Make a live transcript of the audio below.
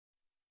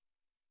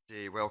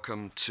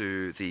Welcome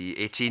to the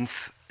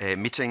 18th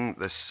meeting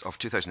of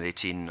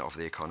 2018 of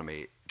the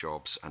Economy,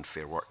 Jobs and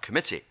Fair Work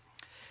Committee.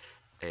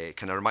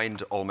 Can I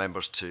remind all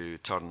members to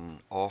turn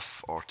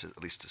off or to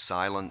at least to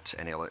silent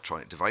any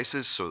electronic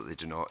devices so that they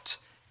do not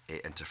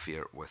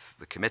interfere with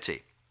the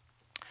committee.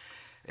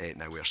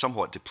 Now we are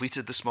somewhat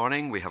depleted this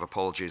morning. We have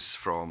apologies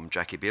from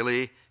Jackie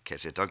Bailey,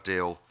 Kezia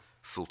Dugdale,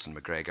 Fulton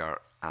McGregor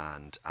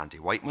and Andy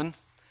Whiteman.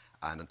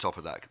 And on top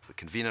of that, the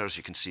convener, as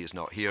you can see, is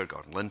not here,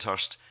 Gordon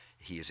Lyndhurst.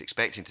 He is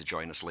expecting to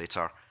join us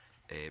later,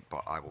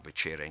 but I will be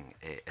chairing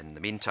in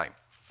the meantime.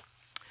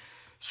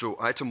 So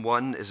item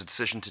 1 is a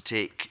decision to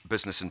take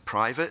business in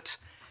private.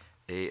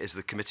 Is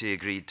the committee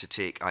agreed to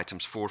take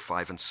items 4,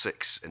 5 and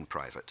 6 in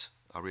private?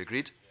 Are we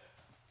agreed? Yeah.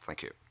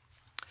 Thank you.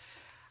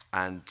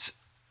 And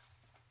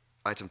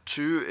item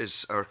 2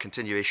 is our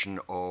continuation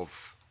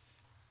of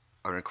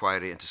our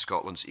inquiry into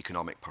Scotland's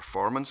economic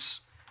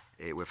performance.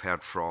 We've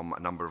heard from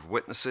a number of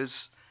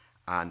witnesses,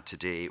 and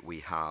today we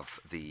have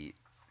the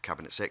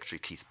Cabinet Secretary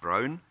Keith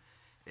Brown,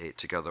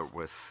 together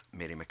with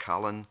Mary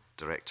McAllan,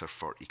 Director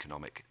for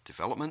Economic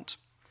Development,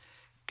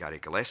 Gary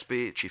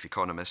Gillespie, Chief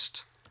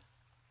Economist,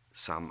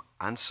 Sam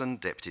Anson,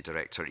 Deputy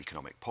Director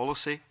Economic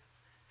Policy,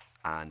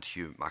 and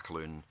Hugh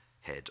McAloon,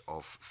 Head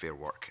of Fair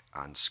Work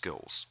and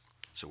Skills.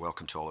 So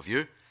welcome to all of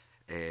you.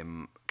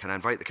 Can I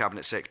invite the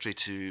Cabinet Secretary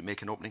to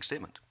make an opening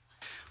statement?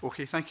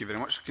 Okay, thank you very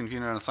much,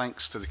 Convener, and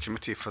thanks to the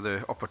committee for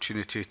the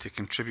opportunity to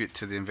contribute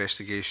to the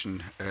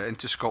investigation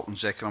into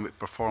Scotland's economic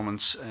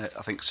performance,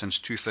 I think since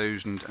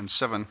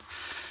 2007,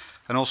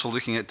 and also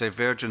looking at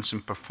divergence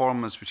in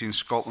performance between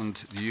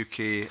Scotland, the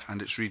UK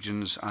and its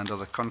regions and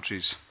other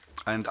countries.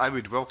 And I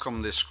would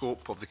welcome the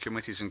scope of the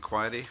committee's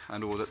inquiry. I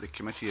know that the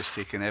committee has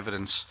taken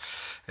evidence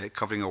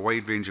covering a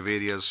wide range of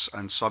areas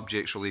and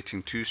subjects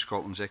relating to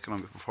Scotland's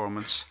economic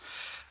performance.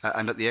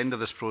 And at the end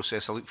of this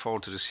process, I look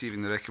forward to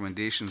receiving the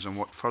recommendations on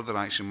what further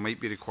action might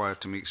be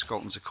required to make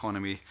Scotland's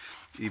economy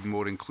even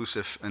more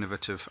inclusive,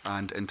 innovative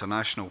and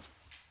international.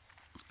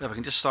 If I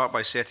can just start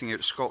by setting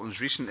out Scotland's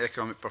recent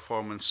economic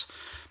performance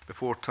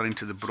before turning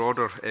to the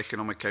broader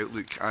economic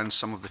outlook and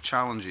some of the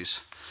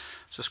challenges.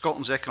 So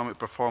Scotland's economic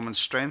performance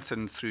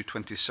strengthened through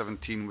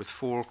 2017 with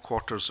 4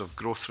 quarters of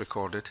growth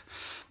recorded.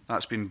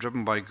 That's been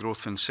driven by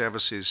growth in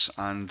services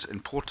and,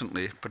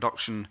 importantly,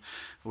 production,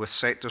 with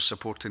sectors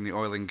supporting the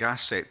oil and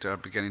gas sector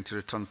beginning to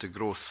return to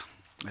growth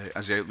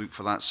as the outlook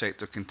for that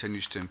sector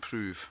continues to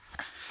improve.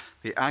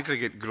 The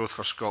aggregate growth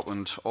for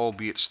Scotland,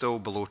 albeit still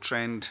below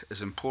trend,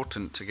 is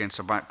important against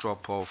a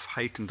backdrop of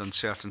heightened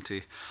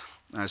uncertainty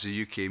as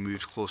the UK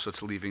moves closer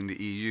to leaving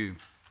the EU.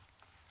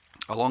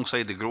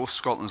 Alongside the growth,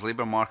 Scotland's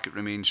labour market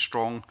remains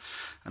strong,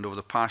 and over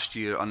the past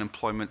year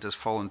unemployment has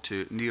fallen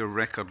to near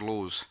record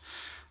lows.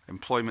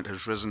 Employment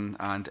has risen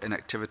and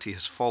inactivity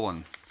has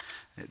fallen.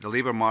 The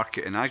labour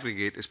market in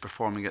aggregate is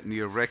performing at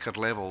near record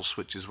levels,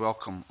 which is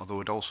welcome,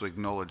 although it also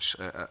acknowledges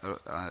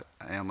an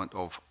element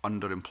of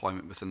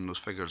underemployment within those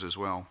figures as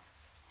well.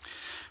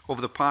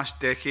 Over the past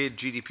decade,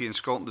 GDP in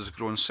Scotland has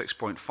grown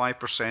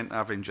 6.5%,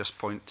 averaging just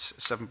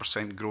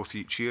 0.7% growth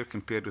each year,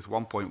 compared with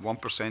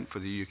 1.1% for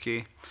the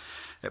UK.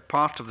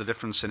 Part of the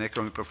difference in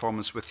economic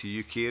performance with the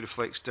UK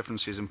reflects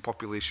differences in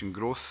population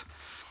growth.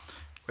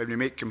 When we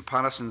make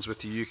comparisons with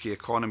the UK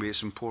economy,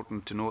 it's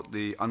important to note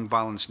the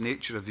unbalanced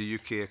nature of the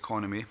UK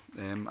economy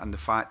and the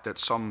fact that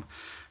some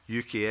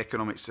UK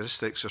economic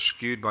statistics are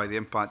skewed by the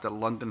impact that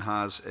London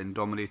has in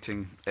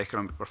dominating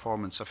economic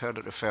performance. I've heard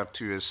it referred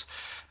to as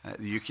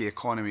the UK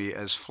economy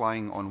as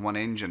flying on one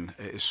engine.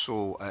 It is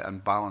so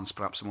unbalanced,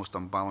 perhaps the most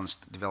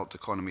unbalanced developed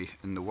economy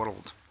in the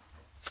world.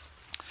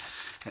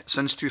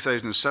 Since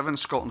 2007,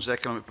 Scotland's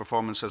economic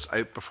performance has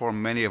outperformed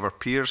many of our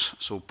peers,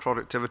 so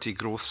productivity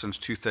growth since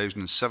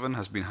 2007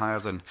 has been higher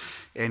than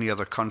any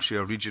other country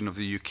or region of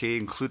the UK,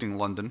 including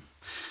London.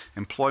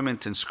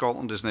 Employment in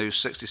Scotland is now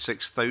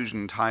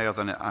 66,000 higher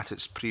than at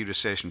its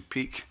pre-recession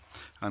peak,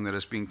 and there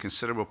has been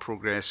considerable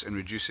progress in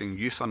reducing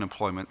youth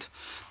unemployment,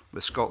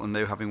 with Scotland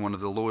now having one of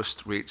the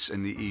lowest rates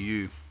in the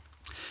EU.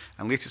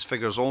 And latest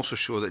figures also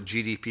show that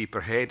GDP per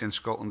head in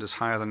Scotland is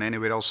higher than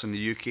anywhere else in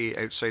the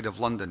UK outside of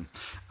London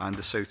and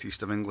the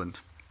southeast of England.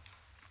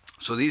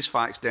 So these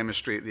facts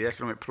demonstrate the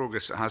economic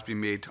progress that has been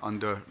made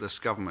under this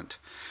government.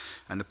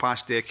 And the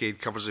past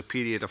decade covers a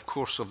period, of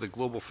course, of the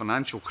global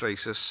financial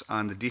crisis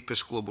and the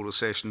deepest global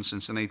recession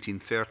since the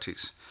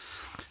 1930s.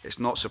 It's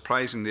not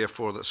surprising,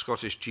 therefore, that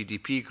Scottish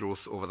GDP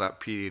growth over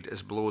that period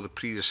is below the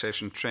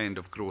pre-recession trend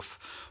of growth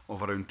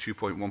of around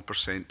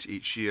 2.1%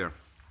 each year.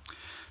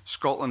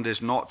 Scotland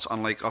is not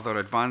unlike other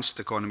advanced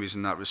economies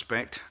in that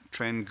respect.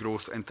 Trend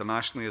growth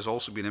internationally has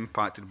also been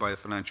impacted by the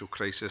financial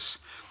crisis,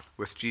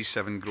 with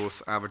G7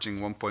 growth averaging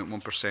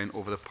 1.1%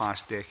 over the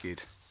past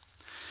decade.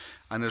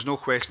 And there's no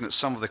question that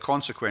some of the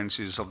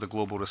consequences of the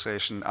global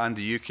recession and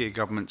the UK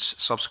government's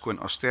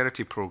subsequent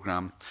austerity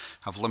programme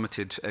have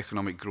limited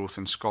economic growth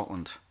in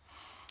Scotland.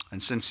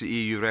 And since the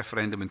EU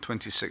referendum in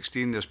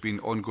 2016, there's been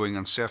ongoing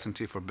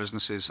uncertainty for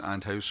businesses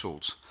and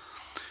households.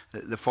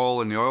 The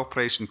fall in the oil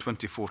price in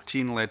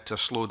 2014 led to a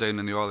slowdown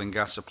in the oil and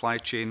gas supply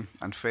chain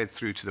and fed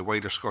through to the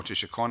wider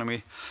Scottish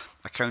economy,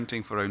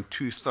 accounting for around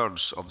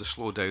 2/3 of the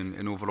slowdown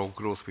in overall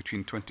growth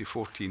between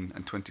 2014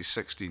 and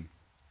 2016.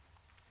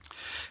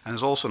 And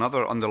there's also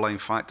another underlying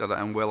factor that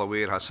I'm well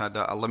aware has had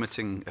a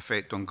limiting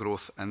effect on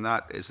growth, and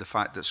that is the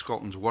fact that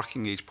Scotland's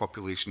working age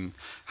population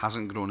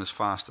hasn't grown as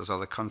fast as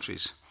other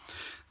countries.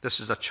 This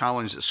is a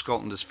challenge that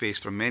Scotland has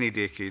faced for many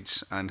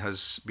decades and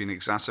has been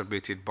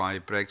exacerbated by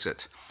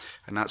Brexit.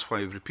 And that's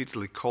why we've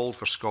repeatedly called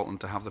for Scotland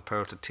to have the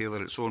power to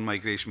tailor its own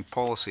migration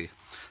policy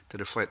to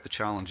reflect the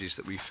challenges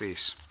that we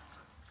face.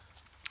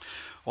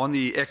 On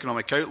the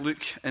economic outlook,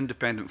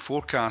 independent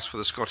forecasts for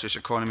the Scottish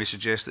economy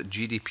suggest that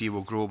GDP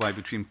will grow by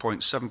between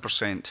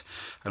 0.7%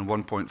 and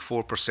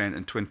 1.4%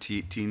 in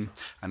 2018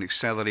 and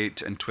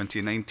accelerate in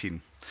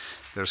 2019.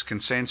 There's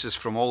consensus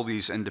from all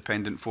these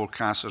independent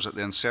forecasters that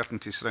the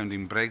uncertainty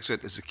surrounding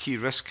Brexit is the key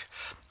risk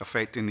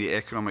affecting the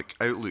economic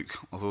outlook,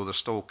 although there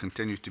still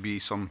continues to be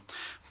some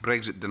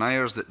Brexit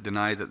deniers that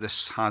deny that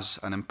this has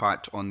an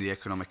impact on the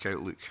economic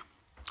outlook.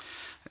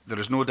 There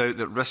is no doubt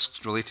that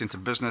risks relating to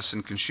business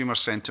and consumer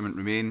sentiment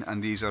remain,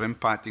 and these are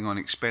impacting on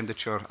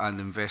expenditure and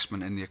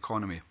investment in the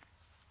economy.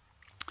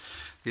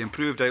 The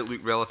improved outlook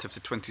relative to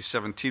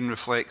 2017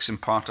 reflects in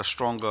part a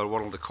stronger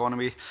world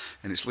economy.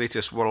 In its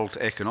latest World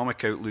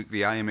Economic Outlook,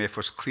 the IMF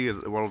was clear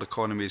that the world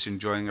economy is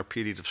enjoying a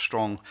period of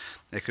strong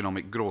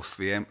economic growth.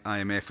 The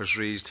IMF has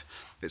raised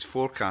its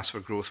forecast for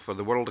growth for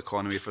the world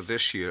economy for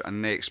this year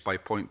and next by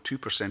 0.2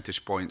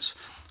 percentage points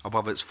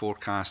above its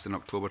forecast in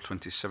October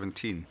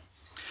 2017.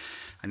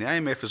 And the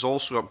IMF has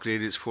also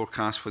upgraded its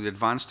forecast for the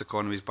advanced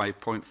economies by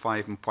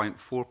 0.5 and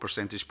 0.4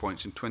 percentage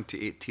points in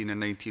 2018 and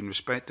 19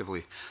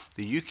 respectively.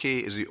 The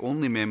UK is the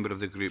only member of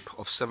the group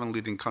of 7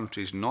 leading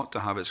countries not to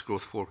have its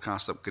growth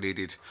forecast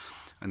upgraded,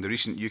 and the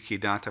recent UK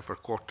data for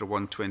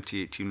Q1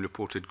 2018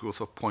 reported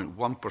growth of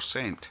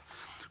 0.1%,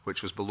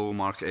 which was below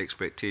market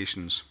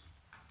expectations.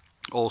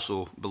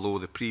 Also below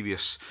the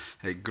previous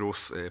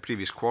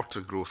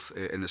quarter growth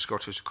in the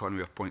Scottish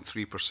economy of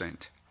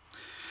 0.3%.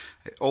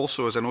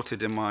 Also, as I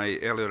noted in my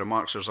earlier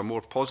remarks, there's a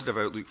more positive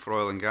outlook for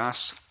oil and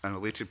gas and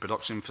related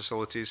production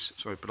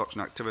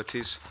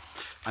activities,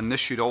 and this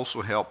should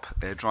also help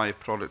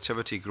drive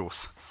productivity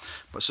growth.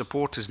 But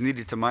support is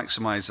needed to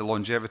maximise the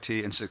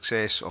longevity and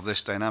success of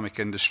this dynamic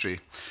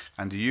industry,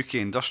 and the UK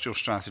industrial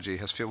strategy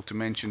has failed to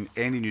mention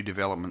any new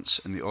developments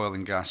in the oil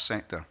and gas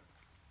sector.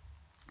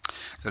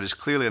 There is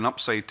clearly an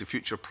upside to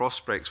future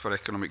prospects for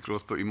economic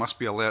growth, but we must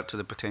be alert to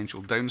the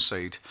potential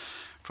downside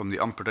from the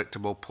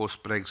unpredictable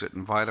post-Brexit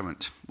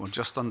environment. We're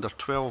just under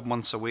 12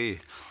 months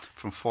away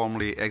from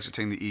formally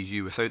exiting the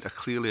EU without a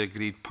clearly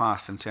agreed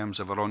path in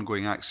terms of our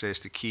ongoing access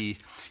to key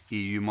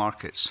EU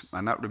markets,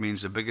 and that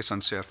remains the biggest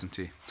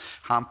uncertainty,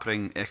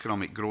 hampering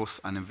economic growth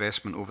and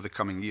investment over the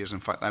coming years.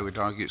 In fact, I would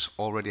argue it's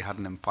already had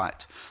an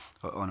impact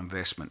on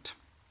investment.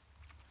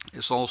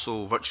 It's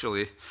also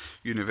virtually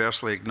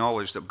universally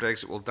acknowledged that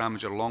Brexit will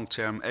damage our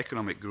long-term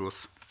economic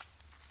growth,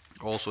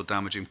 also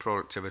damaging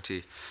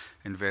productivity,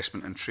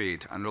 investment and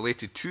trade. And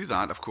related to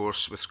that, of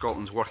course, with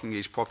Scotland's working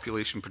age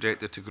population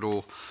projected to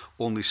grow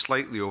only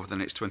slightly over the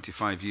next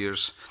 25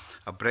 years,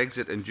 a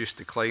Brexit-induced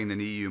decline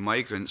in EU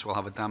migrants will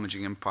have a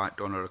damaging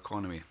impact on our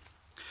economy.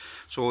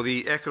 So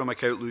the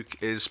economic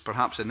outlook is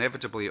perhaps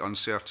inevitably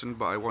uncertain,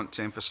 but I want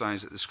to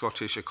emphasise that the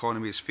Scottish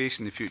economy is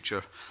facing the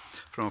future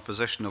from a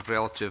position of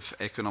relative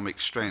economic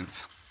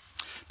strength.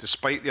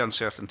 Despite the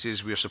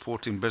uncertainties, we are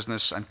supporting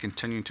business and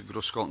continuing to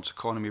grow Scotland's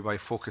economy by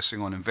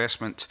focusing on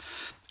investment,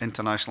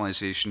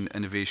 internationalisation,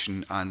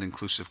 innovation and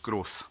inclusive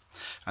growth.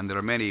 And there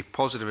are many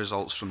positive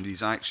results from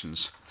these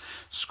actions.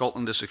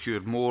 Scotland has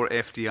secured more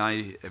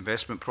FDI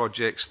investment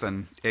projects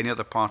than any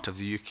other part of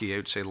the UK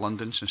outside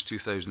London since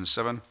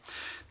 2007.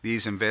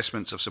 These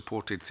investments have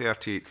supported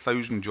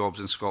 38,000 jobs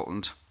in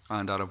Scotland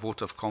and are a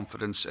vote of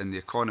confidence in the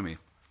economy.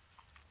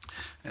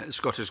 The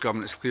Scottish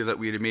Government is clear that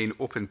we remain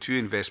open to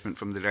investment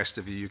from the rest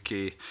of the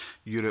UK,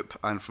 Europe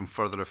and from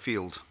further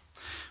afield.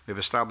 We have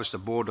established a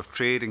board of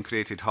trade and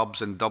created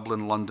hubs in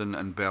Dublin, London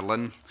and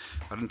Berlin.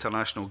 Our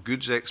international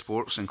goods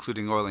exports,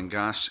 including oil and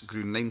gas,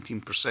 grew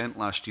 19%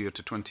 last year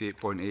to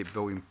 £28.8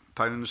 billion,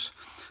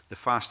 the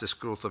fastest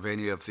growth of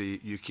any of the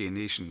UK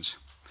nations.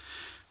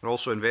 We're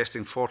also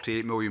investing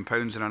 £48 million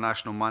in a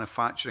national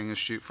manufacturing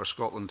institute for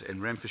Scotland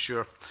in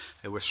Renfrewshire,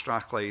 with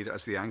Strathclyde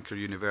as the anchor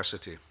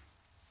university.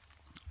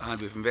 And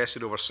we've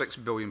invested over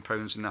 £6 billion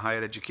in the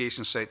higher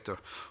education sector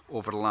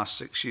over the last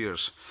 6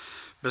 years.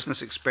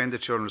 Business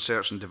expenditure on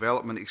research and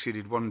development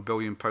exceeded £1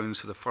 billion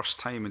for the first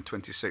time in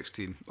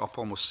 2016, up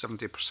almost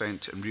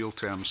 70% in real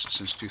terms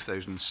since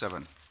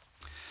 2007.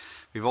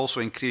 We've also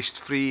increased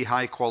free,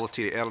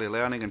 high-quality early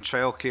learning and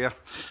childcare.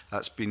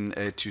 That's been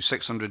to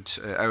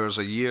 600 hours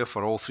a year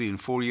for all 3- and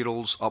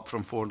 4-year-olds, up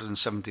from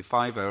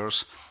 475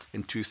 hours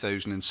in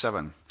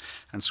 2007.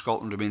 And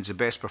Scotland remains the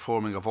best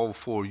performing of all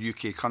 4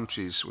 UK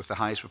countries, with the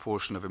highest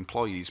proportion of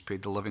employees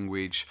paid the living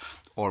wage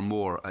or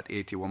more at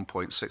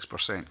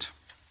 81.6%.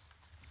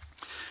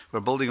 We're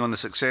building on the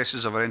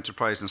successes of our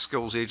enterprise and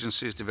skills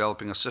agencies,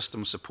 developing a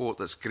system of support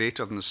that's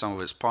greater than the sum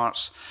of its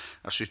parts.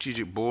 A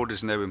strategic board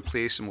is now in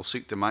place and will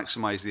seek to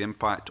maximise the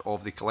impact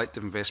of the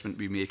collective investment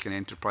we make in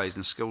enterprise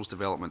and skills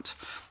development,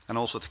 and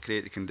also to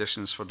create the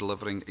conditions for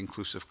delivering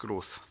inclusive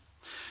growth.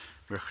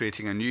 We're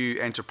creating a new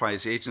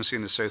enterprise agency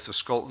in the south of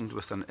Scotland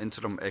with an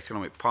interim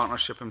economic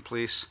partnership in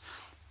place,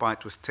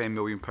 backed with £10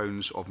 million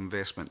of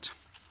investment.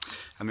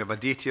 And we have a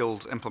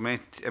detailed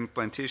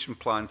implementation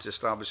plan to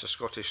establish a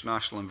Scottish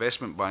National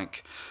Investment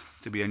Bank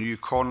to be a new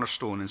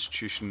cornerstone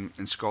institution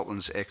in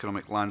Scotland's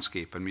economic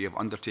landscape, and we have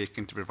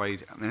undertaken to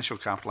provide an initial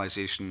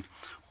capitalisation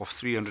of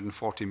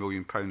 £340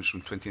 million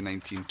from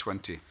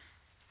 2019-20.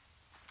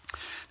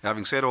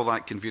 Having said all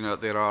that, Convener,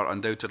 there are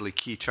undoubtedly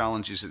key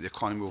challenges that the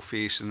economy will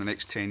face in the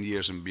next 10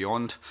 years and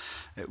beyond.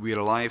 We are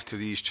alive to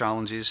these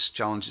challenges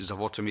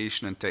of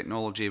automation and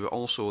technology, but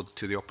also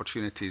to the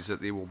opportunities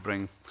that they will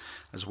bring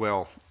as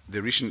well.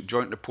 The recent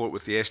joint report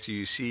with the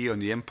STUC on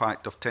the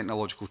impact of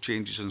technological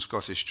changes on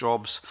Scottish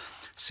jobs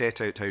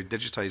set out how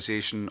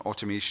digitisation,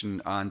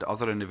 automation and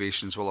other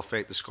innovations will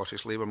affect the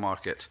Scottish labour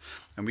market.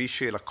 And we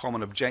share a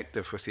common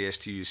objective with the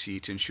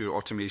STUC to ensure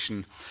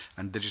automation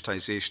and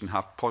digitisation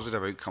have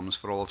positive outcomes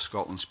for all of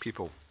Scotland's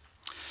people.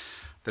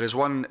 There is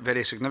one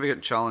very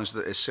significant challenge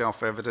that is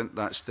self-evident,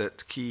 that's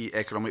that key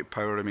economic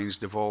power remains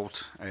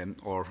devolved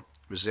or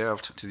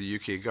reserved to the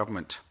UK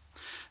government.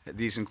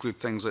 These include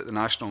things like the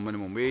national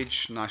minimum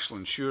wage, national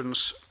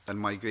insurance and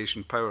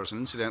migration powers.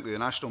 And incidentally, the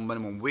national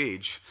minimum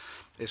wage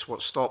is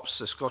what stops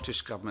the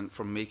Scottish Government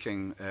from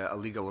making a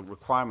legal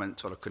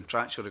requirement or a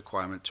contractual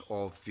requirement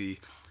of the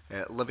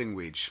living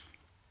wage.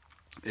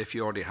 If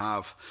you already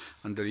have,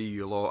 under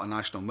EU law, a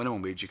national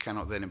minimum wage, you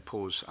cannot then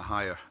impose a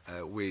higher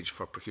wage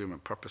for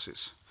procurement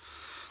purposes.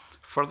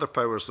 Further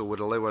powers, though, would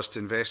allow us to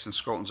invest in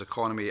Scotland's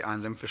economy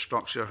and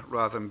infrastructure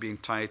rather than being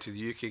tied to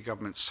the UK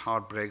Government's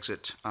hard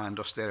Brexit and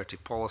austerity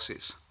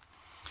policies.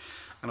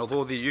 And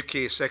although the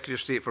UK Secretary of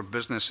State for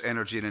Business,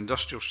 Energy and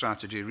Industrial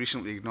Strategy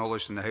recently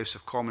acknowledged in the House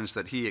of Commons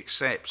that he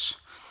accepts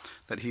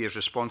that he has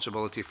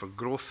responsibility for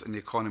growth in the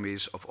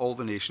economies of all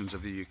the nations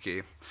of the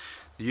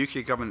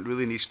UK Government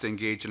really needs to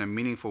engage in a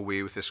meaningful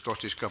way with the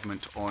Scottish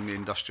Government on the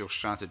industrial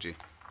strategy.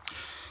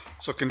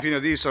 So, Convener,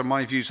 these are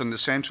my views on the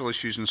central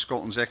issues in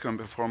Scotland's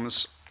economic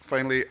performance.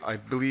 Finally, I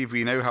believe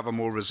we now have a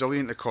more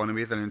resilient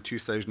economy than in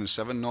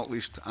 2007, not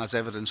least as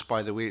evidenced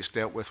by the way it's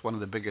dealt with one of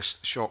the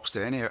biggest shocks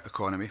to any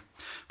economy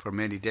for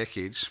many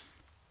decades.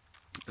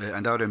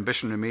 And our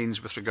ambition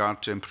remains with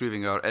regard to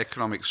improving our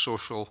economic,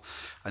 social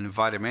and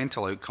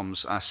environmental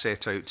outcomes as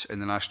set out in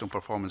the National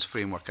Performance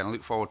Framework. And I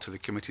look forward to the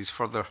committee's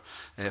further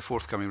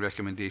forthcoming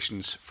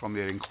recommendations from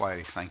their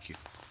inquiry. Thank you.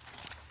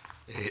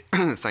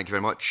 Thank you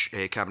very much,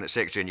 Cabinet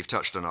Secretary. And you've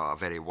touched on a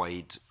very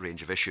wide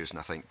range of issues, and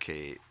I think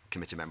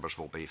committee members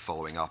will be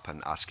following up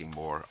and asking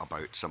more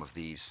about some of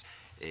these.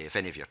 If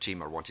any of your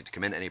team are wanting to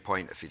come in at any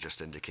point, if you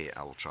just indicate,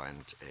 I will try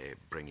and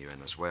bring you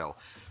in as well.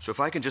 So if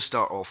I can just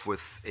start off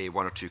with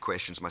one or two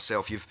questions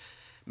myself. You've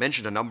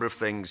mentioned a number of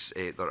things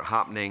that are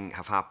happening,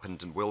 have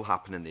happened and will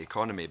happen in the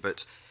economy,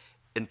 but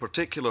in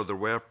particular there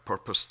were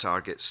purpose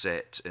targets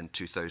set in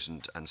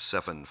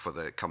 2007 for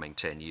the coming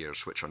 10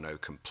 years, which are now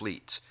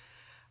complete.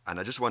 And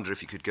I just wonder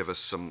if you could give us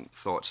some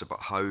thoughts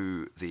about how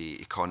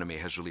the economy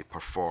has really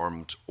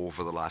performed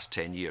over the last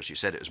 10 years. You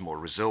said it was more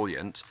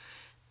resilient,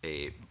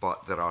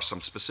 but there are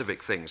some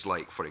specific things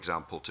like, for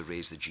example, to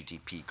raise the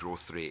GDP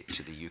growth rate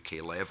to the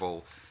UK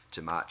level,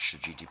 to match the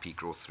GDP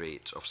growth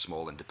rate of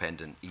small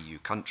independent EU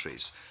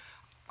countries.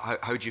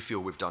 How do you feel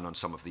we've done on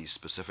some of these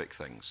specific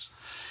things?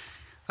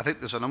 I think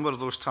there's a number of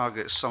those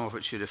targets, some of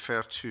which you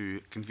refer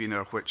to,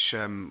 Convener, which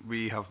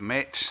we have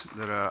met.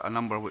 There are a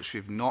number which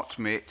we've not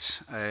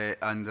met,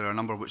 and there are a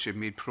number which we've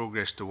made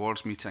progress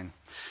towards meeting.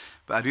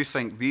 But I do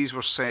think these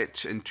were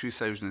set in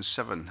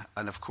 2007,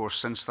 and of course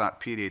since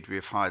that period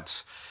we've had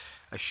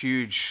a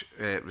huge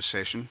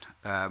recession,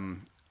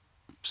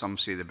 some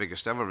say the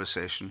biggest ever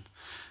recession,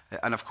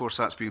 and of course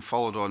that's been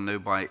followed on now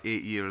by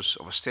 8 years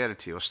of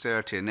austerity.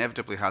 Austerity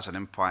inevitably has an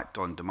impact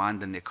on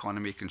demand in the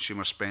economy,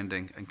 consumer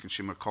spending and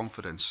consumer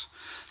confidence.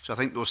 So I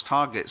think those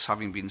targets,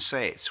 having been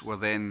set, were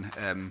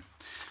then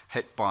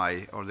hit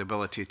by, or the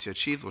ability to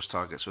achieve those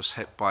targets was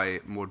hit by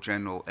more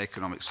general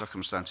economic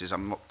circumstances.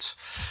 I'm not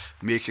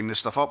making this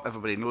stuff up,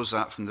 everybody knows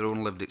that from their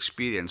own lived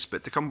experience.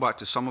 But to come back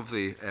to some of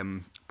the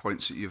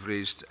points that you've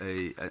raised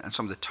and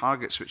some of the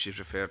targets which you've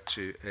referred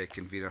to,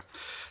 Convener,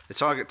 the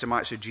target to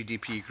match the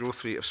GDP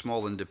growth rate of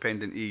small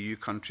independent EU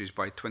countries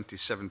by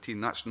 2017,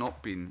 that's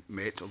not been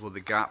met, although the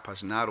gap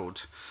has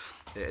narrowed.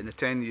 In the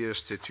 10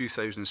 years to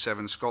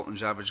 2007,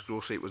 Scotland's average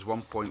growth rate was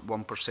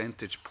 1.1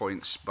 percentage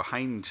points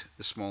behind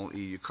the small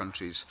EU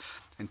countries.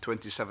 In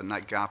 2027,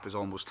 that gap is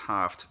almost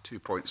halved,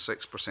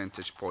 2.6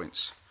 percentage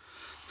points.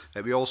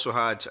 We also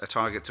had a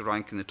target to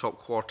rank in the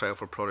top quartile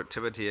for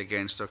productivity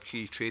against our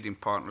key trading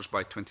partners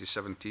by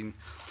 2017.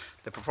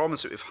 The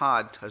performance that we've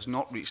had has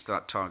not reached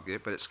that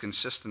target, but it's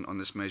consistent on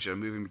this measure,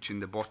 moving between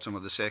the bottom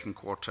of the second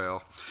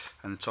quartile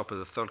and the top of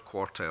the third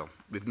quartile.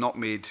 We've not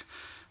made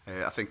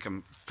I think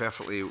I'm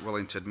perfectly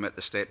willing to admit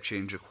the step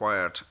change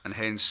required, and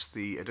hence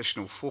the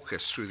additional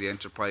focus through the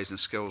Enterprise and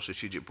Skills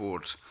Strategic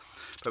Board.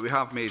 But we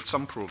have made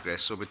some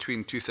progress. So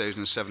between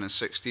 2007 and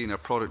 16, our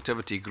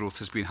productivity growth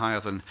has been higher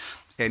than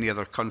any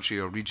other country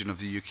or region of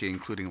the UK,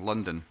 including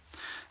London.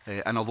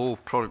 And although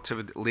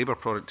labour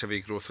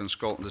productivity growth in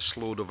Scotland has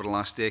slowed over the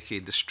last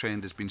decade, this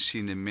trend has been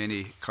seen in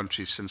many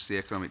countries since the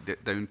economic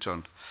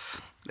downturn.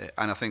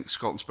 And I think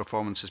Scotland's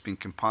performance has been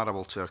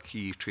comparable to our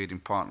key trading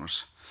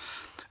partners.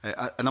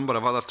 A number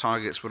of other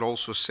targets were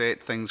also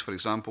set. Things, for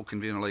example,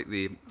 convener like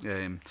the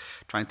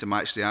trying to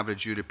match the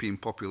average European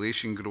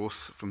population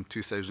growth from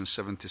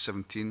 2007 to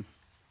 17.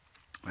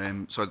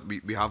 So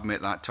we have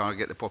met that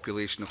target. The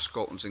population of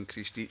Scotland's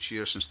increased each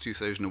year since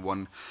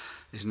 2001,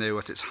 is now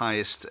at its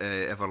highest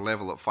ever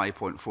level at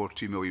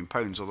 £5.42 million,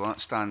 although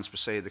that stands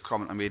beside the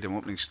comment I made in my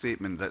opening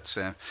statement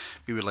that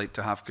we would like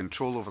to have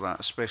control over that,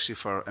 especially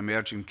for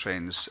emerging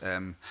trends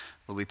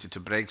related to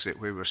Brexit,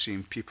 where we're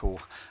seeing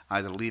people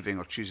either leaving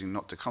or choosing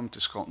not to come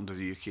to Scotland or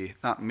the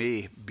UK. That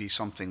may be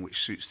something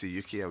which suits the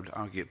UK. I would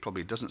argue it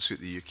probably doesn't suit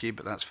the UK,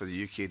 but that's for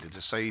the UK to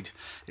decide.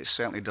 It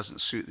certainly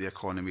doesn't suit the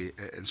economy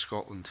in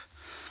Scotland.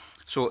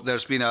 So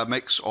there's been a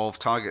mix of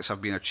targets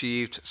have been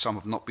achieved, some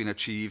have not been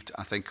achieved.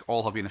 I think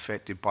all have been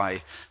affected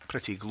by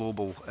pretty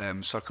global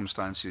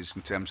circumstances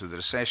in terms of the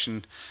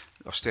recession,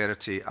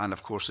 austerity, and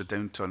of course the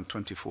downturn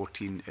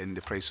 2014 in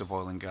the price of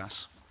oil and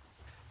gas.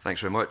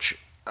 Thanks very much.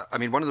 I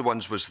mean, one of the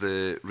ones was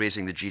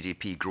raising the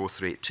GDP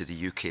growth rate to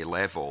the UK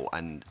level.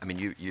 And I mean,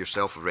 you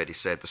yourself have already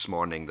said this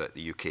morning that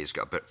the UK's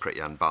got a pretty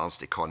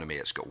unbalanced economy.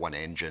 It's got one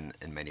engine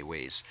in many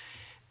ways.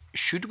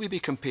 Should we be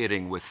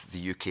comparing with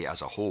the UK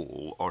as a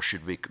whole, or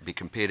should we be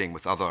comparing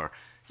with other,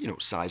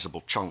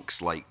 sizable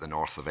chunks like the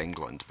north of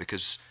England?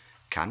 Because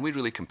can we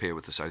really compare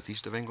with the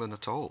southeast of England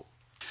at all?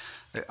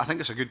 I think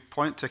it's a good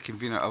point to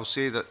convener. I'll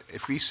say that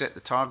if we set the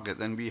target,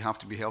 then we have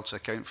to be held to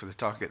account for the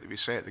target that we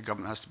set. The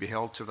government has to be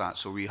held to that,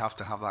 so we have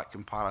to have that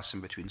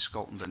comparison between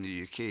Scotland and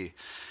the UK.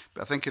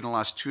 But I think in the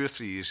last 2 or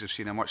 3 years, we've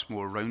seen a much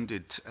more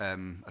rounded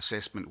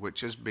assessment,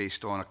 which is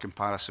based on a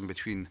comparison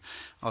between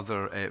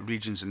other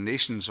regions and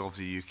nations of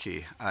the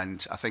UK.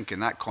 And I think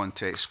in that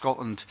context,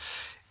 Scotland,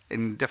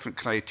 in different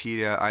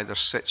criteria, either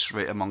sits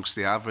right amongst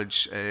the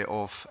average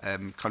of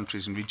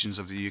countries and regions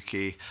of the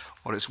UK,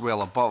 or it's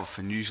well above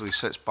and usually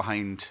sits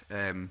behind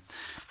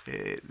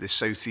the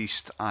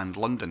southeast and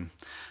London.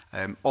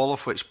 All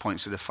of which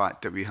points to the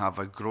fact that we have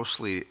a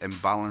grossly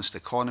imbalanced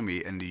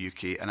economy in the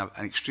UK, and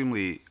an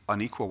extremely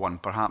unequal one,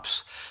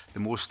 perhaps the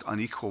most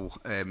unequal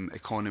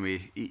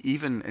economy,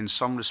 even in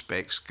some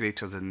respects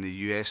greater than the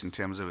US in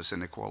terms of its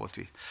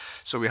inequality.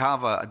 So we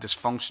have a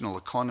dysfunctional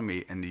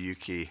economy in the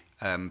UK.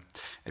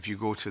 If you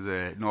go to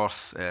the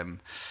north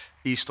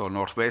east or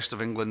northwest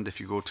of England,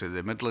 if you go to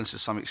the Midlands to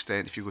some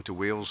extent, if you go to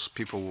Wales,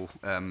 people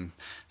will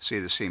say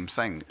the same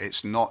thing.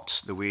 It's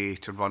not the way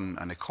to run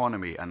an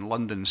economy, and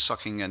London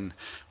sucking in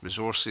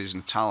resources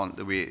and talent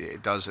the way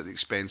it does at the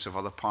expense of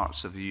other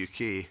parts of the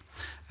UK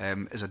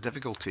is a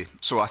difficulty.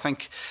 So I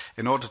think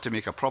in order to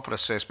make a proper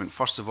assessment,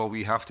 first of all,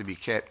 we have to be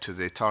kept to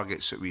the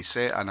targets that we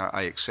set, and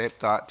I accept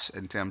that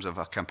in terms of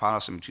a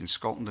comparison between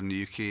Scotland and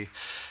the UK.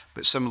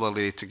 But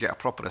similarly, to get a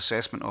proper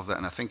assessment of that,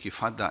 and I think you've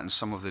had that in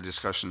some of the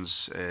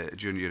discussions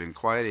during your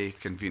inquiry,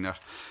 convener,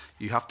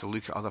 you have to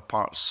look at other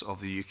parts of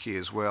the UK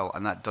as well,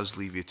 and that does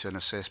leave you to an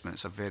assessment.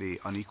 It's a very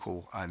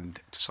unequal and,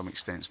 to some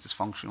extent,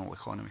 dysfunctional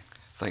economy.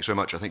 Thanks very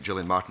much. I think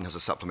Gillian Martin has a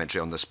supplementary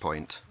on this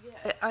point.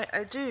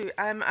 I do.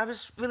 I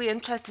was really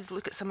interested to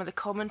look at some of the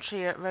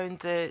commentary around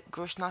the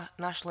gross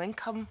national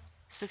income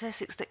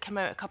statistics that came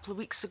out a couple of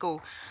weeks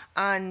ago,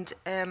 and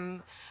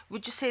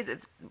would you say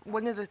that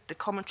one of the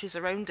commentaries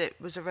around it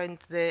was around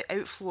the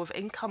outflow of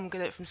income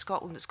going out from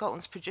Scotland, that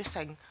Scotland's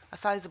producing a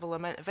sizable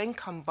amount of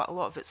income, but a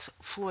lot of it's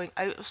flowing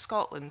out of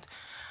Scotland?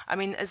 I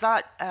mean, is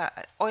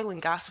that oil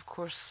and gas, of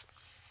course,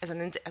 is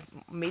a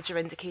major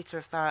indicator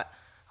of that?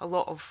 A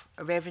lot of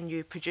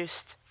revenue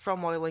produced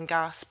from oil and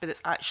gas, but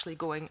it's actually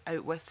going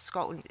out with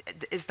Scotland.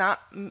 Is that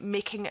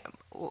making it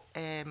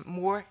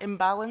more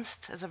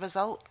imbalanced as a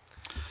result?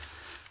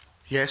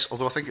 Yes,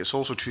 although I think it's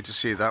also true to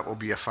say that will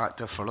be a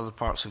factor for other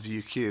parts of the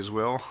UK as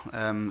well.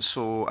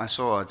 So I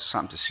just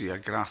happened to see a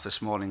graph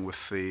this morning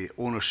with the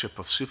ownership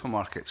of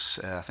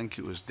supermarkets. I think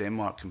it was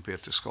Denmark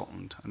compared to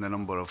Scotland, and the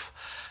number of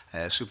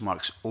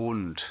supermarkets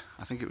owned,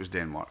 I think it was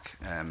Denmark.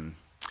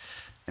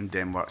 In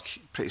Denmark,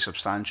 pretty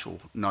substantial,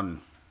 none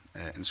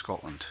in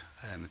Scotland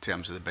in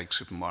terms of the big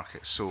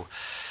supermarkets. So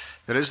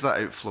there is that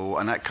outflow,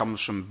 and that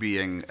comes from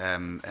being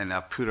in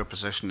a poorer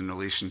position in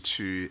relation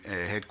to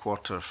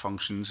headquarter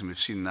functions, and we've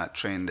seen that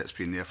trend that's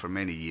been there for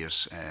many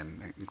years,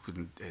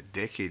 including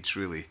decades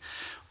really,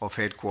 of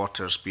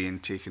headquarters being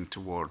taken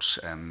towards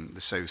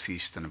the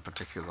southeast and in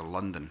particular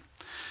London.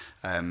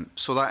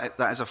 So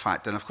that is a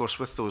fact, and of course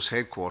with those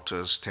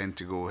headquarters tend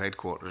to go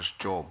headquarters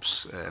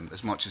jobs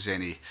as much as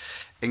any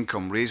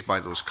income raised by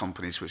those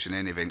companies, which in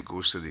any event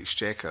goes to the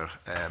exchequer.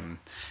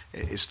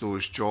 It's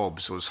those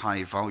jobs, those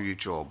high value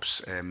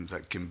jobs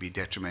that can be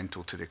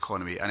detrimental to the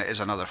economy, and it is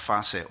another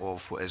facet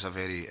of what is a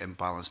very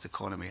imbalanced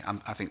economy.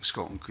 I think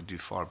Scotland could do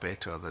far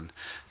better than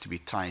to be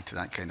tied to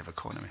that kind of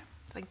economy.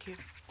 Thank you.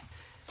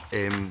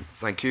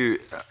 Thank you.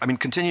 I mean,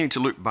 continuing to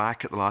look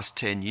back at the last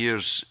 10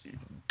 years,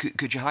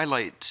 could you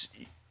highlight,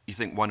 you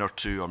think, one or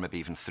two or maybe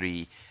even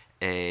three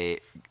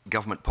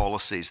government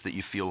policies that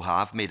you feel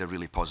have made a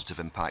really positive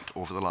impact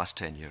over the last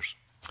 10 years?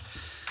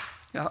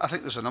 Yeah, I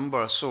think there's a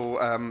number.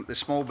 So the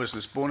small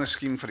business bonus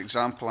scheme, for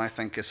example, I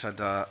think has had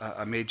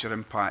a major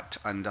impact,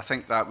 and I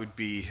think that would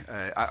be,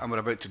 and we're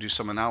about to do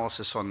some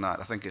analysis on that.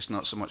 I think it's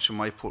not so much in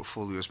my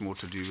portfolio, it's more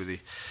to do with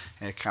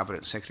the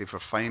Cabinet Secretary for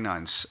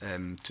Finance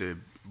to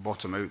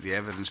bottom out the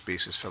evidence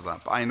basis for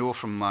that. But I know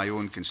from my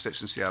own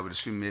constituency, I would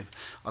assume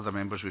other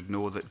members would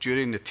know, that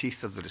during the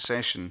teeth of the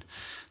recession,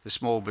 the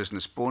small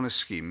business bonus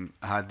scheme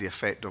had the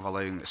effect of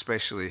allowing,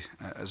 especially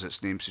as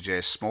its name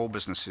suggests, small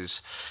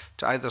businesses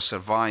to either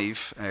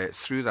survive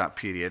through that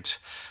period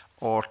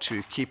or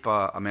to keep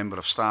a member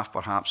of staff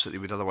perhaps that they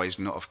would otherwise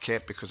not have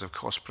kept because of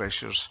cost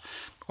pressures,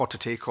 or to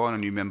take on a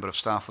new member of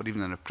staff or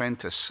even an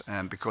apprentice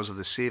because of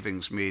the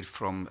savings made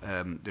from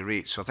the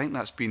rate. So I think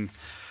that's been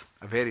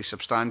a very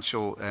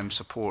substantial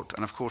support,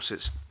 and of course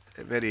it's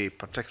very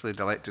particularly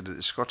directed at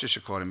the Scottish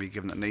economy,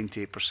 given that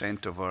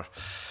 98%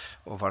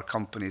 of our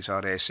companies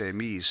are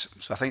SMEs.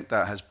 So I think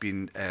that has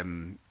been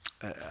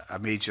a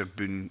major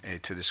boon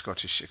to the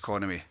Scottish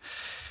economy.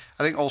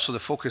 I think also the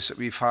focus that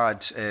we've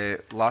had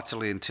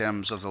latterly in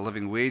terms of the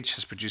living wage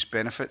has produced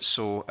benefits.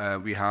 So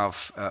we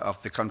have,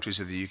 of the countries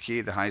of the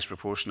UK, the highest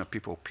proportion of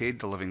people paid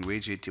the living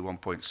wage,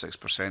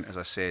 81.6%, as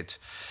I said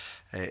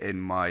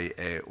in my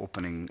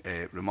opening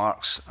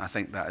remarks. I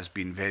think that has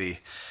been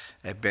very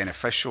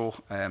beneficial.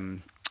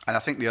 And I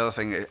think the other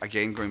thing,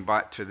 again, going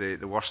back to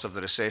the worst of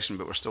the recession,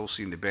 but we're still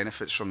seeing the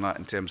benefits from that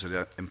in terms of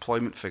the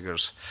employment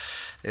figures,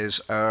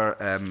 is our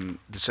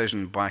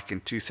decision back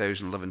in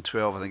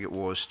 2011-12, I think it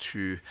was,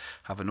 to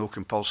have a no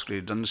compulsory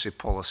redundancy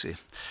policy.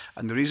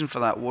 And the reason for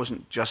that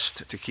wasn't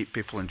just to keep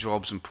people in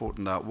jobs,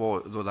 important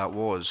though that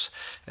was.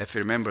 If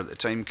you remember at the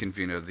time,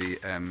 Convener,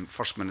 the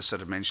First Minister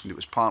had mentioned it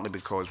was partly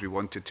because we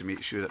wanted to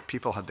make sure that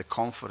people had the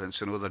confidence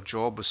to know their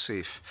job was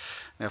safe.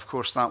 Now, of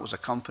course, that was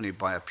accompanied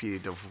by a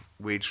period of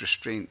wage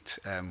restraint,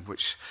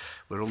 which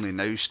we're only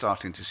now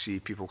starting to see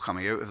people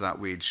coming out of that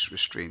wage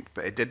restraint.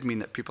 But it did mean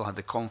that people had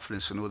the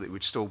confidence to know that it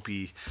would still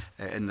be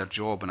in their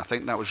job, and I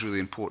think that was really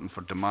important for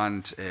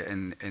demand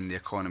in the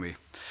economy.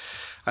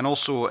 And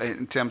also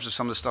in terms of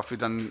some of the stuff we've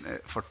done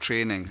for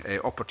training,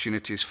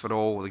 opportunities for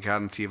all, the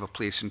guarantee of a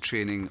place in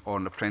training or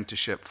an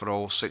apprenticeship for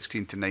all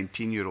 16 to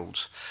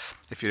 19-year-olds.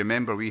 If you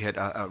remember, we had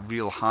a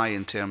real high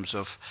in terms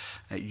of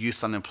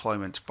youth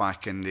unemployment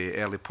back in the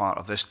early part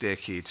of this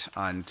decade,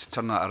 and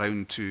turn that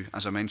around to,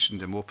 as I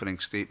mentioned in my opening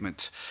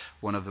statement,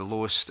 one of the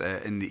lowest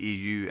in the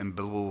EU and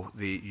below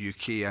the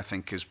UK, I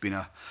think has been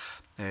a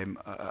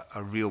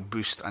real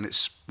boost. And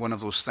it's one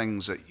of those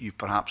things that you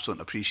perhaps don't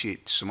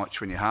appreciate so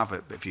much when you have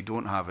it, but if you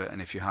don't have it,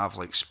 and if you have,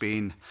 like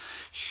Spain,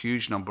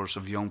 huge numbers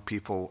of young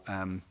people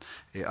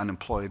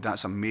unemployed,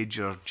 that's a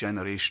major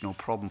generational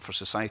problem for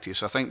society.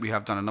 So I think we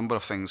have done a number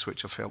of things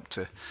which have helped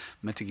to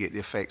mitigate the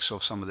effects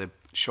of some of the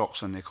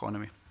shocks on the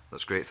economy.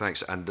 That's great,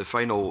 thanks. And the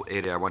final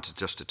area I wanted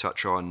just to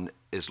touch on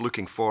is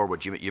looking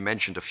forward. You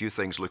mentioned a few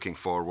things looking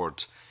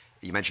forward.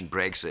 You mentioned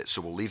Brexit, so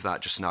we'll leave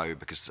that just now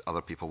because other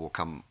people will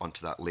come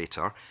onto that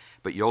later.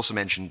 But you also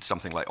mentioned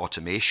something like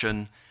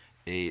automation.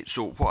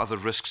 So what other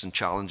risks and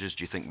challenges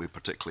do you think we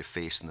particularly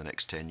face in the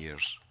next 10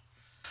 years?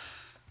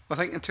 I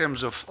think in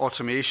terms of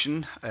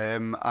automation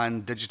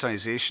and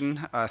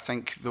digitisation, I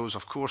think those,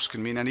 of course,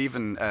 can mean, and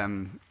even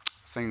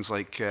things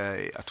like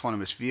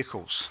autonomous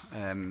vehicles.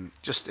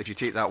 Just if you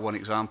take that one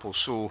example,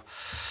 so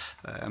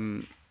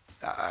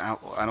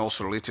and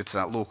also related to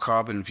that, low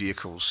carbon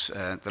vehicles,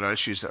 there are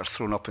issues that are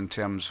thrown up in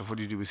terms of what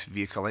do you do with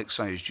vehicle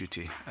excise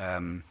duty.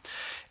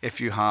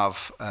 If you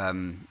have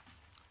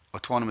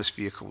autonomous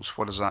vehicles,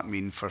 what does that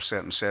mean for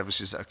certain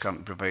services that are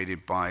currently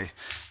provided by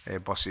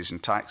buses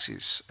and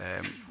taxis?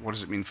 What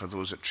does it mean for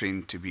those that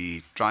train to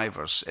be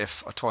drivers?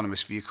 If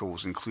autonomous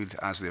vehicles include,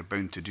 as they're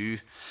bound to do,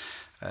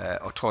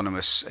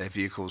 autonomous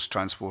vehicles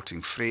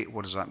transporting freight,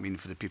 what does that mean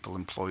for the people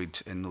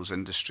employed in those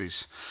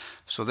industries?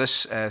 So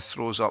this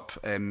throws up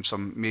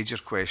some major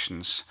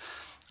questions.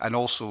 And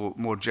also,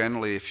 more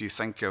generally, if you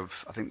think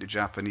of, I think the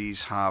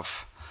Japanese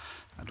have,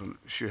 I'm not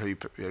sure how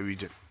you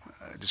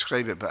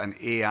describe it, but an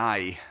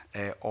AI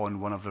on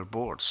one of their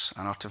boards,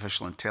 and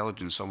artificial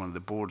intelligence on one of the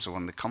boards of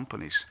one of the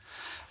companies.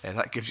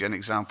 That gives you an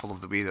example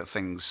of the way that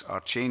things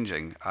are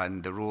changing,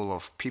 and the role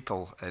of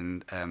people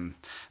in the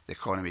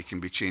economy can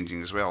be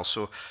changing as well.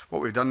 So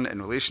what we've done in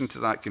relation to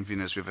that,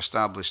 convener, is we've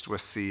established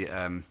with the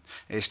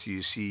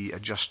STUC a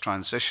Just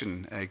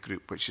Transition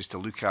group, which is to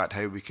look at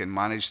how we can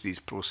manage these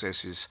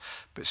processes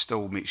but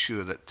still make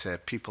sure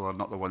that people are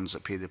not the ones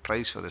that pay the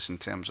price for this in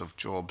terms of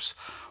jobs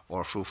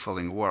or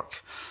fulfilling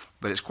work.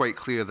 But it's quite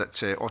clear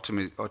that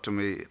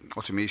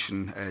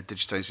automation,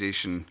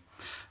 digitisation,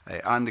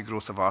 and the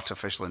growth of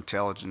artificial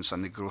intelligence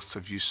and the growth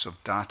of use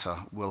of data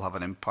will have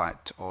an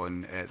impact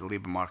on the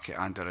labour market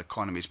and our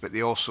economies. But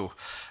they also,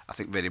 I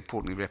think, very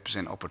importantly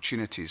represent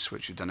opportunities,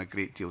 which we've done a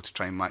great deal to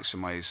try and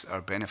maximise our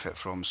benefit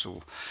from.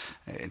 So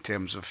in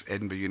terms of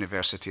Edinburgh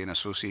University and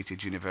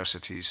associated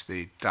universities,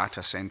 the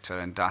data centre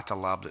and data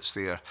lab that's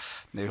there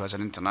now has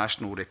an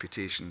international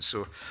reputation.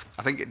 So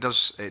I think it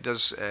does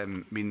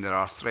mean there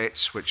are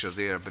threats which are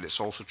there, but it's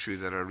also true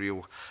there are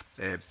real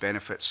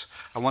benefits.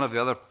 And one of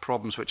the other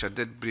problems which I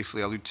did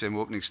briefly allude to in my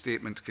opening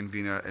statement,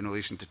 convener, in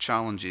relation to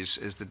challenges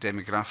is the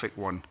demographic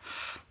one.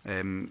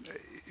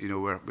 You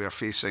know, we're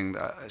facing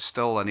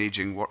still an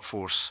ageing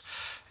workforce.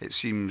 It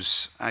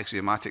seems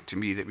axiomatic to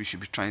me that we should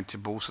be trying to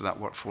bolster that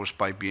workforce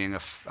by being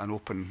an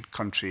open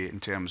country in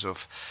terms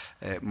of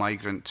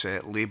migrant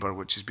labour,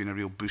 which has been a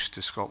real boost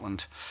to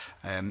Scotland.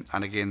 And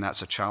again,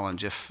 that's a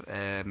challenge.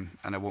 And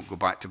I won't go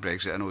back to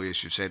Brexit. I know,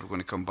 as you've said, we're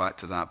going to come back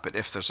to that. But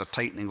if there's a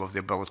tightening of the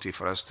ability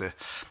for us to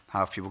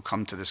have people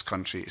come to this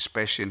country,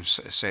 especially in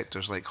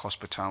sectors like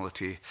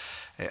hospitality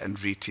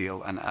and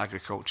retail and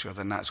agriculture,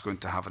 then that's going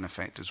to have an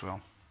effect as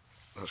well.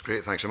 That's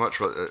great, thanks so much.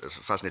 Well, it's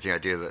a fascinating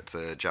idea that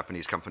the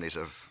Japanese companies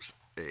have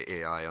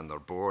AI on their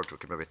board. We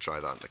could maybe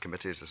try that in the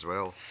committees as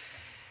well.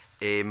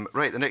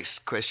 Right, the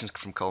next question is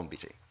from Colin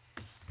Beattie.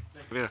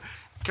 Thank you,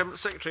 Cabinet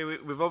Secretary,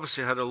 we've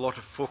obviously had a lot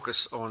of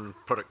focus on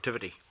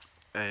productivity,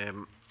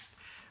 and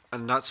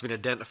that's been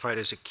identified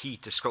as a key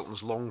to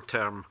Scotland's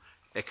long-term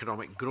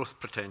economic growth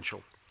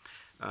potential.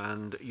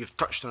 And you've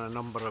touched on a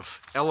number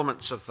of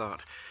elements of that.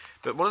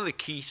 But one of the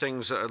key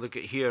things that I look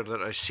at here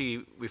that I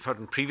see we've had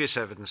in previous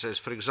evidence is,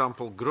 for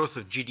example, growth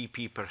of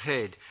GDP per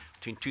head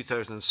between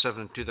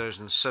 2007 and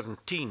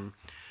 2017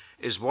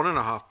 is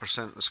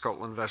 1.5% in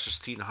Scotland versus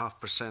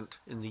 3.5%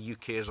 in the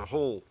UK as a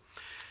whole.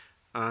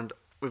 And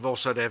we've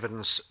also had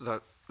evidence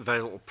that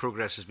very little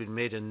progress has been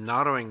made in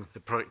narrowing the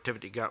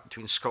productivity gap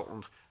between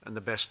Scotland and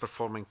the best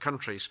performing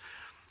countries.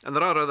 And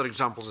there are other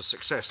examples of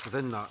success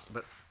within that,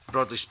 but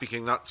broadly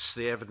speaking, that's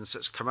the evidence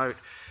that's come out.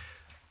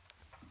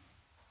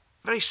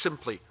 Very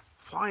simply,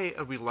 why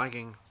are we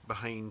lagging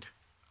behind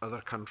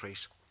other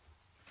countries?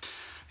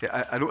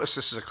 Yeah, I notice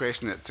this is a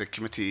question that the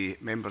committee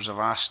members have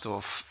asked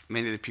of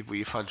many of the people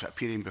you've had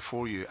appearing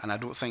before you, and I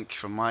don't think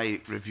from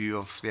my review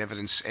of the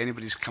evidence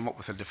anybody's come up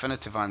with a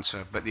definitive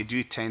answer, but they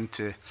do tend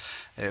to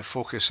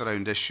focus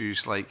around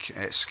issues like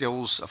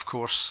skills, of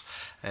course,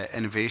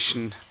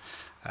 innovation,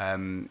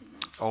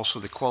 also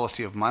the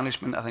quality of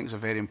management. I think is a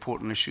very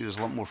important issue. There's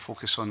a lot more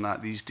focus on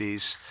that these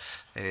days.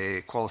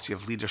 Quality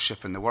of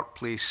leadership in the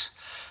workplace.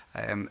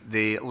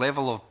 The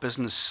level of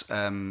business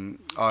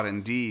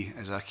R&D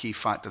is a key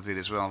factor there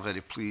as well. I'm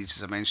very pleased,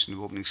 as I mentioned in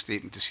the opening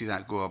statement, to see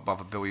that go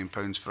above £1 billion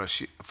for a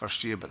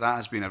first year, but that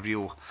has been a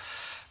real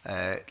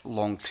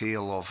long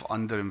tail of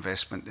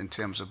underinvestment in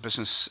terms of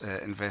business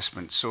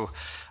investment. So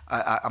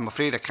I'm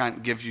afraid I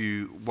can't give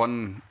you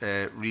one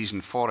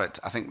reason for it.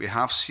 I think we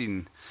have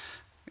seen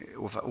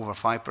over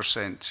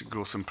 5%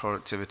 growth in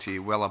productivity,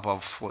 well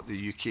above what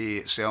the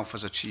UK itself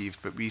has achieved,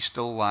 but we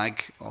still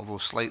lag, although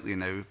slightly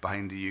now,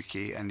 behind the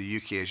UK, and the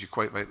UK, as you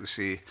quite rightly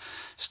say,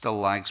 still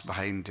lags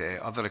behind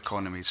other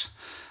economies.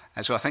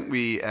 And so I think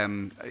we,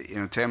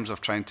 in terms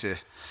of trying to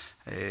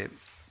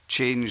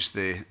change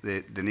the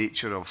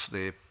nature of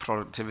the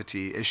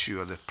productivity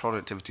issue, or the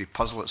productivity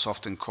puzzle it's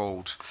often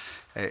called,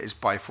 is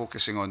by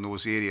focusing on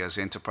those areas.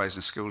 The Enterprise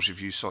and Skills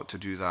Review sought to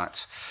do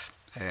that.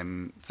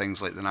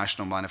 Things like the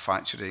National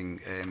Manufacturing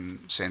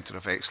Centre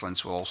of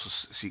Excellence will also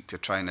seek to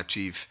try and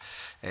achieve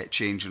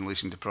change in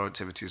relation to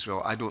productivity as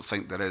well. I don't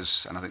think there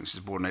is, and I think this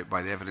is borne out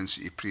by the evidence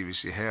that you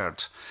previously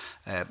heard,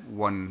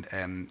 one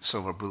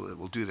silver bullet that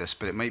will do this,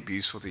 but it might be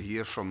useful to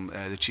hear from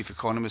the Chief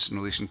Economist in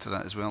relation to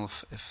that as well,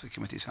 if the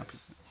committee is happy.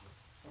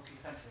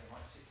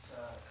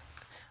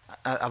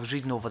 I was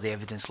reading over the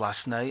evidence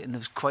last night, and there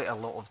was quite a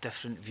lot of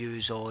different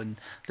views on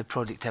the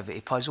productivity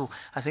puzzle.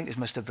 I think, as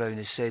Mr Brown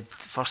has said,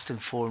 first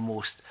and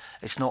foremost,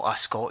 it's not a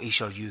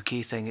Scottish or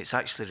UK thing. It's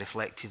actually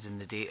reflected in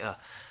the data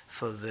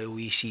for the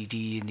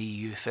OECD and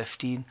the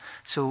EU15.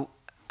 So,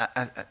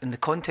 in the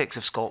context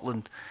of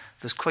Scotland,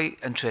 there's quite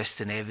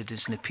interesting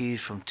evidence in the period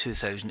from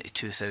 2000 to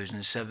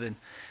 2007.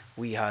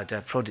 We had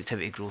a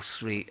productivity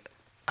growth rate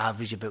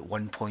average about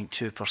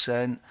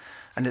 1.2%.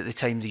 And at the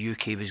time, the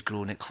UK was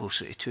growing at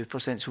closer to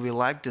 2%, so we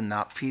lagged in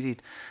that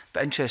period.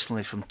 But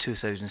interestingly, from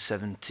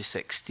 2007 to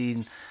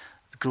 16,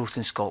 the growth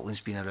in Scotland's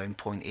been around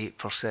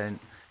 0.8%,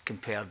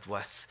 compared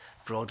with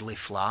broadly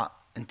flat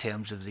in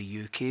terms of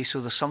the UK.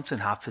 So there's something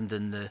happened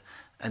in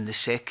the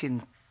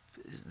second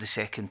the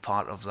second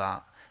part of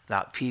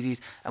that period,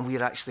 and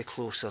we're actually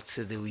closer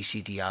to the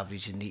OECD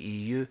average in the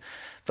EU.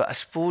 But I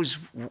suppose,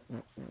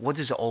 what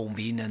does it all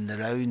mean in the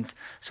round?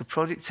 So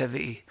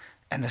productivity,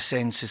 in a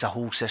sense, is a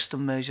whole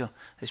system measure.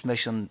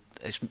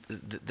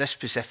 This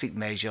specific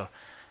measure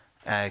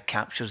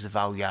captures the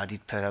value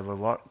added per hour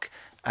work,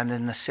 and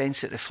in a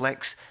sense it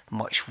reflects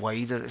much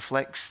wider. It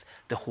reflects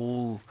the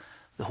whole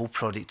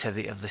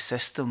productivity of the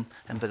system,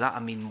 and by that I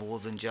mean more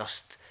than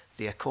just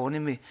the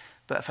economy.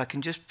 But if I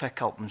can just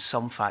pick up on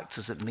some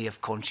factors that may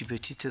have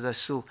contributed to this.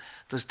 So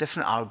there's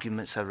different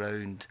arguments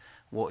around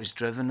what has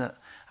driven it.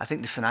 I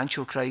think the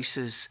financial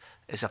crisis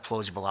is a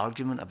plausible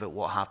argument about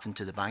what happened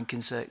to the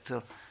banking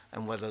sector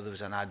and whether there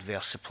was an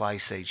adverse supply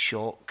side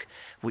shock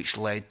which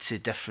led to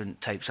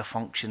different types of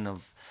function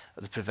of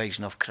the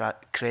provision of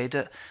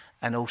credit,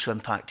 and also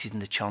impacted in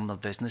the churn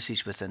of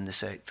businesses within the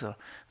sector.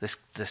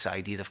 This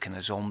idea of kind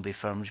of zombie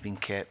firms being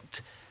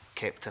kept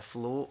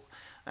afloat.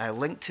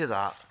 Linked to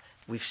that,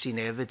 we've seen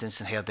evidence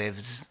and heard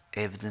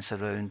evidence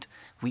around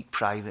weak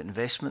private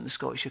investment in the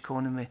Scottish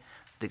economy,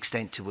 the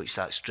extent to which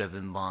that's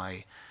driven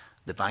by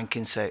the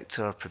banking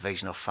sector,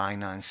 provision of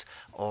finance,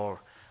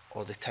 or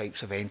the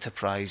types of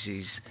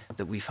enterprises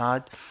that we've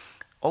had.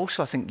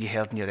 Also, I think you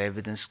heard in your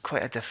evidence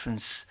quite a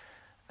difference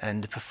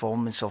in the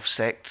performance of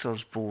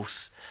sectors,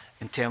 both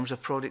in terms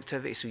of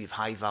productivity. So you've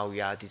high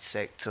value added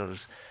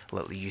sectors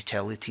like the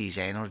utilities,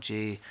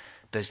 energy,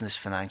 business,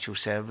 financial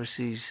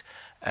services,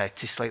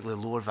 to slightly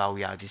lower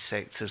value added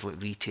sectors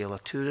like retail or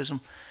tourism.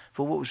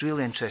 But what was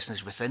really interesting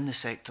is within the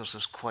sectors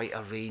there's quite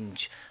a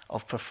range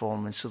of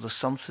performance. So there's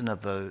something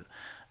about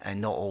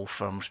not all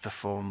firms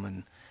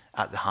performing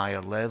at the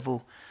higher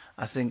level.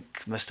 I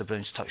think Mr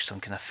Brown's touched on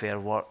kind of fair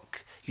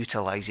work,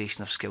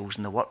 utilisation of skills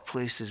in the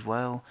workplace as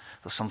well.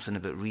 There's something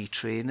about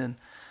retraining.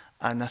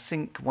 And I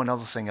think one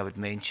other thing I would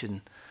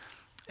mention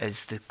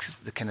is the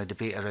kind of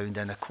debate around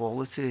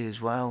inequality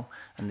as well,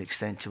 and the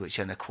extent to which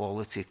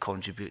inequality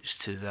contributes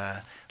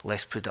to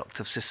less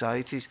productive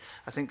societies.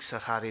 I think Sir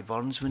Harry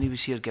Burns, when he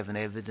was here giving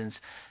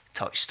evidence,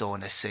 touched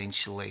on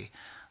essentially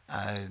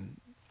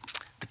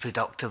the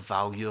productive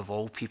value of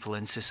all people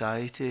in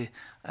society,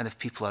 and if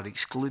people are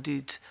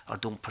excluded or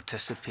don't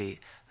participate,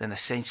 then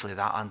essentially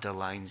that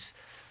undervalues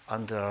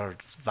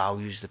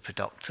the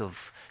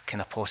productive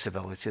kind of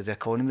possibility of the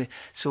economy.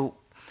 So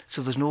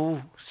there's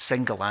no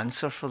single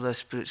answer for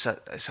this, but it's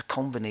a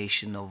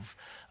combination of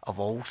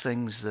all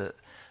things that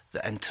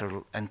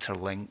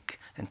interlink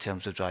in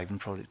terms of driving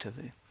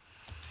productivity.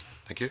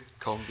 Thank you.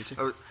 Colin Beattie.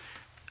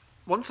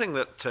 One thing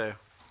that,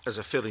 as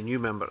a fairly new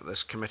member of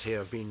this committee,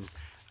 I've been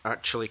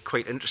actually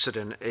quite interested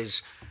in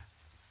is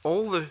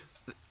all the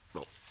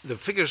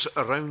figures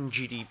around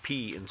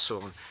GDP and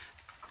so on.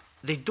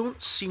 They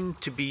don't seem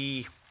to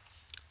be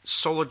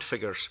solid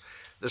figures.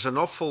 There's an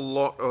awful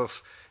lot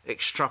of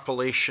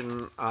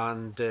extrapolation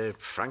and,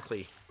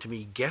 frankly, to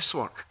me,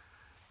 guesswork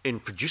in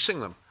producing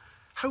them.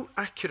 How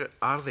accurate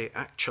are they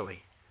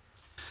actually?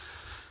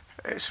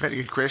 It's a very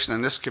good question,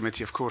 and this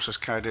committee, of course, has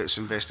carried out its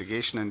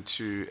investigation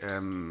into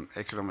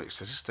economic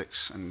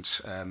statistics, and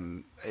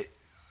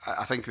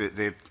I think that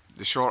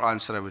the short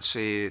answer I would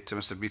say to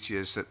Mr Beattie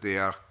is that they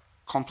are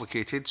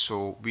complicated.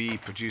 So we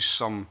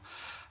produce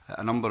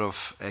a number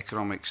of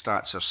economic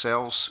stats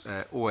ourselves.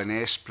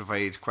 ONS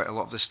provide quite a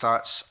lot of the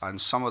stats,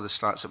 and some of the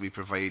stats that we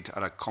provide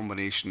are a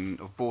combination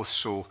of both.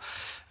 So,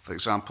 for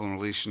example, in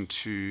relation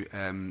to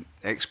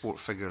export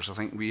figures, I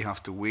think we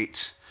have to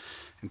wait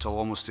until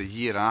almost a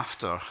year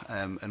after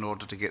in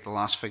order to get the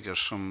last figures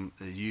from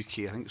the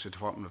UK. I think it's the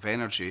Department of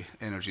Energy.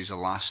 Energy is the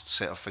last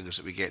set of figures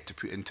that we get to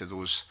put into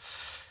those.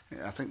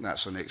 I think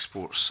that's on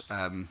exports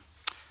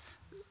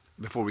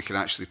before we can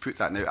actually put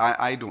that. Now,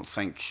 I don't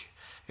think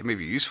it may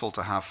be useful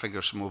to have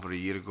figures from over a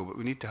year ago, but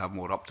we need to have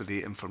more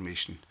up-to-date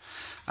information.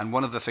 And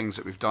one of the things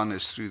that we've done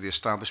is through the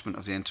establishment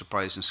of the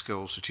Enterprise and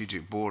Skills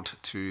Strategic Board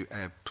to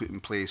put in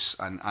place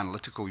an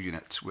analytical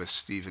unit with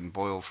Stephen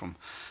Boyle,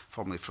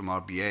 formerly from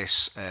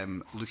RBS,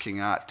 looking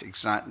at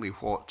exactly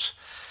what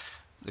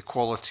the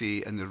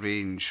quality and the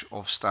range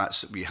of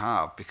stats that we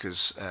have,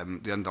 because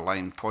the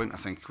underlying point, I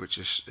think, which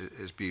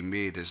is being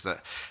made, is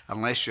that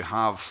unless you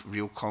have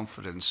real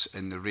confidence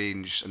in the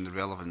range and the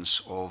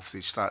relevance of the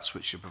stats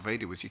which you're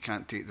provided with, you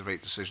can't take the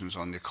right decisions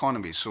on the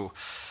economy. So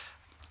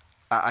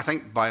I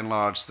think, by and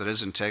large, there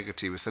is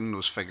integrity within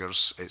those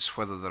figures. It's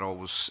whether they're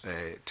always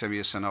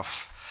tedious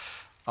enough.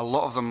 A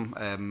lot of them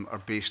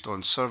are based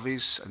on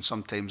surveys, and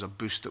sometimes a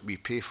boost that we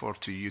pay for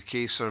to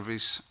UK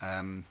surveys.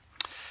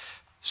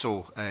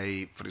 So,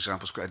 for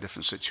example, it's quite a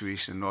different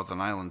situation in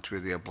Northern Ireland where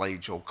they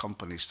oblige all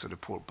companies to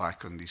report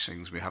back on these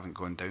things. We haven't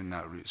gone down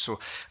that route. So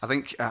I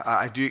think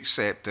I do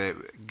accept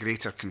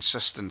greater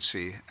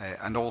consistency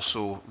and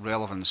also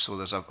relevance. So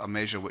there's a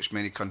measure which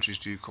many countries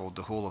do called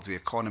the whole of the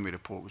economy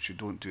report, which we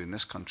don't do in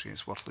this country.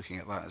 It's worth looking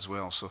at that as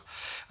well. So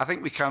I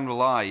think we can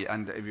rely,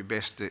 and it would be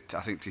best, I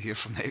think, to hear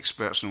from the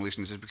experts in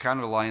relation to this, we can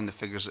rely on the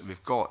figures that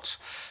we've got,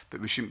 but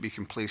we shouldn't be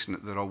complacent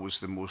that they're always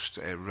the most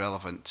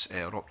relevant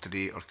or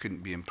up-to-date or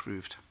couldn't be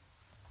improved.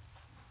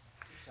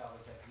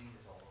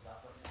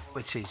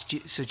 Which is,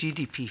 so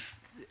GDP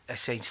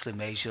essentially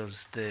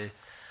measures the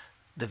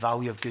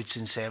value of goods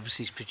and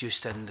services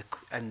produced in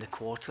the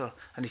quarter.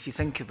 And if you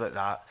think about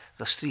that,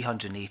 there's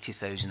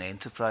 380,000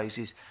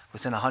 enterprises.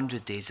 Within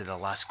 100 days of the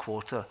last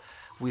quarter,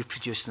 we're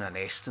producing an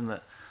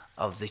estimate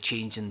of the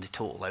change in the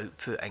total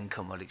output,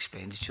 income or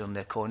expenditure in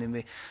the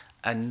economy.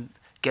 And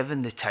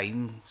given the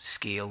time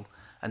scale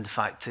and the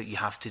fact that you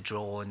have to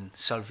draw on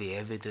survey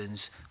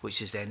evidence,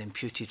 which is then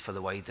imputed for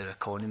the wider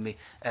economy,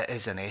 it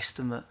is an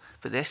estimate.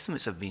 But the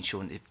estimates have been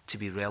shown to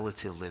be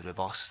relatively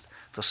robust.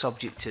 They're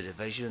subject to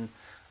revision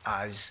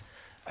as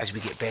we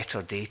get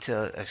better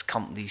data, as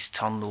companies'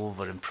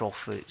 turnover and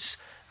profits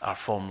are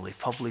formally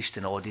published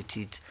and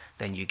audited,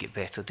 then you get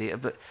better data.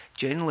 But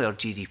generally our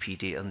GDP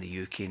data in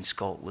the UK and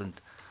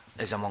Scotland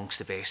is amongst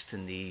the best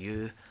in the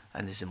EU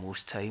and is the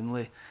most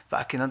timely. But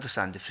I can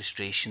understand the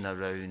frustration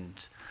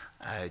around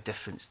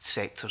different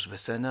sectors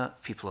within it.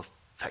 People have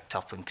picked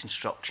up on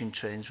construction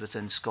trends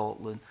within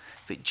Scotland,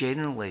 but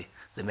generally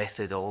the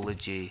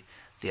methodology,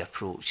 the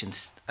approach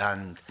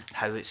and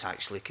how it's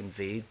actually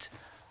conveyed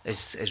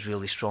is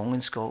really strong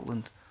in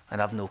Scotland,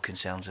 and I've no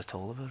concerns at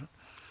all about it.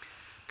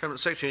 Cabinet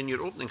Secretary, in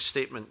your opening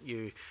statement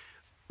you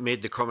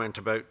made the comment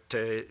about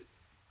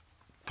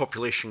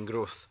population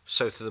growth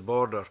south of the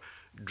border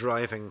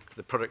driving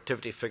the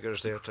productivity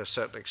figures there to a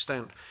certain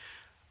extent.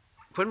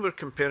 When we're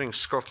comparing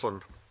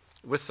Scotland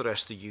with the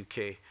rest of the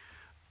UK,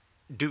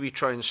 do we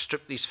try and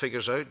strip these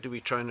figures out? Do we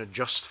try and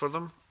adjust for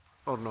them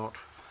or not?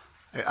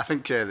 I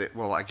think,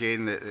 well,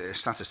 again, the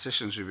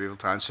statisticians will be able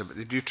to answer, but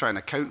they do try and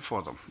account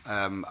for them.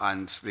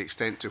 And the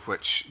extent to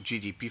which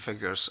GDP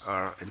figures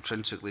are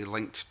intrinsically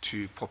linked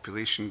to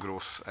population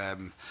growth,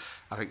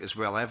 I think is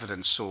well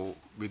evident. So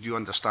we do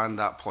understand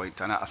that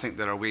point. And I think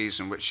there are ways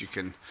in which you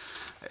can,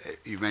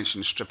 you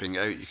mentioned stripping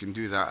out, you can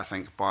do that, I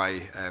think,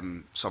 by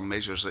some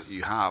measures that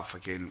you have.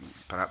 Again,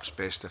 perhaps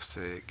best if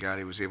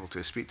Gary was able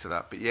to speak to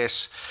that. But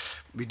yes,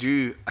 we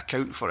do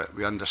account for it.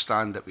 We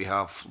understand that we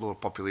have lower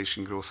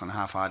population growth and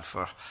have had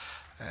for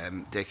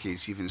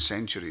decades, even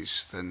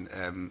centuries, than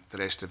the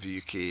rest of the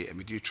UK, and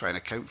we do try and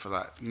account for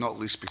that, not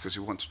least because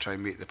we want to try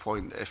and make the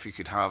point that if we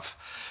could have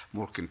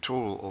more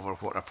control over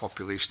what our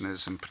population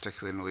is, and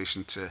particularly in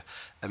relation to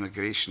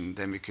immigration,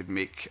 then we could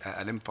make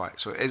an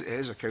impact. So it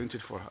is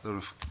accounted for. I don't know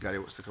if Gary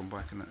wants to come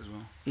back on that as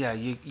well. Yeah,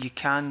 you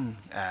can,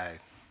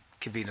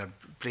 convener,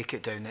 break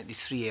it down into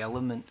three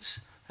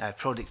elements: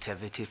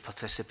 productivity,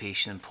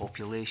 participation and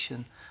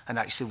population. And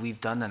actually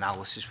we've done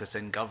analysis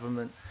within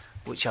government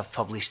which I've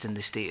published in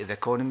the State of the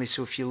Economy.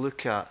 So if you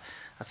look at,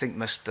 I think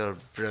Mr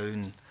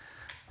Brown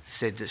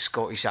said that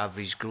Scottish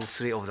average growth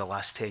rate over the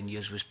last 10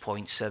 years was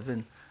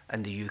 0.7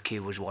 and the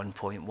UK was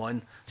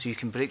 1.1. So you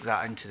can break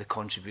that into the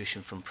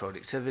contribution from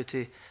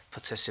productivity,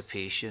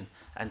 participation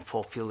and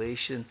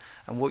population.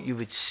 And what you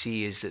would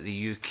see is that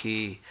the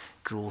UK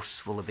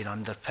growth will have been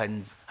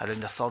underpinned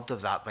around a third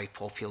of that by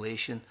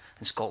population.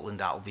 In Scotland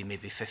that will be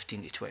maybe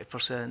 15 to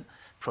 20%,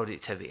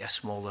 productivity a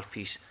smaller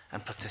piece,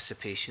 and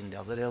participation the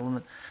other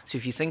element. So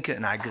if you think at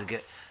an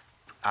aggregate,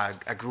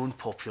 a growing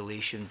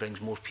population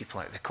brings more people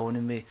out of the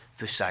economy,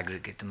 boosts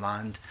aggregate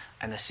demand,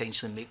 and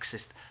essentially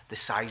makes the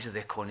size of the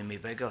economy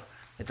bigger.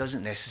 It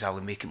doesn't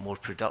necessarily make it more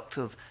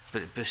productive,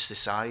 but it boosts the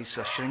size.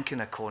 So a shrinking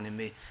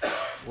economy,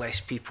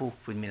 less people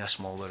would mean a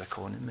smaller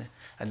economy.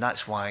 And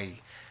that's why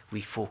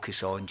we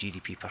focus on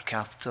GDP per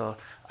capita,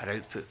 our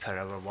output per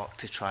hour work,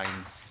 to try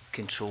and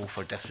control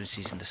for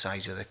differences in the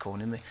size of the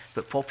economy.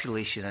 But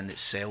population in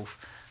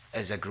itself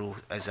is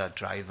a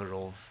driver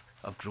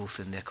of growth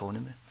in the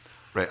economy.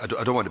 Right,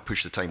 I don't want to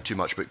push the time too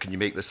much, but can you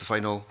make this the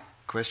final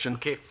question?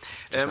 Okay,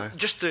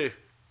 just to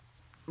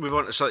move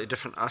on to a slightly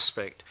different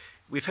aspect,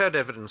 we've heard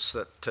evidence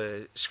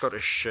that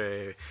Scottish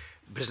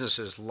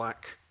businesses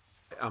lack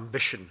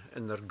ambition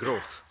in their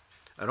growth,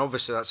 and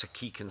obviously that's a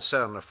key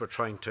concern if we're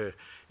trying to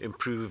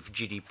improve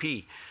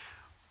GDP.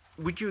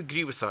 Would you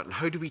agree with that, and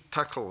how do we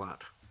tackle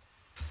that?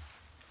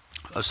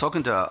 I was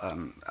talking to,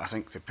 I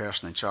think, the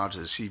person in charge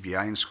of the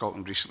CBI in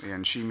Scotland recently,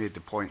 and she made the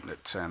point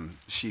that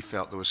she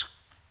felt there was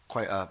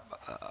quite a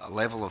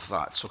level of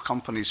that. So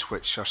companies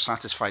which are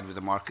satisfied with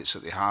the markets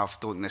that they have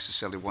don't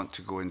necessarily want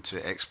to go into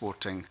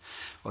exporting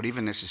or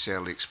even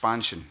necessarily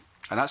expansion.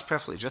 And that's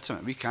perfectly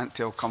legitimate. We can't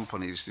tell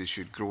companies they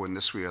should grow in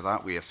this way or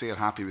that way. If they're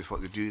happy with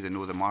what they do, they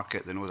know the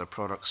market, they know their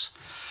products.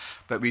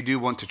 But we do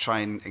want to try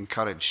and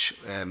encourage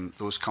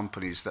those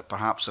companies that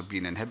perhaps have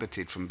been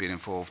inhibited from being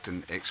involved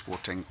in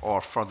exporting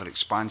or further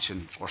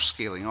expansion or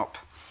scaling up.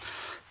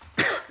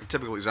 A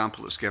typical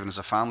example that's given is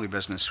a family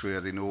business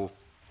where they know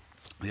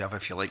they have,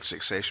 if you like,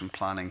 succession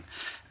planning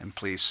in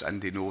place,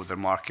 and they know their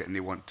market and they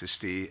want to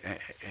stay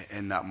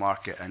in that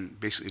market and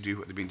basically do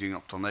what they've been doing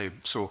up till now.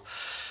 So,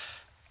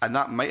 and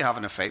that might have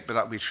an effect, but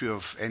that will be true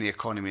of any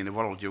economy in the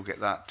world. You'll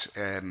get that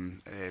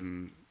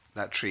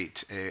that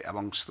trait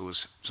amongst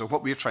those. So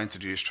what we're trying to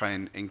do is try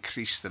and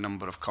increase the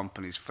number of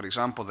companies, for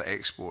example, that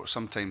export.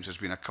 Sometimes there's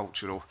been a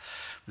cultural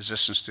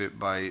resistance to it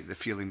by the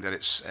feeling that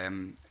it's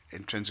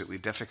intrinsically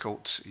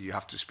difficult. You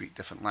have to speak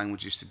different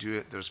languages to do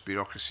it. There's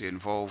bureaucracy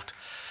involved.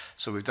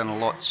 So we've done a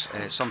lot,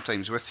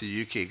 sometimes with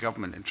the UK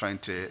government, in trying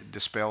to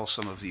dispel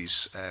some of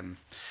these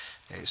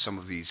some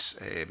of these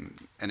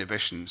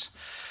inhibitions.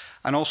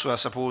 And also, I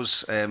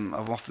suppose,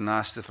 I've often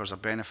asked if there's a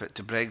benefit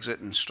to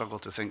Brexit and struggle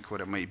to think what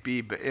it might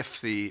be, but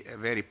if the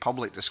very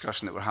public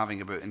discussion that we're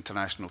having about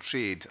international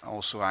trade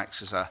also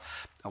acts as a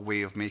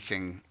way of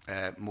making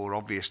more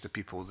obvious to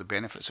people the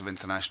benefits of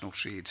international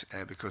trade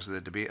because of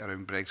the debate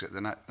around Brexit,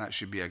 then that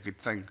should be a good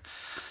thing.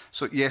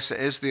 So yes, it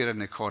is there in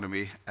the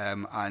economy,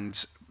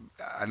 and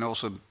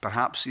also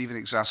perhaps even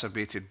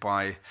exacerbated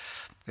by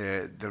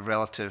the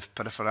relative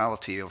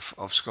peripherality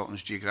of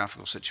Scotland's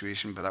geographical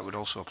situation, but that would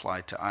also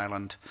apply to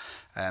Ireland.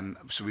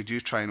 So we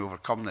do try and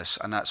overcome this,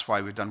 and that's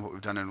why we've done what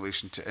we've done in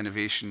relation to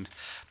innovation,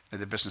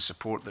 the business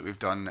support that we've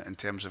done in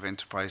terms of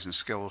enterprise and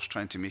skills,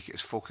 trying to make it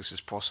as focused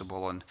as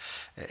possible on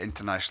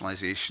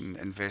internationalisation,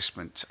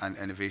 investment and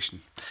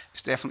innovation.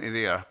 It's definitely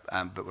there,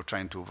 but we're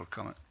trying to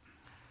overcome it.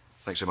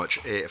 Thanks so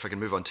much. If I can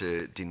move on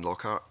to Dean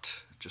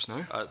Lockhart just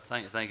now.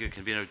 Thank you,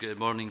 Convener. Good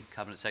morning,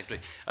 Cabinet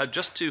Secretary.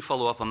 Just to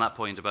follow up on that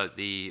point about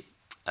the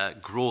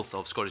growth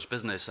of Scottish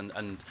business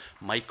and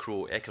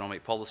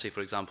microeconomic policy,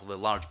 for example, the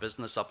large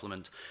business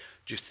supplement,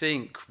 do you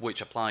think,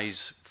 which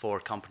applies for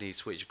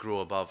companies which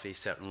grow above a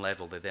certain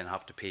level, they then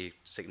have to pay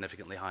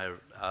significantly higher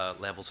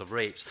levels of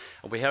rates?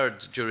 And we heard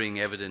during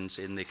evidence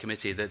in the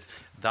committee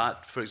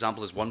that, for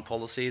example, is one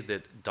policy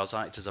that does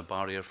act as a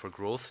barrier for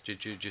growth. Do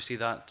you see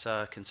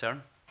that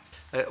concern?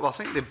 Well, I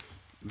think the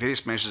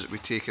various measures that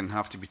we've taken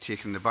have to be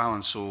taken in the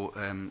balance. So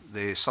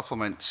the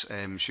supplement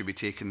should be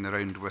taken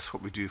around with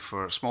what we do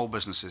for small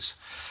businesses.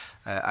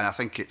 And I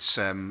think it's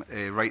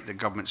right that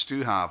governments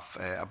do have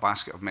a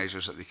basket of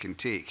measures that they can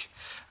take.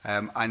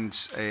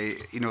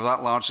 You know,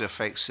 that largely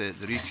affects the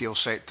retail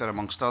sector,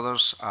 amongst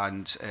others.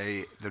 And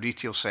the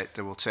retail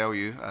sector will tell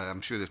you,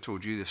 I'm sure they've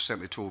told you, they've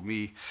certainly told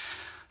me,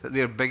 that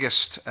their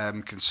biggest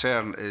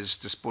concern is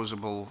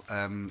disposable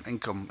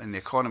income in the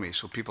economy.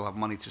 So people have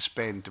money to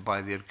spend to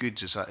buy their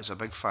goods is a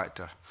big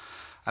factor.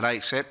 And I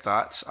accept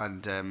that.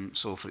 And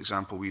so, for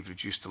example, we've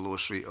reduced the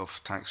lowest rate of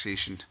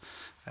taxation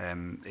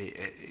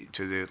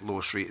to the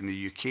lowest rate in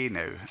the UK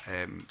now,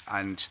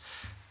 and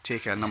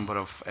take a number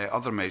of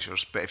other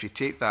measures. But if you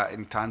take that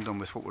in tandem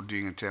with what we're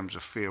doing in terms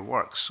of fair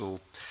work, so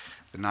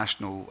the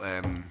national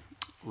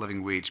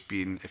living wage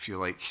being, if you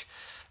like,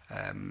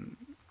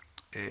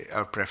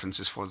 our preference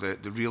is for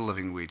the real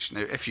living wage.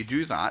 Now, if you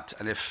do that,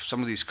 and if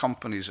some of these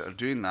companies that are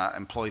doing that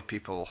employ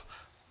people,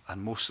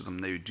 and most of them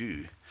now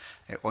do,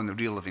 on the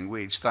real living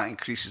wage, that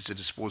increases the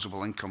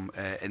disposable income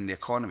in the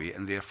economy,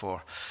 and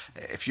therefore,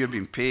 if you're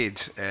being paid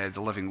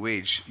the living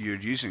wage, you're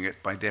using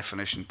it by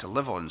definition to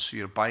live on, so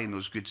you're buying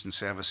those goods and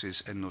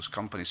services in those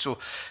companies. So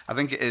I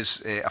think it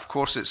is, of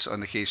course it's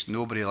on the case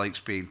nobody likes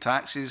paying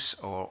taxes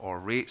or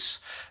rates,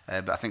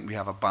 but I think we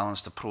have a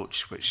balanced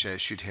approach which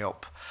should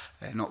help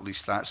not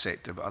least that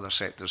sector, but other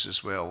sectors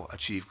as well,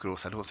 achieve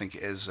growth. I don't think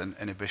it is an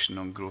inhibition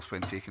on growth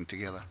when taken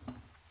together.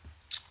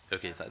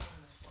 Okay,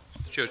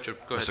 sure, go ahead.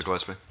 Mr.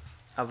 Gillespie.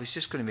 I was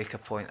just going to make a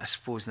point, I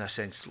suppose, in a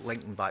sense,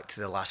 linking back to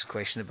the last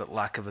question about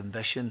lack of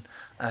ambition,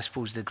 and I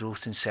suppose the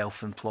growth in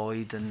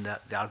self-employed and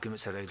the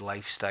arguments around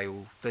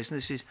lifestyle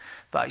businesses.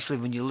 But actually,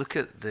 when you look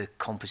at the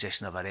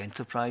composition of our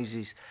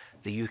enterprises,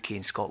 the UK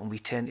and Scotland, we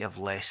tend to have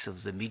less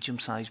of the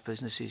medium-sized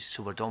businesses,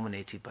 so we're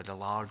dominated by the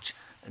large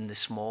and the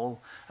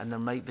small, and there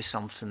might be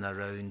something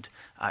around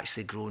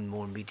actually growing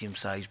more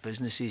medium-sized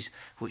businesses,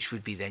 which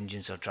would be the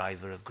engines or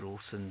driver of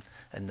growth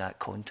in that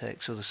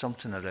context. So there's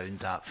something around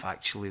that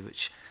factually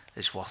which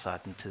is worth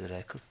adding to the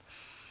record.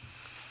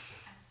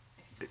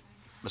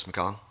 Ms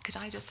McAllan. Could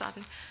I just add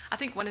in? I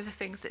think one of the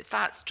things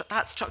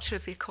that structure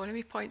of the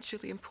economy point is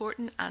really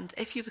important, and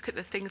if you look at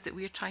the things that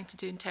we're trying to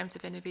do in terms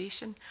of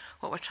innovation,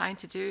 what we're trying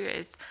to do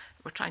is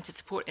we're trying to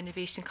support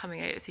innovation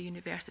coming out of the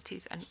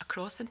universities and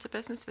across into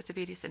business with the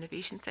various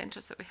innovation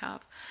centres that we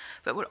have.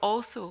 But we're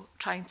also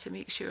trying to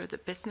make sure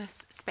that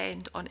business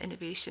spend on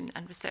innovation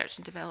and research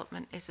and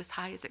development is as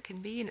high as it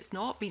can be, and it's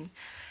not been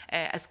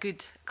as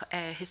good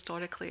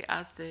historically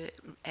as the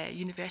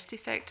university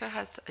sector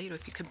has. You know,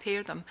 if you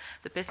compare them,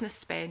 the business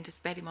spend is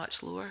very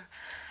much lower.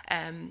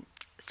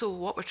 So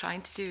what we're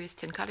trying to do is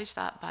to encourage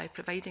that by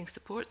providing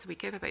support. So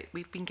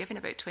we've been given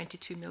about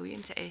 22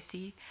 million to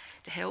SE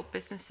to help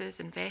businesses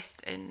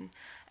invest in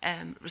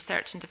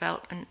research and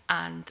development,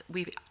 and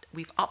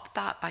we've upped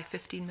that by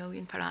 15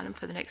 million per annum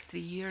for the next 3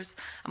 years,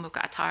 and we've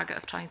got a target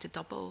of trying to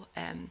double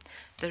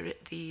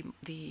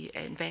the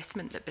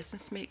investment that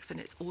business makes in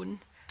its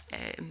own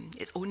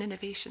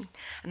innovation.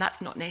 And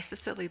that's not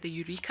necessarily the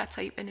Eureka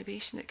type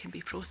innovation. It can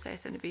be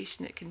process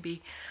innovation. It can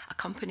be a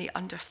company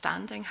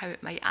understanding how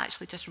it might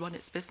actually just run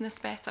its business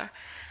better.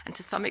 And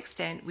to some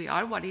extent, we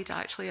are worried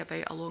actually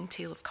about a long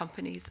tail of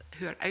companies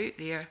who are out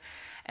there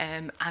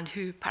and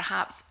who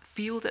perhaps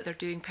feel that they're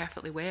doing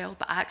perfectly well,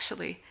 but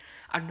actually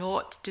are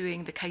not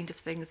doing the kind of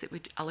things that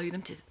would allow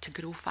them to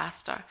grow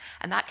faster.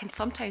 And that can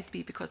sometimes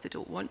be because they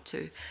don't want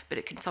to, but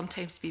it can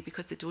sometimes be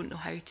because they don't know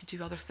how to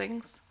do other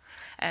things.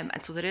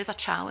 And so there is a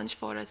challenge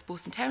for us,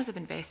 both in terms of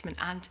investment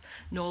and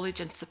knowledge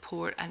and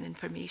support and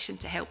information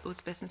to help those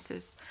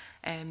businesses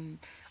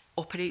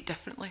operate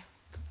differently.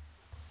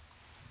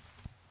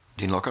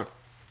 Dean Lockhart.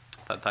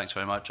 Thanks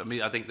very much. I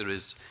mean, I think there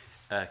is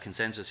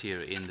consensus here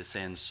in the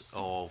sense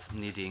of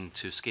needing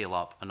to scale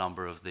up a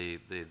number of the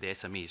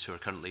SMEs who are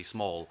currently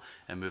small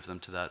and move them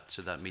to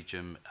that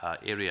medium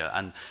area.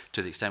 And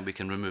to the extent we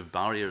can remove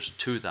barriers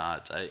to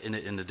that,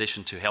 in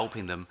addition to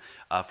helping them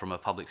from a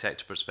public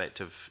sector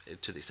perspective,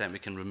 to the extent we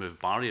can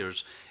remove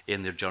barriers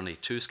in their journey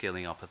to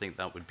scaling up, I think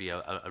that would be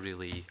a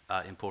really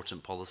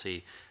important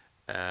policy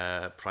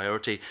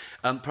priority.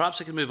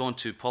 Perhaps I can move on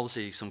to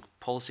some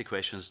policy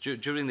questions.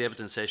 During the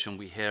evidence session,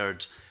 we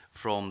heard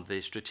from the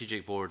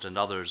Strategic Board and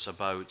others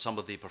about some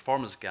of the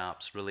performance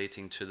gaps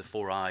relating to the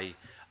 4I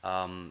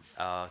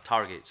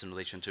targets in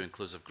relation to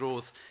inclusive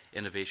growth,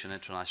 innovation,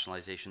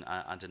 internationalisation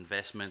and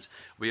investment.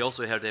 We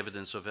also heard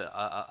evidence of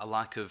a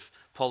lack of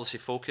policy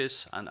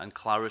focus and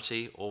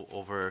clarity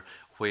over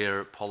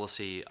where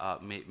policy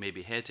may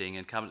be heading.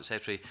 And Cabinet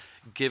Secretary,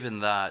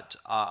 given that,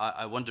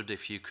 I wondered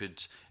if you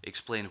could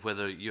explain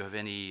whether you have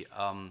any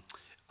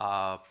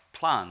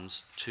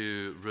plans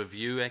to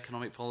review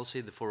economic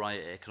policy, the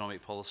 4I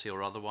economic policy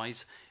or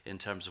otherwise, in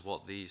terms of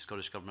what the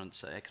Scottish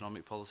Government's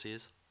economic policy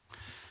is?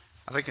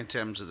 I think in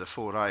terms of the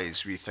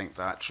 4Is, we think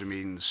that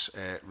remains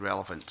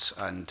relevant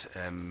and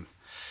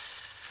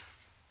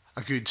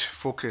a good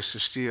focus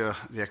to steer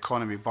the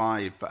economy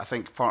by. But I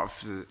think part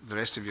of the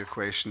rest of your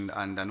question,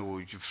 and I know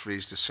you've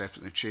raised this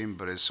separately in the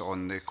Chamber, is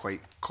on the quite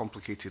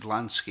complicated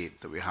landscape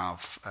that we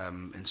have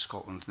in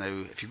Scotland. Now,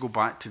 if you go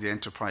back to the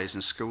Enterprise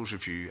and Skills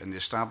Review and the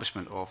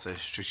establishment of the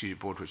Strategic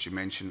Board, which you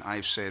mentioned,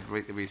 I've said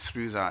right the way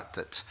through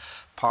that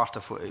part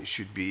of what it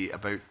should be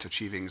about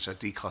achieving is a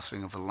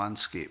decluttering of the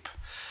landscape.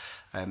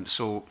 And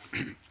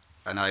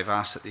I've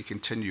asked that they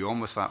continue on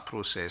with that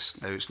process.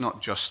 Now, it's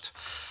not just,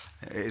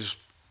 it is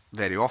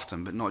very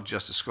often, but not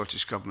just the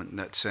Scottish Government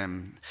that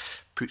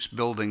puts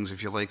buildings,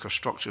 if you like, or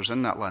structures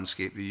in that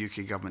landscape. The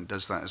UK Government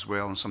does that as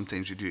well, and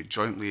sometimes we do it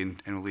jointly in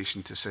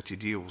relation to city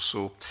deals.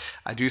 So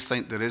I do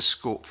think there is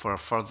scope for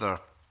further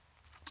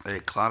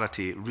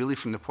clarity, really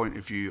from the point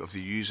of view of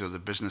the user, the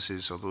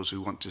businesses, or those who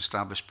want to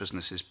establish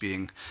businesses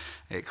being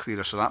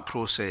clearer. So that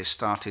process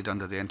started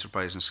under the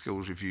Enterprise and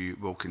Skills Review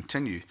will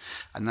continue,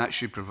 and that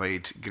should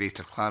provide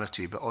greater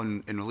clarity. But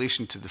in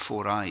relation to the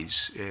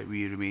 4Is,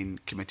 we remain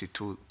committed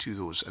to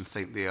those and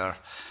think they are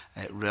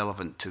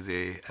relevant to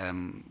the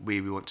way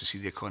we want to see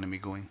the economy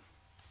going.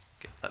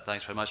 Okay,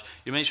 thanks very much.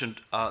 You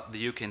mentioned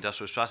the UK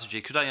industrial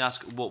strategy. Could I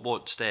ask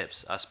what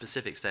steps,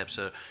 specific steps,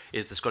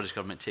 is the Scottish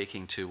Government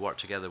taking to work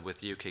together with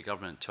the UK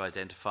Government to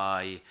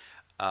identify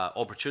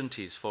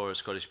opportunities for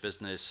Scottish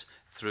business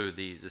through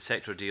the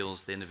sector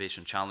deals, the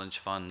Innovation Challenge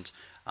Fund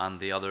and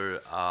the other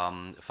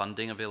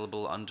funding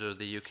available under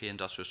the UK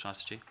industrial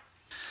strategy?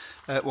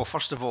 Well,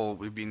 first of all,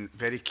 we've been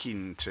very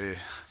keen to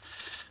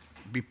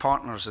be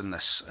partners in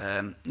this.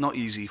 Not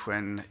easy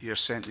when you're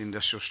sent the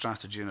industrial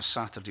strategy on a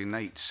Saturday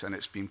night and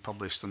it's been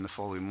published on the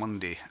following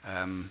Monday,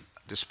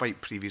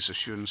 despite previous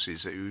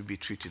assurances that we would be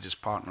treated as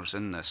partners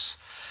in this.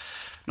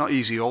 Not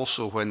easy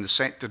also when the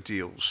sector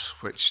deals,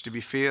 which to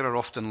be fair are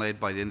often led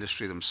by the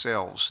industry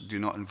themselves, do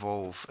not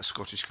involve a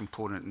Scottish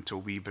component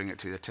until we bring it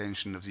to the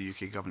attention of the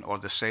UK Government, or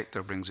the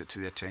sector brings it to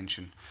the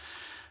attention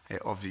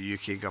of the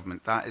UK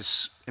Government. That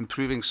is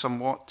improving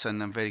somewhat,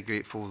 and I'm very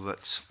grateful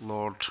that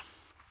Lord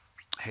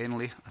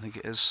Henley, I think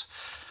it is,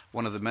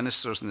 one of the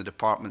ministers in the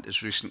department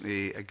has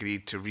recently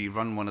agreed to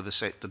rerun one of the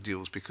sector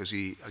deals because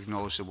he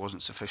acknowledged there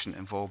wasn't sufficient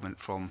involvement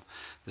from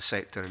the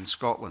sector in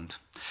Scotland.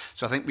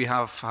 So I think we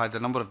have had a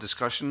number of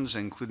discussions,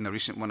 including a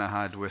recent one I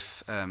had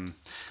with the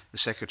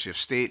Secretary of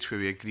State,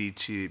 where we agreed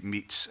to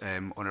meet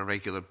on a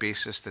regular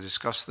basis to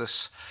discuss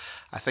this.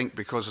 I think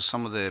because of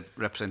some of the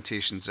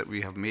representations that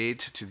we have made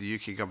to the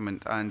UK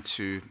Government and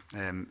to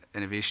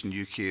Innovation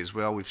UK as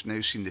well, we've now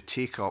seen the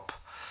take-up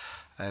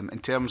in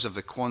terms of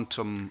the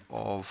quantum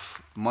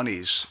of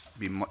monies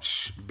being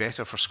much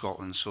better for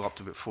Scotland, so up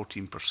to about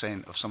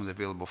 14% of some of the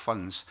available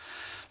funds.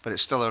 But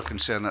it's still our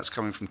concern that's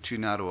coming from too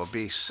narrow a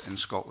base in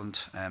Scotland,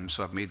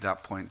 so I've made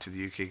that point to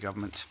the UK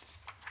Government.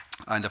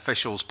 And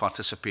officials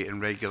participate in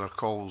regular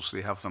calls.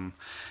 They have them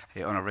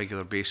on a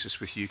regular basis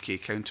with UK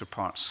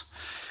counterparts.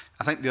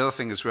 I think the other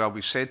thing as well,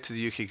 we've said to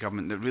the UK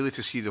Government that really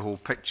to see the whole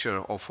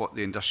picture of what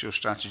the industrial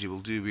strategy will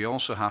do, we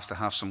also have to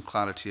have some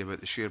clarity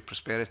about the Shared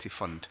Prosperity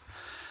Fund,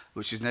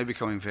 which is now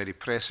becoming very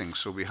pressing.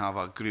 So we have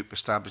a group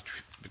established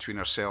between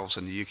ourselves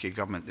and the UK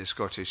Government, the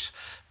Scottish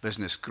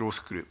Business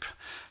Growth Group,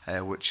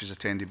 which is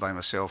attended by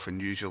myself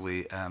and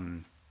usually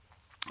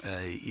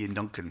Ian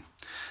Duncan.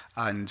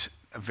 And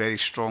very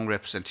strong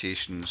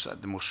representations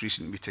at the most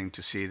recent meeting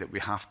to say that we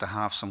have to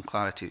have some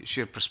clarity.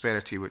 Shared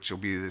Prosperity, which will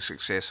be the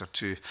successor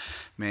to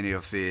many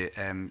of the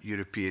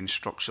European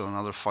structural and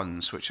other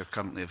funds which are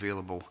currently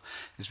available,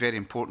 is very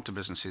important to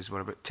businesses.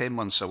 We're about 10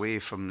 months away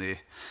from the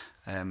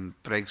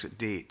Brexit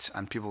date,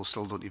 and people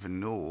still don't even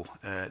know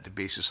the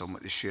basis on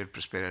which the shared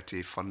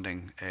prosperity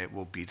funding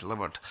will be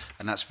delivered,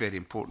 and that's very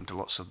important to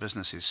lots of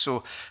businesses.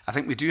 So I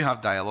think we do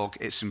have dialogue.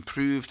 It's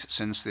improved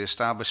since the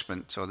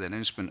establishment or the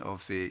announcement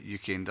of the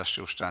UK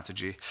Industrial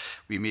Strategy.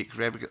 We make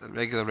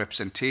regular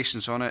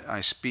representations on it.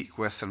 I speak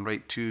with and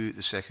write to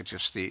the Secretary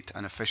of State,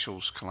 and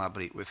officials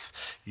collaborate with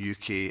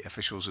UK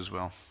officials as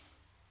well.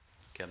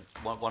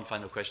 One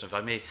final question, if I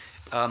may.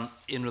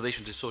 In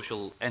relation to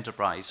social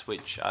enterprise,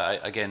 which,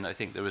 again, I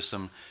think there was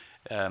some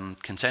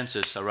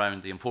consensus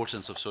around the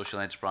importance of social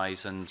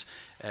enterprise and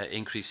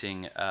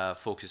increasing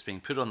focus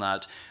being put on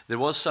that, there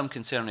was some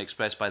concern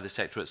expressed by the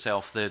sector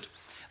itself that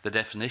the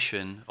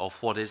definition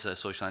of what is a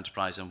social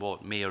enterprise and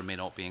what may or may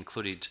not be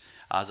included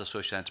as a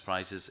social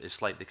enterprise is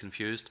slightly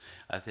confused.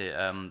 I think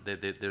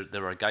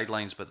there are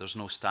guidelines, but there's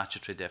no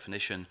statutory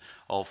definition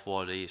of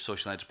what a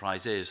social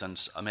enterprise is,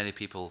 and many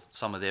people,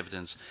 some of the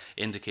evidence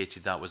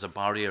indicated that was a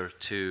barrier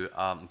to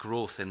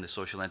growth in the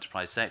social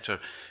enterprise sector.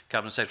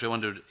 Cabinet Secretary, I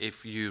wondered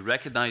if you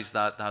recognise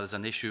that as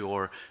an issue,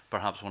 or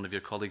perhaps one of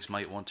your colleagues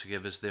might want to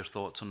give us their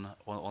thoughts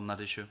on that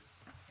issue.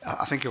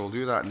 I think I will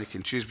do that, and they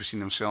can choose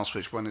between themselves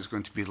which one is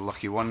going to be the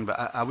lucky one.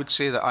 But I would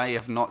say that I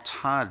have not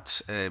had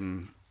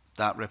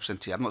that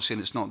representation. I'm not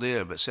saying it's not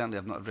there, but certainly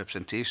I've not had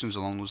representations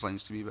along those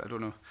lines to me. But I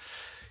don't know.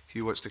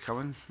 Who wants to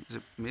come in? Is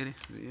it Mary?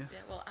 Is it you? Yeah,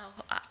 well,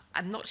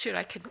 I'm not sure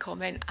I can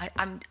comment.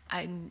 I'm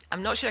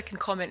not sure I can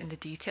comment in the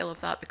detail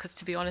of that, because,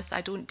 to be honest, I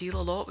don't deal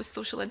a lot with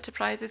social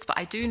enterprises. But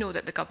I do know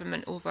that the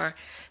government over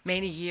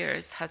many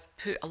years has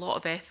put a lot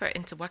of effort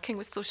into working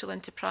with social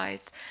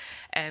enterprise,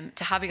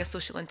 to having a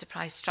social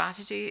enterprise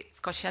strategy.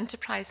 Scottish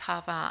Enterprise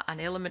have an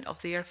element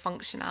of their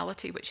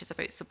functionality which is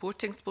about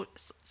supporting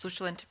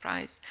social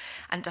enterprise,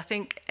 and I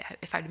think,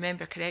 if I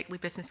remember correctly,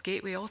 Business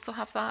Gateway also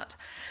have that.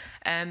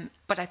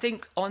 But I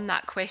think on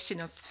that question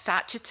of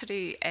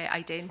statutory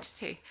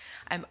identity,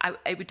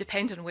 it would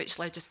depend on which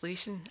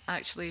legislation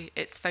actually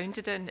it's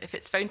founded in. If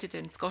it's founded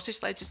in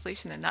Scottish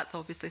legislation, then that's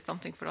obviously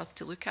something for us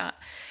to look at.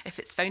 If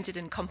it's founded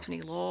in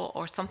company law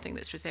or something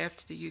that's reserved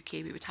to the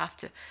UK, we would have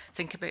to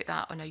think about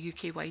that on a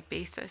UK-wide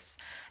basis.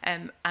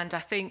 And I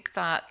think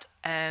that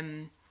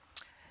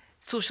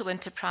social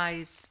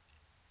enterprise,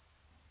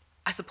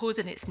 I suppose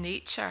in its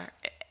nature,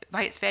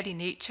 by its very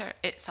nature,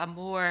 it's a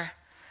more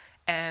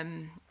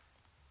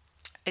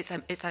it's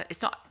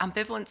not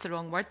ambivalent's the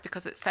wrong word,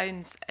 because it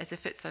sounds as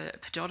if it's a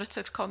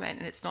pejorative comment,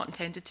 and it's not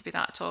intended to be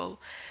that at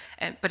all.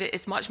 But it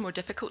is much more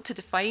difficult to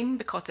define,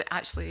 because it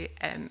actually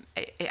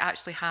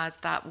has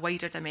that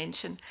wider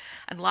dimension.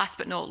 And last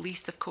but not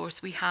least, of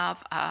course, we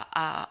have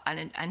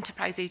an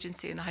enterprise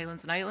agency in the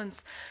Highlands and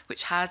Islands,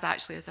 which has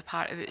actually, as a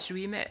part of its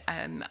remit,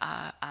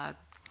 a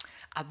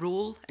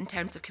role in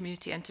terms of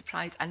community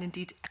enterprise, and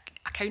indeed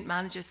account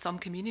manages some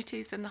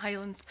communities in the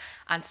Highlands,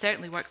 and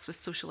certainly works with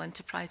social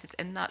enterprises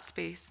in that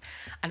space.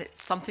 And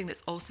it's something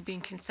that's also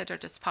being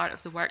considered as part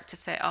of the work to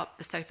set up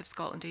the South of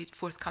Scotland,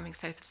 forthcoming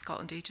South of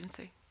Scotland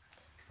agency.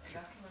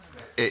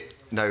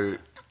 Now,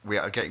 we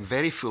are getting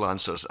very full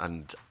answers,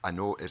 and I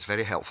know it's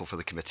very helpful for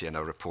the committee in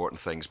our report and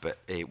things, but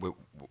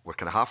we're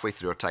kind of halfway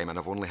through our time, and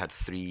I've only had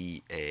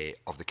 3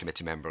 of the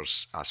committee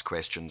members ask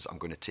questions. I'm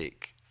going to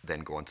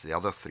then go on to the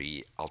other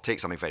 3. I'll take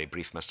something very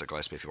brief, Mr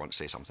Gillespie, if you want to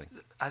say something.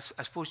 I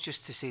suppose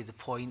just to say the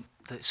point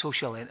that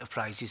social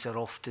enterprises are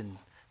often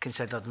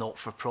considered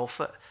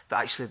not-for-profit, but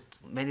actually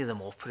many of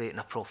them operate on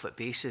a profit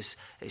basis.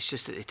 It's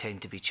just that they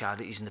tend to be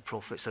charities, and the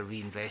profits are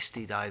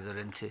reinvested either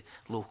into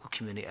local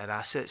community or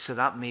assets. So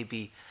there may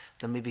be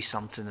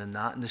something in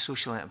that. And the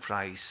social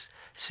enterprise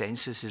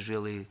census is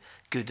really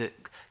good at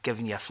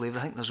giving you a flavour.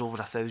 I think there's over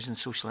 1,000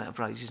 social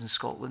enterprises in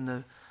Scotland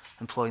now,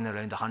 employing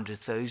around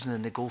 100,000,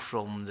 and they go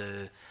from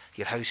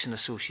your housing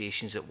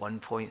associations at one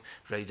point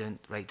right down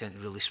to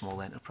really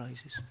small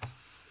enterprises.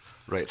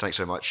 Right, thanks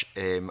very much.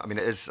 I mean,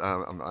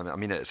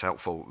 it's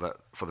helpful that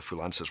for the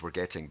full answers we're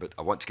getting, but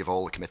I want to give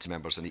all the committee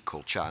members an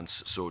equal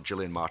chance. So,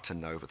 Gillian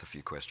Martin now with a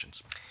few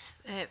questions.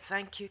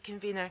 Thank you,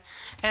 Convener.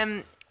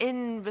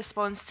 In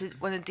response to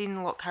one of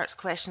Dean Lockhart's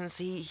questions,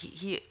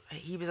 he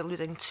was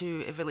alluding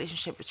to a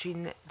relationship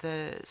between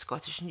the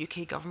Scottish and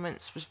UK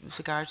governments with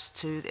regards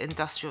to the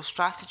industrial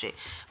strategy.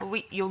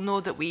 Well, you'll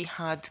know that we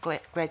had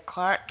Greg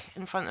Clark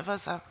in front of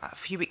us a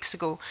few weeks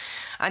ago,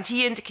 and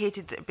he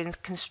indicated that there had been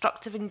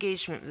constructive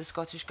engagement with the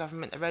Scottish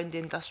government around the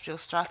industrial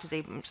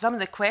strategy. Some of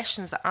the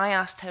questions that I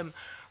asked him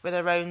were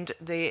around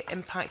the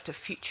impact of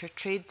future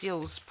trade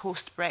deals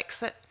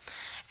post-Brexit.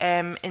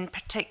 In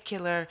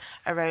particular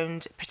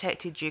around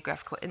protected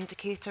geographical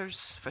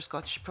indicators for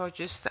Scottish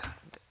produce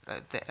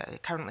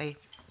that currently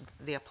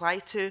they apply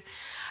to.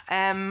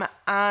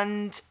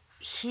 And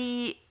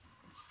he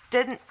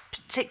didn't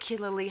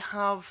particularly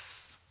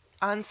have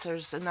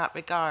answers in that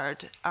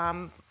regard.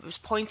 It was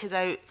pointed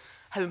out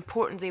how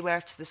important they were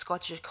to the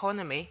Scottish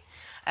economy.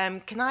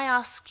 Can I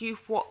ask you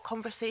what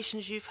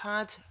conversations you've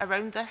had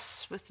around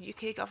this with the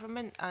UK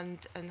government, and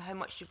how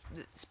much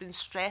it's been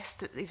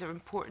stressed that these are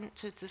important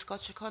to the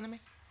Scottish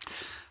economy?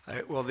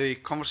 Well, the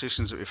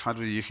conversations that we've had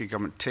with the UK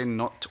government tend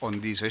not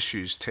on these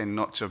issues, tend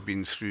not to have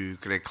been through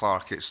Greg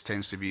Clark. It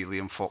tends to be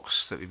Liam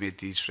Fox that we made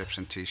these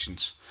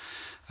representations.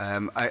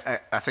 I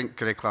think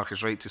Greg Clark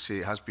is right to say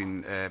it has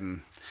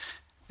been,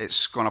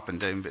 it's gone up and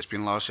down, but it's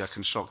been largely a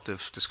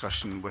constructive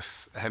discussion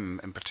with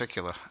him in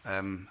particular,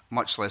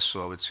 much less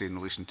so, I would say, in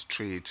relation to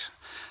trade,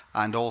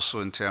 and also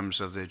in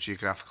terms of the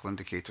geographical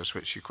indicators,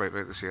 which you quite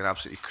rightly say are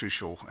absolutely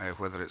crucial,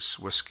 whether it's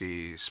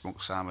whisky,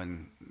 smoked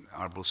salmon,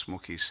 Arbol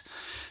smokies,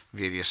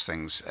 various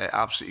things,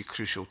 absolutely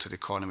crucial to the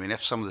economy. And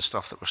if some of the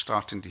stuff that we're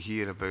starting to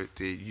hear about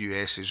the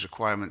US's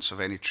requirements of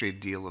any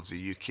trade deal of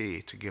the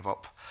UK to give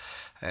up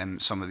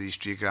some of these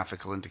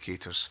geographical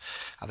indicators,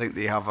 I think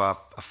they have a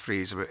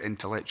phrase about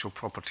intellectual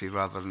property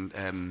rather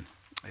than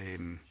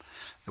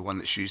the one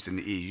that's used in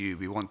the EU.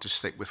 We want to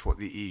stick with what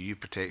the EU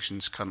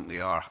protections currently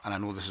are. And I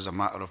know this is a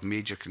matter of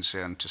major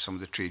concern to some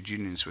of the trade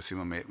unions with whom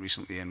I met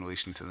recently in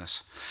relation to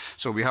this.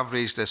 So we have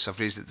raised this. I've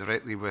raised it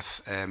directly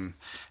with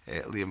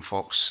Liam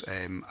Fox,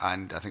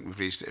 and I think we've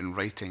raised it in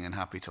writing, and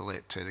happy to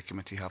let the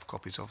committee have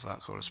copies of that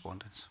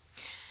correspondence.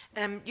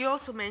 You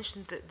also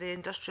mentioned that the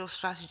industrial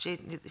strategy,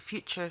 the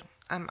future,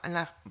 and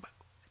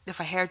if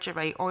I heard you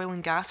right, oil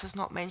and gas is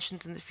not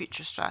mentioned in the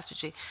future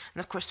strategy. And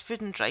of course,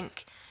 food and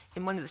drink,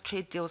 in one of the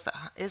trade deals that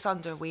is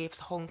underway with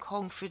Hong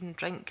Kong, food and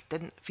drink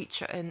didn't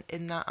feature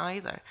in that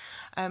either.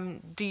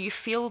 Do you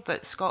feel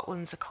that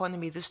Scotland's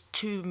economy, those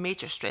two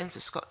major strengths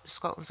of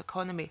Scotland's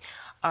economy,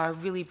 are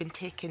really been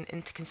taken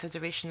into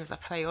consideration as a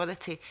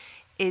priority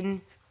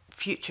in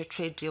future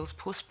trade deals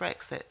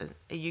post-Brexit?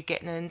 Are you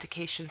getting an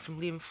indication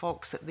from Liam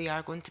Fox that they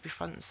are going to be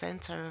front and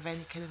centre of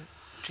any kind of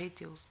trade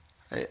deals?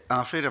 I'm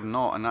afraid I'm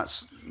not, and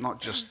that's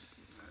not just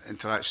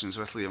interactions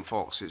with Liam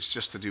Fox, it's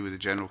just to do with the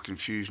general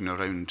confusion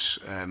around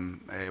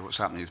what's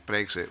happening with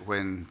Brexit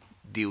when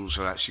deals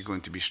are actually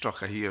going to be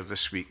struck. I hear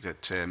this week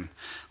that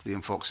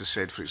Liam Fox has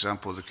said, for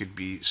example, there could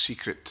be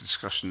secret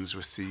discussions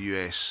with the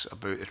US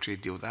about a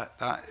trade deal.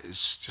 That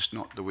is just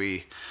not the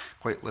way,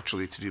 quite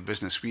literally, to do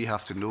business. We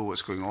have to know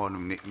what's going on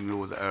and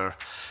know that our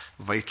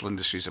vital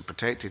industries are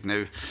protected.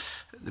 Now,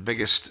 the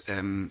biggest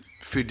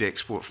food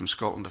export from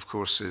Scotland, of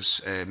course,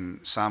 is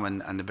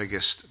salmon, and the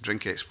biggest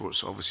drink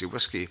exports, obviously,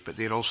 whisky, but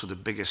they're also the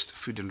biggest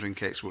food and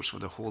drink exports for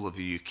the whole of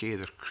the UK.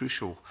 They're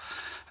crucial.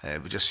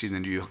 We've just seen the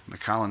new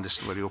McAllan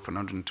distillery open,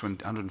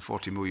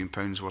 £140 million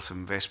worth of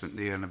investment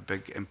there, and a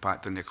big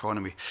impact on the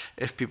economy.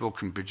 If people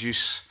can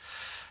produce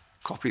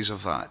copies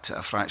of that at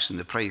a fraction of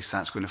the price,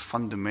 that's going to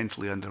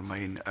fundamentally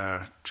undermine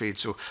our trade.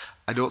 So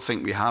I don't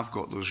think we have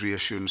got those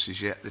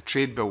reassurances yet. The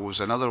trade bill was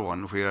another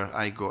one where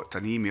I got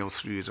an email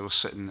through as I was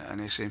sitting at an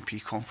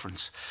SNP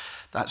conference.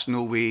 That's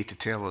no way to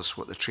tell us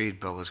what the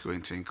trade bill is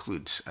going to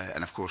include.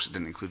 And of course, it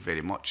didn't include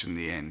very much in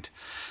the end.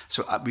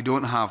 So we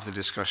don't have the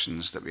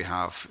discussions that we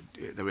have,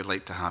 that we'd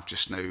like to have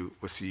just now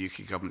with the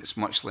UK government. It's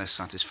much less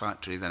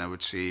satisfactory than I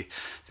would say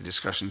the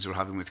discussions we're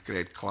having with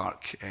Greg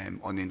Clark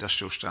on the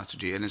industrial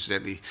strategy. And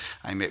incidentally,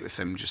 I met with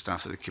him just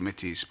after the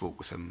committee spoke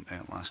with him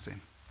last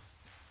time.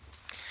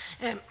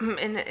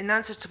 In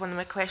answer to one of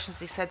my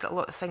questions, he said that a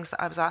lot of things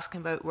that I was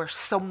asking about were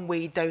some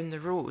way down the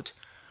road,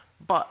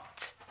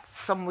 but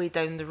some way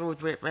down the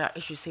road, we're,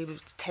 as you say, we're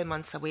 10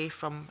 months away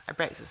from a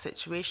Brexit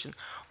situation.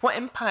 What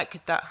impact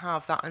could that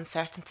have, that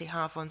uncertainty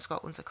have on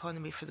Scotland's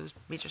economy for those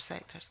major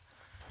sectors?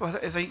 Well,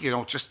 I think,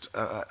 just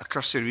a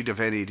cursory read of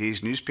any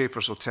day's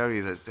newspapers will tell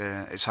you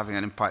that it's having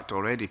an impact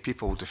already.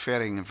 People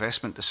deferring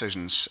investment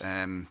decisions,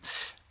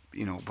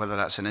 whether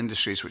that's in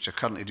industries which are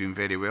currently doing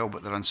very well,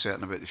 but they're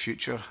uncertain about the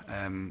future.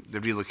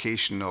 The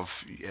relocation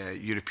of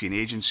European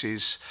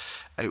agencies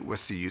out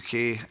with the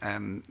UK.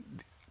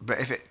 But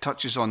if it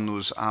touches on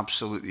those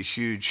absolutely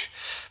huge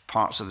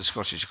parts of the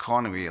Scottish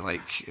economy,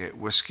 like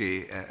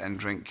whisky and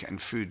drink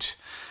and food,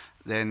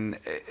 then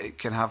it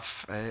can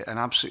have an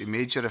absolutely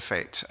major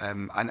effect.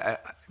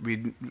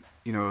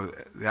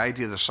 The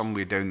idea there's some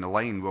way down the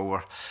line, well,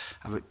 we're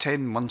about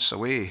 10 months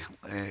away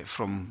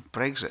from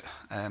Brexit.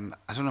 I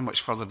don't know how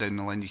much further down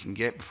the line you can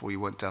get before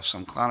you want to have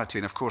some clarity.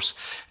 And of course,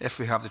 if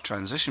we have the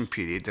transition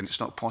period, then it's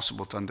not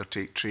possible to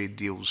undertake trade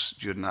deals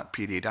during that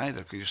period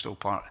either, because you're still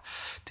part,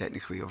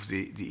 technically, of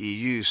the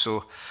EU.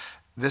 So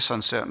this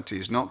uncertainty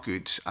is not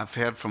good. I've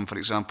heard from, for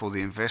example,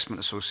 the Investment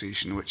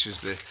Association, which is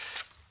the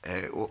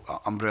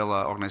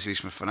umbrella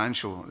organisation for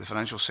the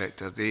financial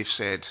sector. They've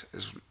said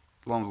as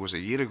long ago as a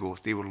year ago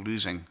they were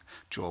losing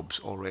jobs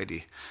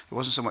already. It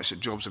wasn't so much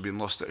that jobs have been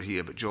lost that are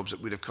here, but jobs that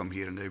would have come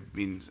here and they've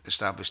been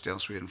established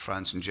elsewhere, in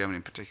France and Germany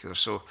in particular.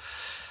 So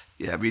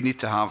yeah, we need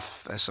to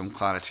have some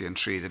clarity on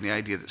trade, and the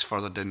idea that's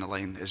further down the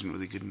line isn't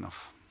really good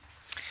enough.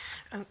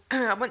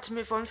 I want to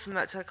move on from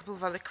that to a couple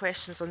of other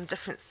questions on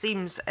different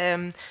themes.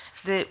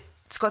 The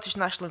Scottish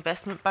National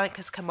Investment Bank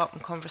has come up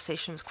in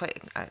conversation with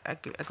quite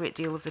a great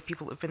deal of the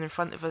people that have been in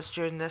front of us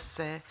during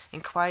this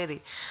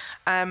inquiry.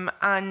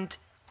 And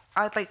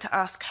I'd like to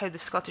ask how the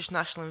Scottish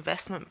National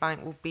Investment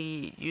Bank will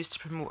be used to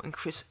promote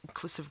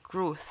inclusive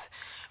growth,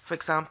 for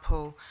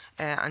example,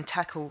 and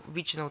tackle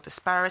regional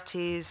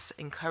disparities,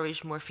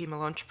 encourage more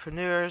female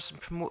entrepreneurs,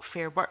 and promote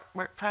fair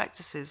work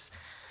practices.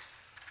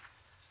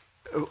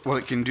 Well,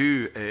 it can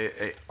do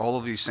all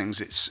of these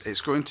things.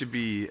 It's going to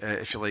be,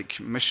 if you like,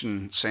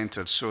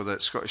 mission-centred, so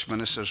that Scottish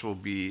ministers will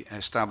be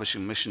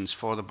establishing missions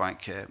for the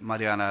bank.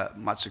 Mariana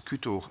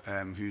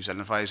Mazzucato, who's an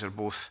advisor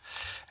both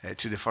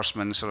to the First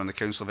Minister on the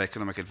Council of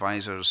Economic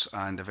Advisers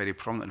and a very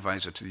prominent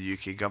advisor to the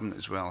UK Government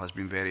as well, has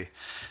been very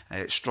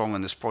strong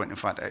on this point. In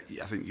fact,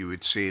 I think you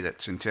would say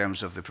that in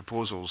terms of the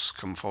proposals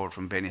come forward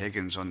from Benny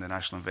Higgins on the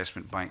National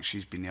Investment Bank,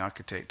 she's been the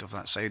architect of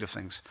that side of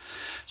things.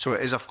 So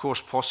it is, of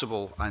course,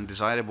 possible and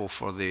desirable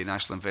for the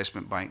National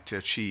Investment Bank to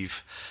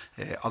achieve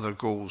other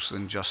goals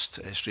than just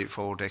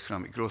straightforward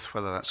economic growth,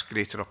 whether that's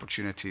greater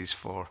opportunities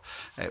for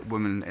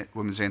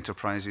women's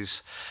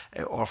enterprises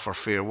or for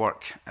fair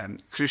work.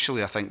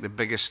 Crucially, I think the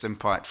biggest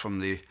impact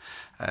from the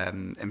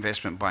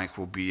investment bank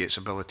will be its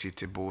ability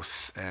to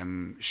both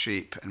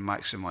shape and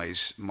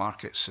maximise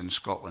markets in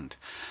Scotland.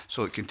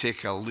 So it can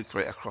take a look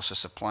right across a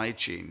supply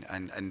chain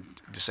and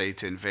decide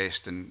to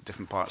invest in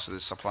different parts of the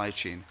supply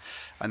chain.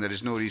 And there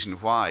is no reason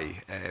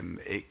why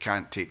it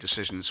can't take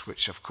decisions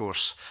which, of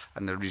course,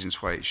 and there are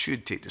reasons why it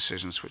should take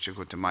decisions which are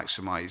going to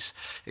maximise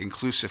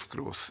inclusive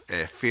growth,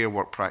 fair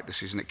work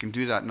practices, and it can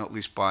do that not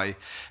least by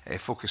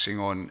focusing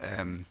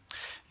on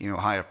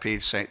higher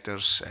paid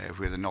sectors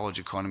where the knowledge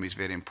economy is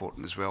very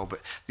important as well. But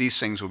these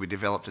things will be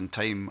developed in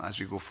time as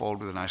we go forward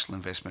with the National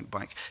Investment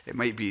Bank. It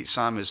might be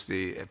Sam is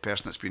the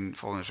person that's been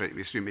following us right the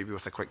way through, maybe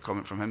with a quick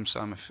comment from him,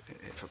 Sam,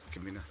 if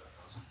convener.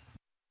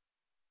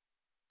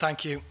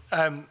 Thank you.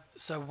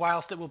 So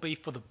whilst it will be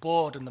for the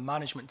board and the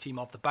management team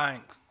of the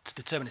bank to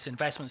determine its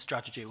investment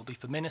strategy, it will be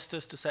for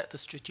ministers to set the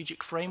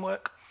strategic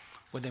framework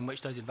within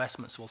which those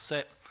investments will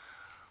sit.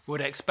 We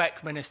would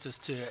expect ministers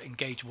to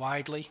engage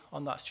widely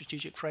on that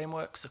strategic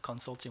framework, so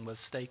consulting with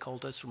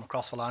stakeholders from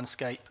across the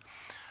landscape,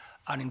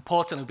 and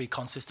importantly be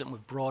consistent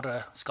with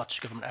broader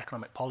Scottish Government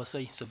economic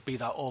policy, so be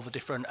that all the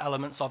different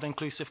elements of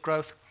inclusive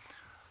growth.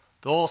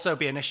 There'll also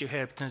be an issue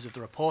here in terms of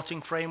the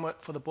reporting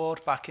framework for the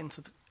board back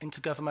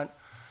into government,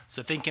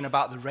 so thinking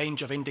about the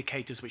range of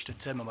indicators which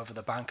determine whether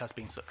the bank has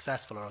been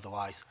successful or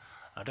otherwise.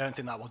 I don't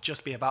think that will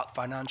just be about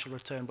financial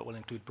return, but will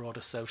include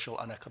broader social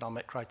and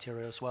economic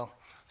criteria as well.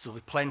 So there'll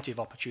be plenty of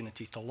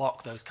opportunities to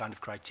lock those kind of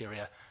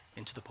criteria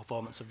into the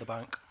performance of the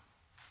bank.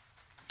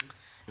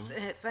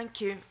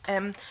 Thank you.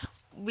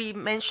 We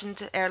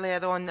mentioned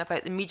earlier on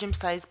about the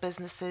medium-sized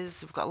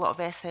businesses. We've got a lot of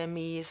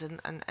SMEs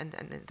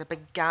and the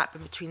big gap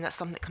in between. That's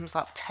something that comes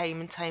up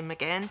time and time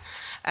again.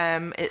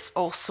 It's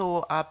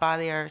also a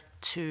barrier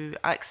to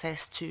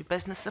access to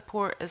business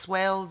support as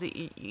well.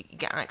 You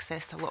get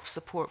access to a lot of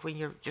support when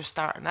you're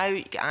starting out.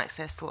 You get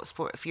access to a lot of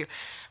support if you've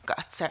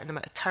got a certain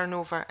amount of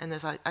turnover and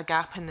there's a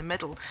gap in the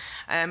middle.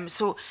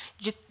 So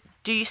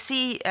do you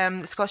see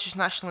the Scottish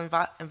National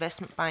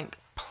Investment Bank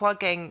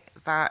plugging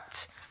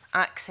that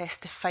access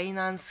to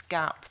finance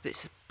gap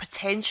that's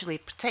potentially,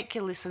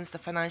 particularly since the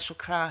financial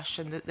crash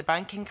and the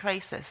banking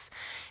crisis,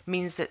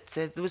 means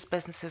that those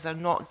businesses are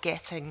not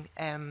getting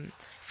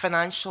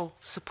financial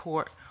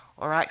support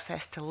or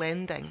access to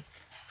lending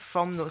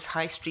from those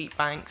high street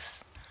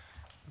banks,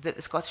 that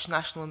the Scottish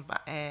National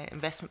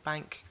Investment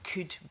Bank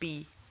could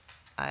be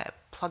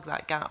plug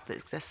that gap that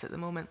exists at the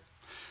moment?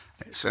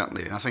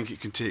 Certainly, and I think it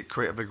can take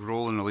quite a big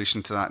role in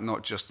relation to that,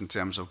 not just in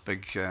terms of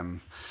big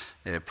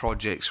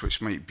projects which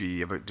might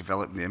be about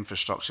developing the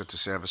infrastructure to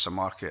service a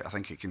market. I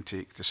think it can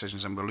take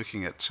decisions, and we're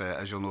looking at,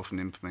 as you'll know from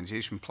the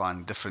implementation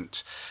plan,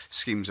 different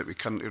schemes that we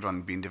currently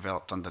run being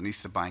developed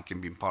underneath the bank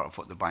and being part of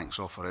what the bank's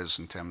offer is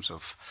in terms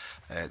of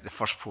the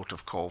first port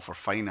of call for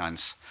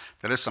finance.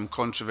 There is some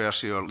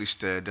controversy, or at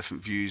least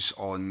different views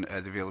on the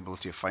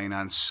availability of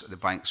finance. The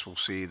banks will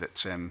say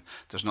that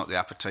there's not the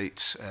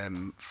appetite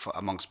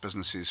amongst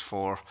businesses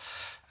for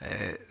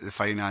the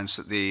finance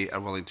that they are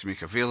willing to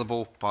make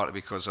available, partly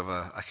because of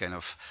a kind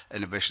of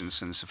inhibition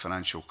since the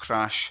financial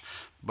crash.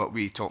 But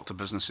we talk to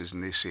businesses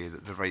and they say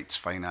that the right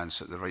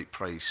finance at the right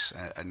price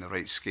and the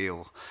right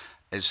scale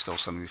is still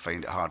something they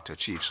find it hard to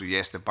achieve. So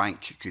yes, the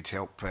bank could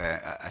help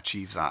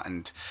achieve that,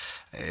 and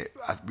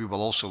we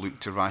will also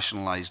look to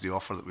rationalise the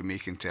offer that we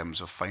make in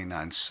terms of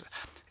finance.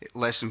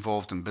 Less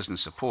involved in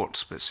business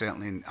supports, but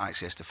certainly in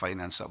access to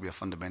finance, that will be a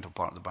fundamental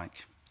part of the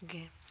bank.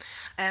 Okay.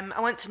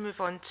 I want to move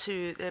on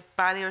to the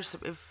barriers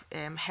that we've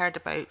heard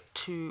about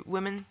to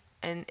women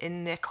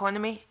in the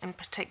economy in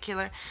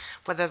particular,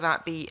 whether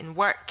that be in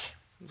work,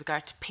 with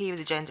regard to pay,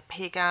 the gender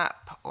pay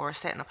gap, or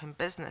setting up in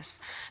business.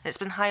 And it's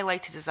been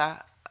highlighted as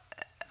I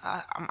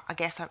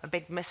guess a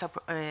big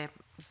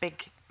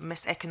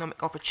missed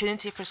economic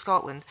opportunity for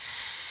Scotland.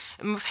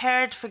 And we've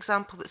heard, for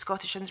example, that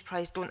Scottish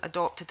enterprise don't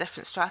adopt a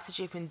different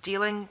strategy when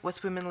dealing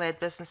with women-led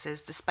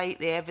businesses, despite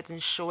the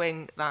evidence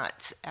showing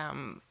that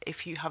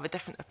if you have a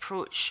different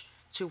approach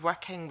to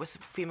working with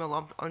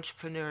female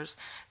entrepreneurs,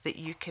 that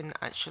you can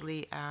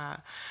actually, I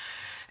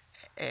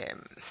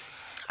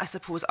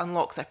suppose,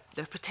 unlock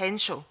their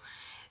potential.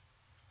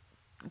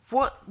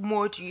 What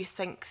more do you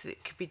think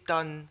that could be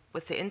done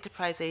with the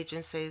enterprise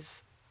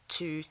agencies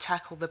to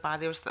tackle the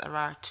barriers that there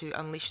are to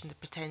unleashing the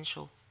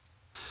potential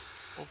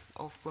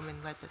of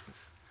women-led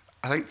business?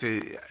 I think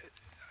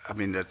I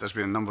mean, there's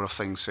been a number of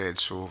things said,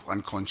 so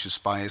unconscious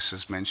bias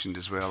is mentioned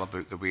as well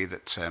about the way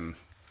that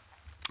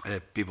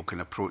people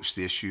can approach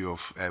the issue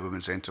of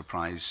women's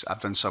enterprise.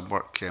 I've done some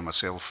work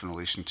myself in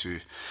relation to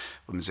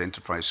Women's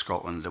Enterprise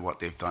Scotland, the work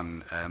they've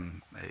done,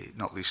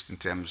 not least in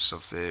terms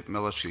of the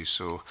military,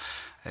 so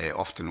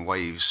often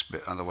wives,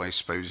 but otherwise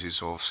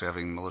spouses of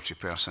serving military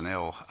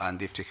personnel, and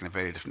they've taken a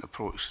very different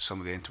approach to some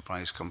of the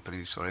enterprise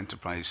companies or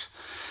enterprise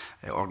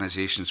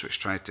organisations which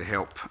try to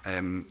help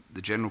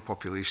the general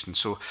population.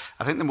 So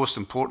I think the most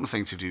important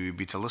thing to do would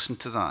be to listen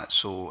to that.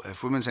 So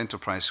if Women's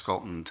Enterprise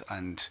Scotland,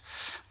 and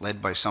led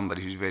by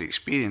somebody who's very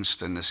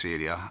experienced in this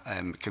area,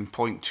 can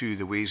point to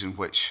the ways in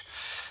which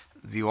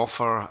the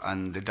offer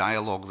and the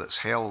dialogue that's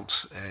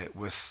held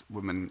with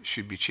women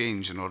should be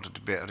changed in order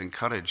to better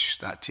encourage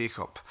that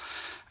take-up,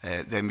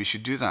 then we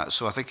should do that.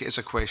 So I think it is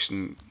a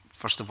question,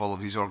 first of all, of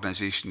these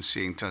organisations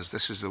saying to us,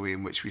 this is the way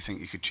in which we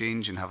think you could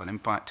change and have an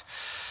impact.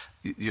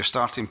 Your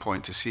starting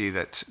point to say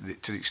that,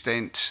 to the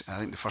extent, I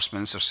think the First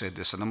Minister said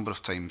this a number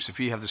of times, if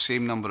we have the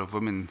same number of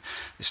women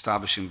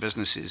establishing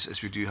businesses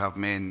as we do have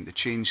men, the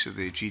change to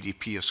the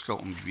GDP of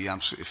Scotland would be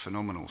absolutely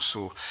phenomenal.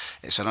 So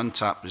it's an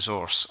untapped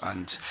resource,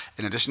 and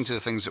in addition to the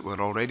things that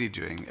we're already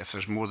doing, if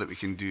there's more that we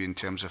can do in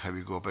terms of how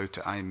we go about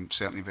it, I'm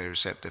certainly very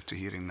receptive to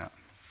hearing that.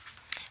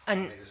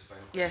 And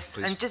yes,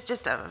 please. And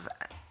just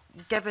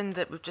given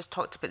that we've just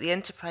talked about the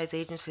enterprise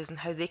agencies and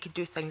how they could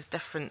do things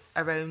different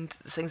around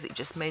the things that you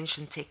just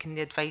mentioned, taking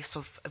the advice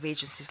of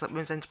agencies like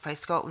Women's Enterprise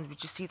Scotland,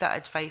 would you see that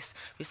advice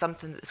be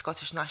something that the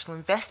Scottish National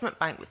Investment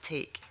Bank would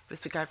take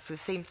with regard for the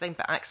same thing,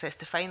 but access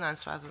to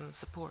finance rather than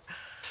support?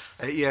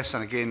 Yes,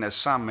 and again, as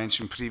Sam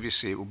mentioned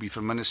previously, it will be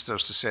for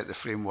ministers to set the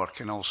framework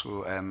and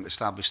also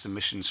establish the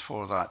missions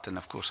for that. And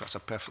of course, that's a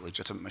perfectly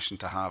legitimate mission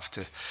to have,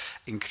 to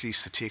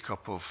increase the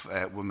take-up of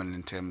women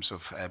in terms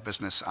of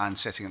business and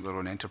setting up their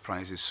own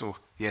enterprises. So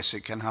yes,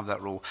 it can have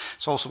that role.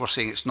 It's also, we're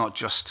saying it's not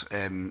just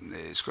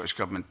Scottish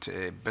Government.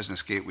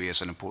 Business Gateway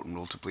has an important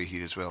role to play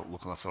here as well at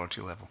local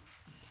authority level.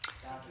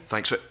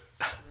 Thanks.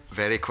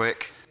 Very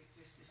quick.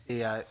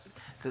 Yeah.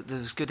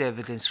 There's good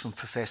evidence from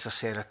Professor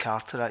Sarah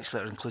Carter, actually,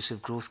 at our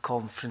Inclusive Growth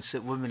Conference,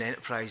 that women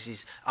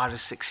enterprises are as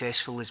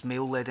successful as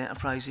male-led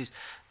enterprises,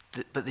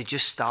 but they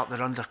just start, they're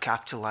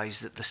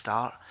undercapitalised at the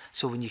start.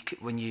 So when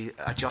you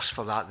adjust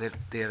for that,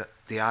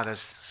 they are as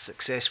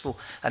successful,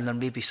 and there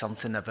may be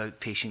something about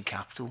patient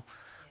capital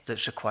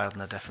that's required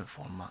in a different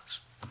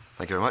formats.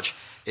 Thank you very much.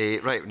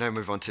 Right, now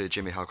move on to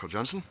Jamie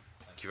Halcroft-Johnson.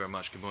 Thank you very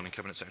much. Good morning,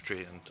 Cabinet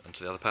Secretary, and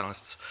to the other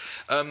panellists.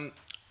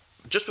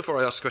 Just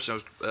before I ask the question,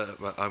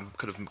 I'm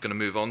kind of going to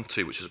move on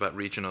to, which is about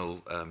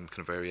regional kind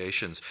of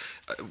variations.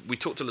 We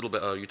talked a little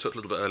bit. You talked a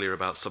little bit earlier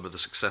about some of the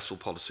successful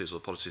policies or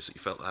policies that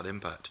you felt had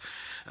impact.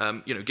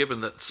 You know,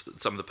 given that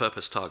some of the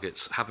purpose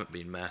targets haven't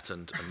been met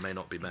and may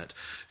not be met,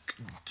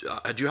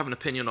 do you have an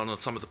opinion on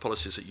some of the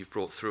policies that you've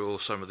brought through, or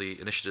some of the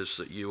initiatives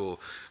that you or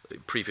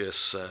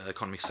previous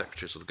economy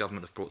secretaries or the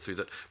government have brought through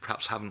that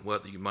perhaps haven't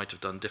worked, that you might have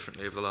done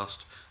differently over the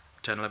last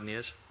 10, 11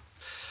 years?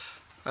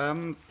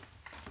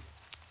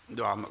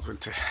 No, I'm not going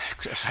to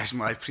criticise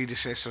my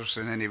predecessors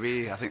in any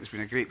way. I think there's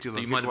been a great deal of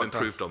good work done. You might have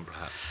improved on,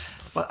 perhaps.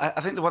 But I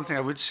think the one thing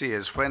I would say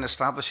is, when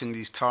establishing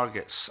these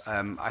targets,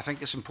 I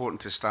think it's important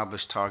to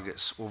establish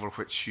targets over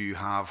which you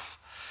have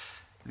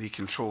the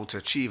control to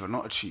achieve or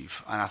not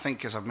achieve. And I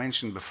think, as I've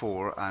mentioned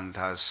before, and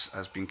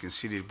has been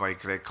conceded by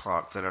Greg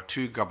Clark, there are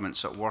two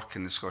governments at work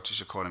in the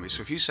Scottish economy.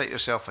 So if you set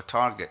yourself a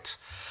target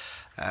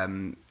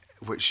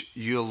which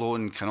you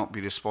alone cannot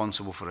be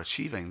responsible for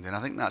achieving, then I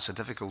think that's a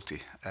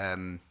difficulty.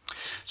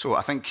 So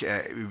I think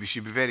we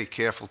should be very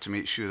careful to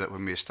make sure that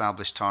when we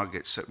establish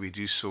targets, that we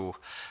do so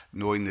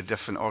knowing the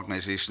different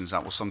organisations.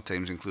 That will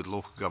sometimes include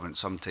local government,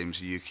 sometimes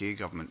the UK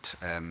government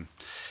in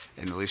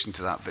relation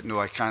to that. But no,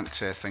 I can't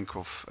think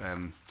of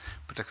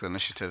particular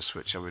initiatives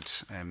which I would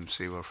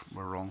say were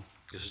wrong.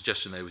 The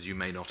suggestion there was you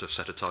may not have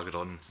set a target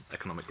on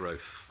economic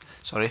growth.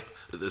 Sorry?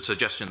 The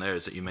suggestion there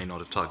is that you may not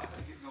have targeted.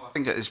 I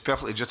think it's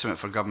perfectly legitimate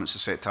for governments to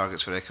set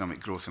targets for economic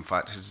growth. In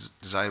fact, it's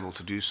desirable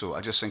to do so.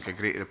 I just think a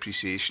greater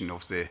appreciation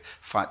of the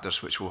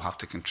factors which will have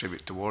to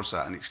contribute towards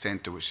that, and the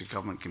extent to which the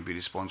government can be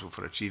responsible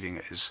for achieving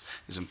it is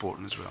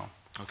important as well.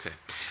 Okay.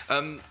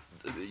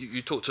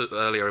 You talked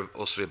earlier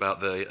also about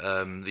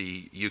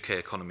the UK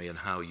economy and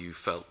how you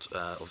felt,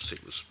 obviously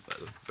it was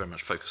very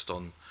much focused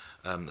on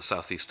the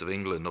southeast of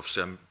England.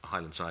 Obviously I'm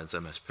Highland Science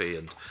MSP,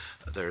 and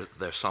there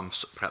are some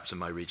perhaps in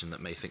my region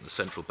that may think the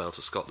central belt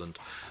of Scotland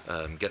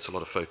gets a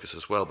lot of focus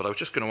as well. But I was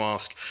just going to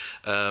ask,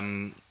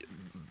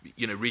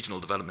 you know, regional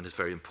development is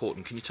very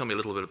important. Can you tell me a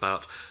little bit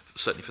about,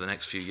 certainly for the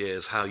next few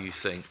years, how you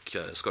think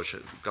Scottish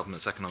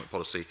Government's economic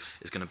policy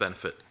is going to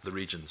benefit the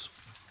regions?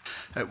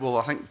 Well,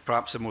 I think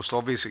perhaps the most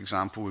obvious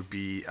example would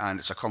be, and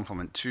it's a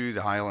compliment to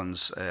the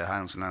Highlands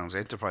and Islands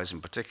Enterprise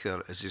in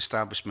particular, is the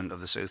establishment of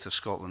the South of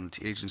Scotland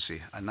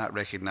Agency, and that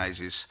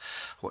recognises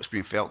what's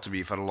been felt to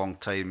be for a long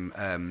time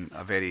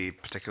a very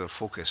particular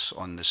focus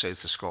on the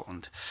South of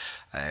Scotland.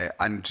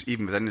 And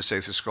even within the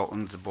South of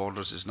Scotland, the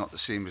borders is not the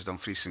same as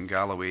Dumfries and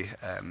Galloway.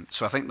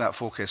 So I think that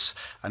focus,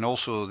 and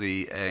also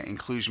the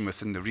inclusion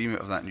within the remit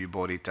of that new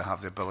body to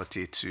have the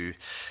ability to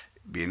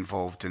be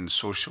involved in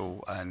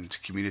social and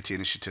community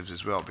initiatives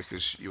as well,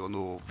 because you will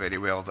know very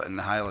well that in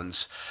the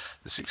Highlands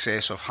the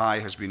success of High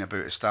has been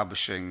about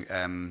establishing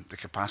the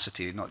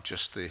capacity, not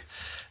just the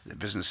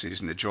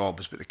businesses and the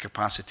jobs, but the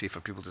capacity for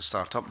people to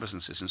start up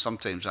businesses, and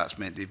sometimes that's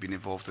meant they've been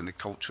involved in the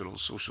cultural,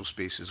 social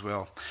space as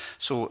well.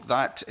 So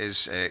that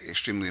is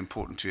extremely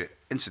important to it.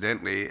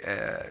 Incidentally,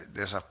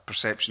 there's a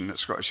perception that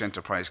Scottish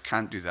Enterprise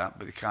can't do that,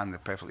 but they can, they're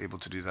perfectly able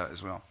to do that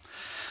as well.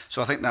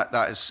 So I think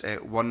that is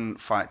one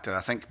factor.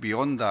 I think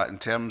beyond that, in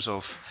terms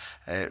of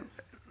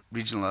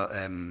regional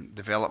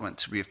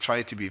development, we have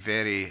tried to be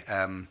very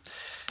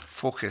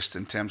focused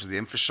in terms of the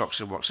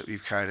infrastructure works that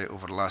we've carried out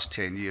over the last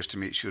 10 years to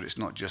make sure it's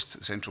not just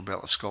the central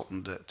belt of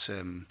Scotland that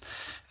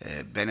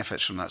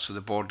benefits from that. So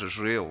the Borders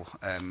Rail,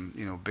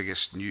 you know,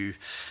 biggest new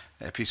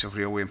piece of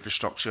railway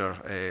infrastructure,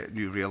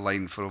 new rail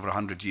line for over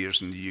 100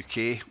 years in the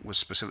UK, was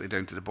specifically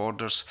down to the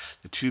borders.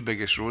 The two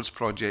biggest roads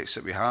projects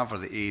that we have are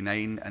the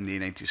A9 and the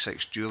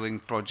A96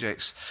 dualling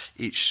projects,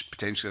 each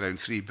potentially around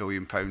 £3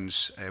 billion,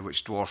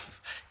 which dwarf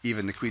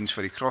even the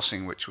Queensferry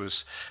crossing, which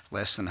was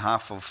less than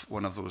half of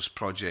one of those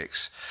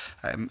projects.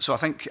 So I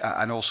think,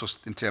 and also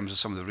in terms of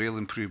some of the rail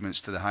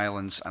improvements to the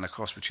Highlands and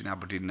across between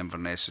Aberdeen and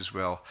Inverness as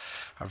well,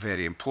 are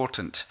very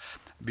important.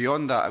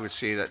 Beyond that, I would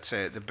say that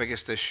the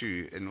biggest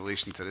issue in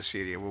relation to this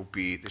area will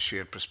be the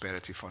Shared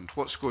Prosperity Fund.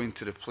 What's going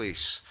to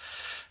replace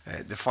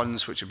the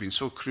funds which have been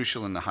so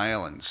crucial in the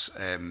Highlands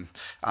and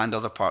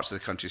other parts of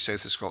the country,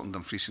 south of Scotland,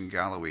 Dumfries and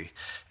Galloway,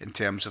 in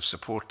terms of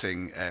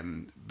supporting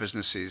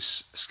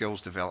businesses,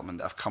 skills development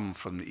that have come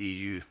from the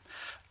EU.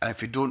 And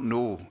if you don't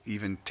know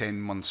even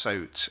 10 months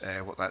out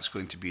what that's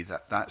going to be,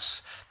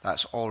 that's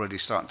already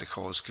starting to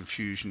cause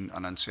confusion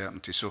and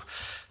uncertainty. So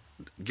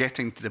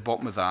getting to the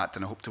bottom of that,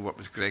 and I hope to work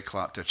with Greg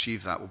Clark to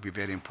achieve that, will be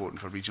very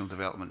important for regional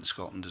development in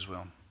Scotland as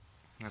well.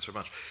 Thanks very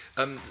much.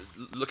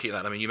 Looking at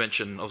that, I mean, you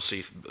mentioned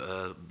obviously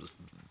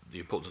the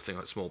important thing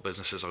like small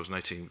businesses. I was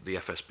noting the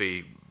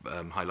FSB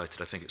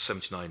highlighted, I think it's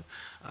 79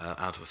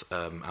 out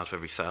of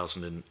every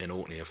 1,000 in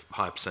Orkney, have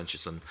higher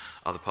percentages than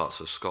other parts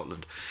of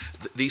Scotland.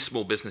 These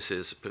small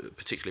businesses,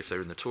 particularly if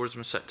they're in the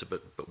tourism sector,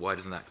 but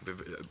wider than that,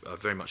 are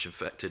very much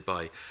affected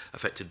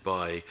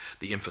by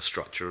the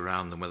infrastructure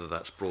around them, whether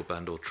that's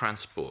broadband or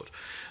transport.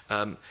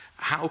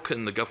 How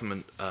can the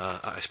government,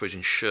 I suppose,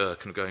 ensure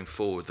kind of going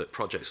forward that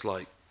projects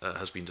like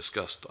has been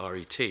discussed,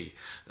 RET, to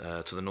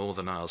the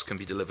Northern Isles can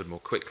be delivered more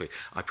quickly?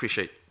 I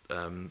appreciate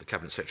the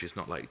Cabinet Secretary is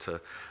not likely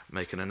to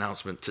make an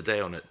announcement today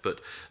on it,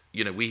 but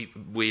you know,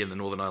 we in the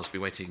Northern Isles have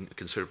been waiting a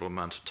considerable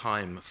amount of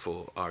time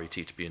for RET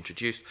to be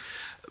introduced.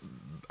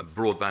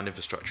 Broadband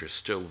infrastructure is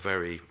still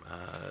very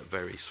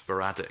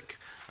sporadic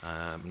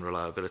in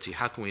reliability.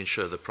 How can we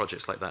ensure that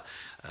projects like that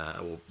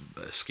or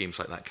schemes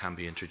like that can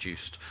be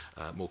introduced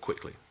more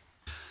quickly?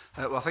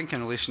 Well, I think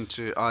in relation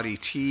to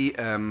RET,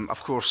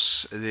 of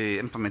course, the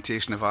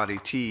implementation of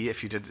RET,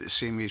 if you did it the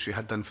same way as we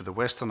had done for the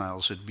Western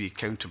Isles, would be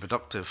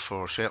counterproductive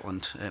for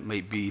Shetland. It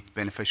might be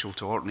beneficial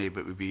to Orkney,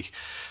 but would be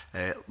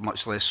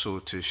much less so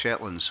to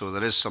Shetland. So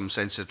there is some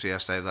sensitivity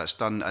as to how that's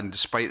done. And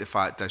despite the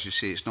fact, as you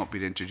say, it's not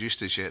been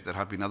introduced as yet, there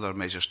have been other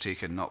measures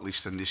taken, not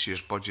least in this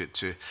year's budget,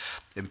 to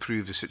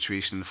improve the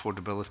situation and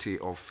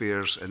affordability of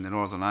fares in the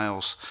Northern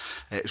Isles.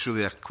 It's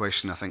really a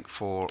question, I think,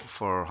 for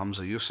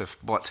Hamza Youssef.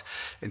 But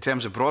in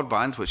terms of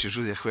broadband, which is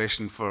really a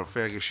question for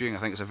Fergus Hugh, I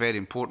think it's a very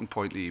important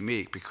point that you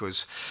make,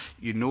 because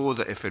you know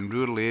that if in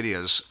rural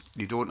areas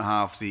you don't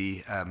have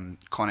the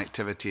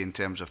connectivity in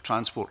terms of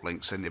transport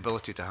links and the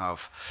ability to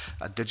have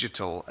a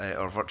digital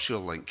or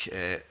virtual link,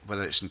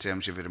 whether it's in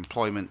terms of your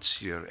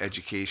employment, your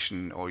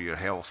education or your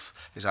health,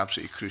 is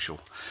absolutely crucial.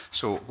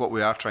 So what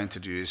we are trying to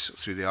do is,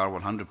 through the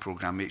R100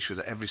 programme, make sure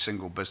that every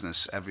single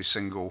business, every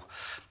single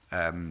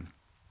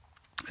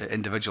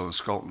individual in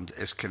Scotland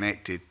is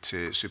connected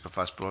to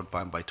superfast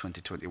broadband by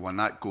 2021.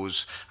 That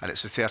goes, and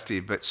it's the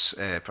 30 bits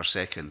per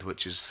second,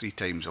 which is 3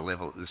 times the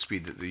level, the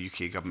speed that the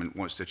UK government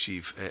wants to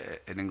achieve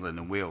in England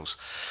and Wales.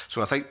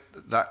 So I think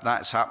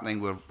that's happening.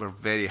 We're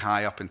very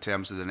high up in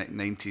terms of the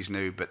 90s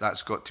now, but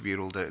that's got to be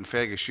rolled out. And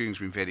Fergus Hughes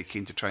been very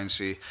keen to try and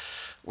say,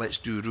 let's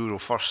do rural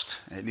first.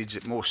 It needs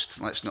it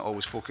most. Let's not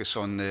always focus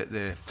on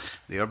the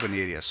urban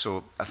areas.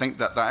 So I think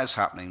that is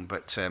happening,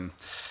 but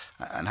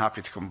I'm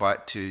happy to come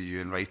back to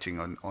you in writing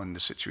on the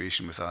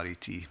situation with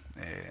RET,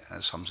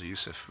 as Hamza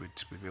Youssef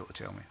would be able to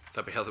tell me.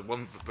 That'd be helpful.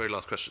 One very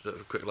last question,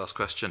 quick last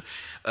question.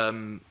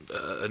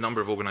 A number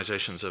of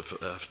organisations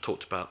have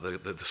talked about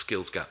the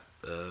skills gap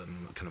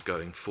kind of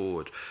going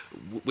forward.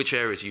 Which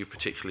areas are you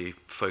particularly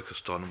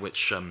focused on?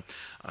 Which,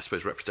 I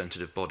suppose,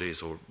 representative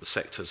bodies or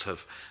sectors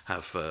have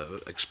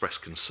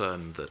expressed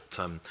concern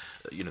that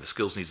you know, the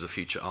skills needs of the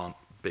future aren't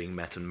being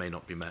met and may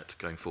not be met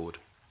going forward?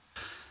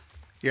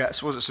 Yeah, I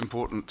suppose it's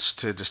important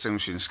to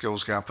distinguish between a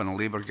skills gap and a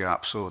labour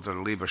gap. So there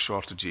are labour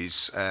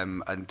shortages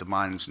and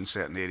demands in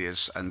certain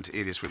areas, and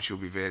areas which you'll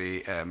be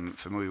very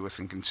familiar with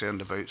and concerned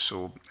about.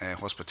 So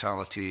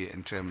hospitality,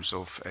 in terms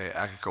of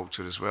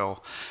agriculture as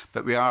well.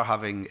 But we are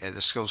having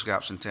the skills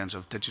gaps in terms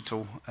of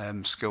digital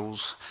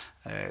skills.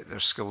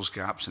 There's skills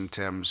gaps in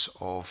terms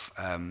of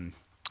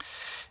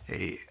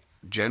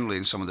generally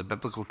in some of the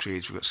biblical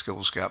trades. We've got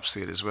skills gaps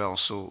there as well.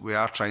 So we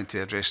are trying to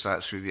address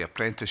that through the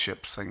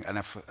apprenticeship thing. And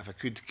if I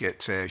could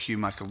get Hugh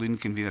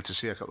McAloon, convener, to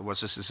say a couple of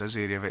words, this is his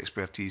area of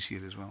expertise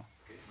here as well.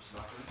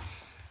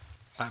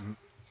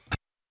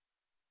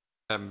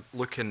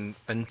 Looking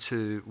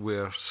into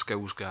where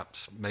skills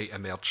gaps might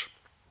emerge.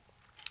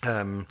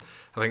 I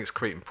think it's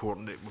quite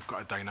important that we've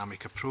got a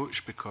dynamic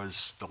approach,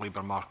 because the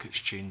labour market's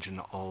changing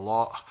a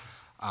lot,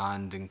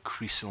 and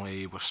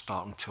increasingly we're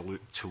starting to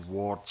look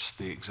towards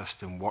the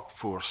existing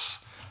workforce.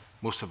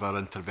 Most of our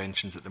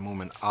interventions at the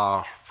moment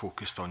are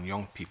focused on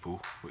young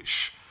people,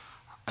 which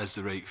is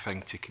the right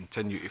thing to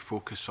continue to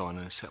focus on,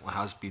 and it certainly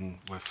has been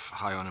with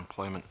high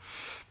unemployment.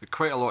 But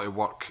quite a lot of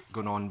work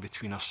going on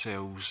between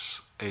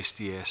ourselves,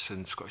 SDS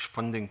and Scottish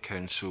Funding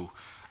Council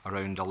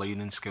around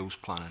aligning skills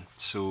planning.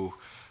 So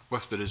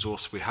with the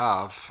resource we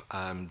have,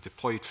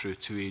 deployed through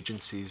 2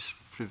 agencies,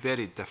 through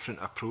very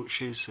different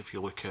approaches. If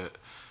you look at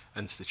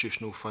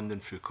institutional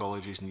funding through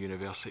colleges and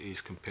universities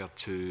compared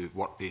to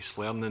work-based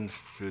learning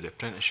through the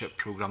apprenticeship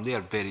programme, they are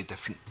very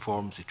different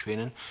forms of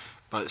training,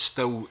 but it's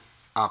still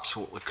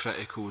absolutely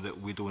critical that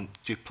we don't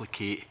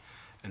duplicate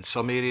in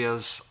some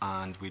areas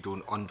and we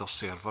don't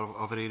underserve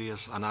other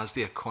areas. And as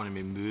the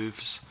economy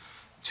moves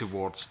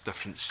towards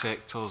different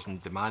sectors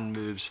and demand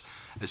moves,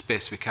 as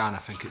best we can, I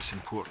think it's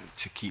important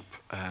to keep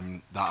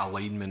that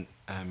alignment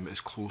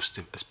as close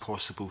to as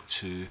possible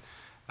to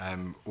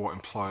what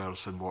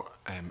employers and what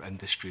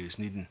industry is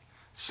needing.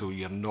 So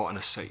you're not in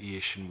a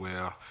situation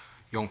where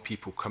young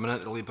people coming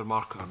into the labour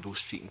market or those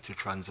seeking to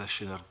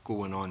transition are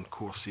going on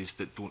courses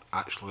that don't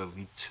actually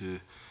lead to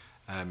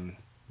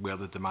where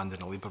the demand in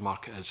the labour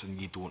market is,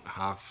 and you don't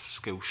have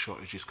skills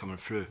shortages coming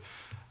through.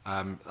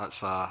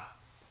 That's a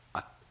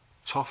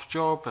tough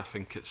job. I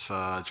think it's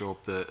a job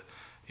that,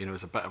 you know,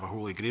 is a bit of a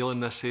holy grail in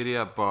this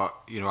area, but,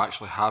 you know,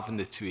 actually having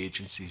the 2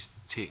 agencies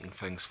taking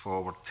things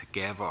forward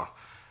together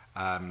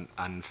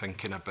and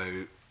thinking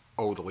about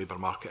all the labour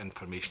market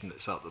information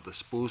that's at their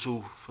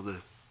disposal for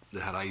the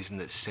horizon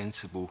that's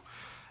sensible,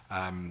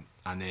 and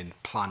then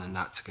planning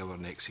that together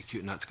and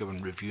executing that together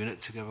and reviewing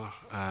it together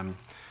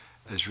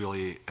is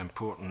really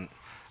important.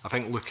 I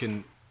think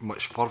looking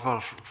much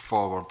further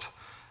forward,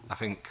 I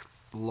think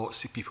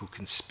lots of people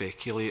can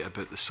speculate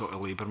about the sort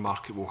of labour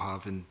market we'll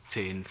have in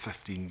 10,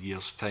 15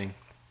 years' time.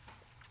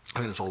 I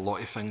think there's a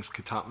lot of things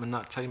could happen in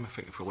that time. I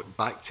think if we look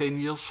back 10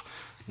 years,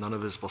 none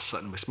of us were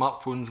sitting with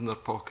smartphones in their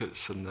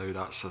pockets, and now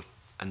that's an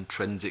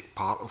intrinsic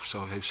part of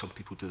how some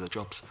people do their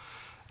jobs.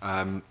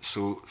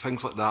 So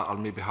things like that are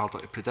maybe harder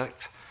to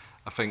predict.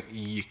 I think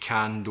you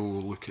can, though,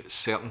 look at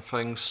certain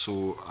things.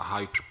 So a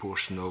high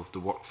proportion of the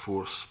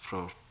workforce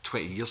for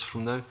 20 years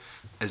from now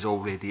is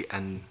already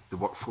in the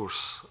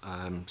workforce.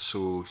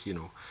 So, you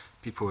know,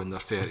 people in their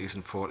 30s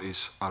and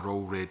 40s are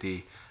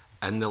already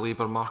in the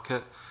labour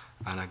market.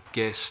 And I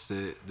guess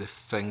the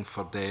thing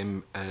for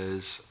them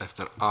is, if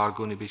there are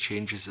going to be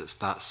changes, it's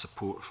that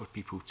support for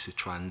people to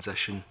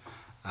transition.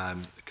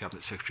 The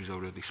Cabinet Secretary's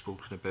already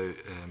spoken about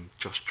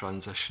just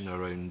transition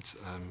around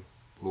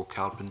low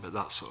carbon, but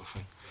that sort of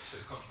thing. So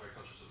very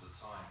conscious of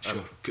the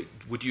time. Sure.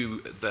 Would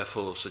you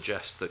therefore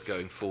suggest that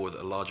going forward,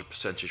 a larger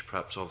percentage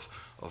perhaps of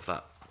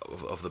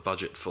the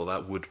budget for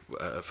that would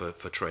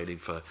for training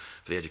for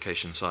the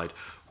education side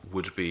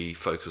would be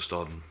focused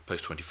on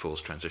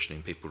post-24s,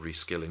 transitioning people,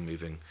 reskilling,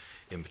 moving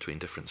in between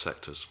different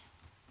sectors?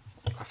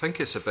 I think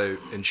it's about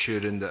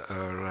ensuring that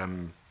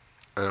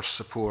our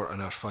support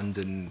and our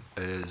funding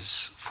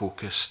is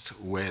focused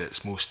where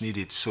it's most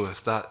needed. So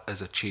if that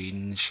is a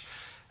change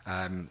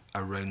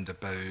around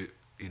about,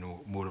 you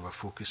know, more of a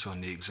focus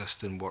on the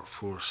existing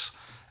workforce,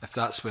 if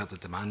that's where the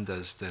demand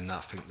is, then I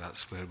think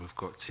that's where we've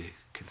got to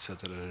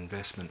consider our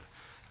investment.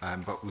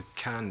 But we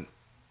can't,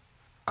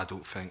 I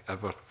don't think,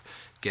 ever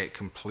get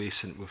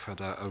complacent. We've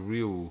had a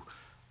real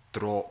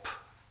drop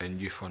in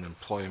youth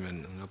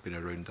unemployment, and I've been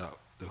around that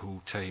the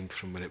whole time,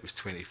 from when it was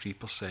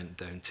 23%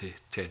 down to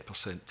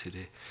 10%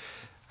 today.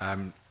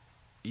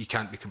 You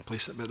can't be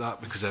complacent about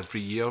that, because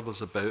every year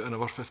there's about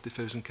another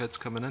 50,000 kids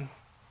coming in,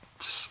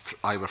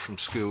 either from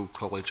school,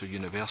 college or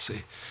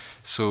university.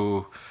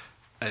 So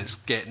it's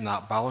getting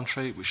that balance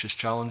right, which is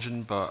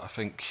challenging. But I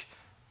think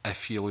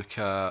if you look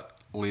at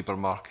labour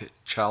market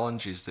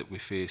challenges that we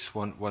face,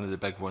 one of the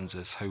big ones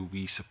is how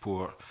we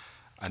support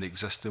an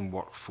existing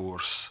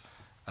workforce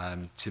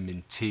to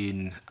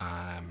maintain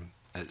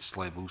its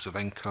levels of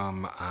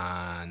income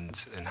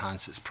and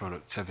enhance its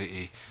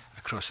productivity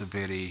across a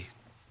very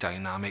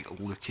dynamic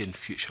looking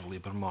future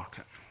labour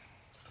market.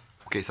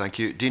 Okay, thank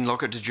you. Dean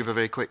Lockhart, did you have a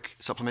very quick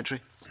supplementary?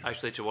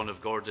 Actually, to one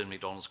of Gordon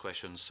MacDonald's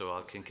questions, so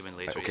I can come in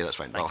later. Okay, that's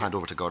fine. I'll hand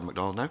over to Gordon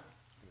MacDonald now.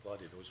 glad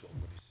he knows what I'm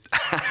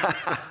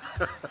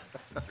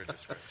going to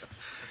say.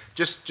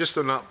 Just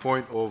on that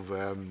point of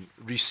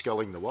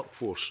reskilling the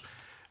workforce,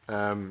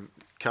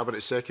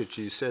 Cabinet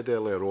Secretary said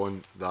earlier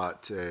on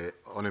that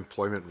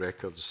unemployment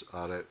records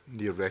are at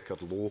near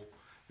record low,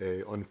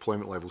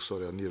 unemployment levels,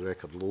 sorry, are near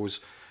record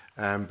lows.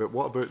 But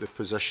what about the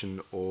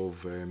position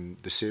of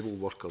disabled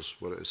workers?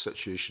 We're at a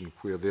situation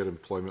where their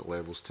employment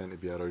levels tend to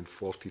be around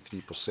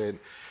 43%.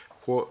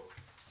 What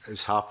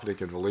is happening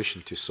in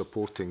relation to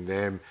supporting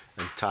them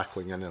and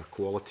tackling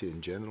inequality in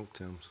general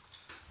terms?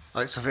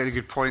 That's a very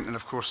good point, and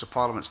of course the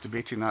Parliament's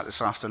debating that this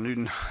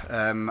afternoon,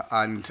 and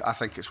I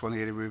think it's one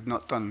area we've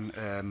not done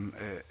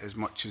as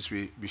much as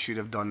we should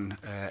have done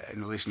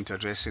in relation to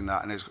addressing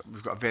that, and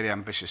we've got a very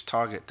ambitious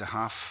target to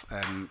halve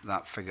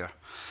that figure.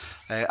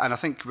 And I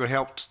think we're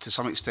helped to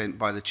some extent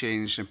by the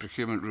change in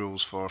procurement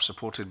rules for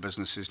supported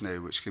businesses now,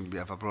 which can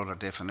have a broader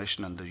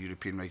definition under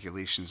European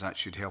regulations. That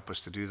should help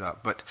us to do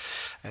that. But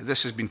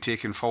this has been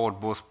taken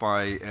forward both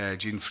by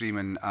Jean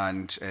Freeman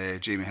and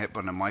Jamie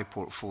Hepburn in my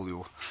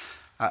portfolio.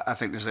 I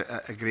think there's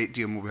a great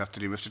deal more we have to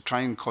do. We have to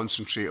try and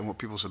concentrate on what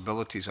people's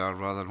abilities are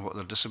rather than what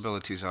their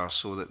disabilities are,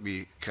 so that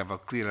we have a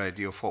clear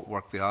idea of what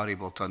work they are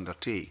able to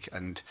undertake,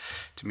 and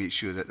to make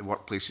sure that the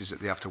workplaces that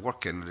they have to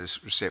work in are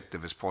as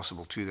receptive as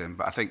possible to them.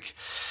 But I think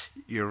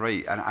you're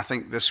right, and I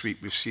think this week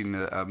we've seen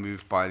a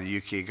move by the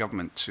UK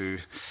government to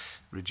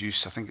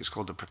reduce, I think it's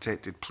called the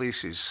Protected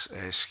Places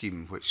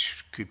scheme,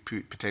 which could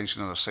put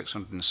potentially another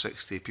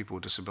 660 people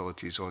with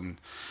disabilities on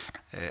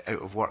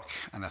out of work,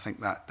 and I think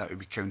that would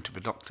be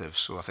counterproductive.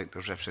 So I think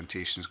there's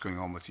representations going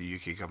on with the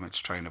UK government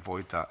to try and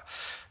avoid that.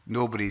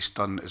 Nobody's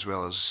done as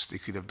well as they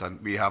could have done.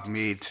 We have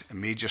made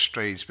major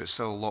strides, but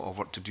still a lot of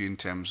work to do in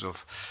terms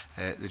of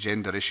the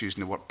gender issues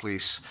in the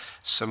workplace,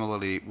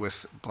 similarly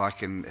with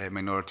black and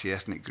minority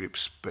ethnic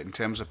groups. But in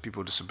terms of people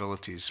with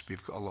disabilities,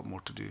 we've got a lot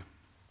more to do.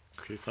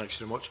 Okay, thanks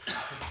very much.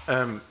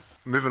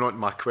 Moving on to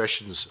my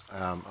questions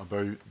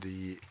about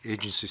the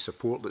agency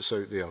support that's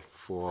out there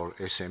for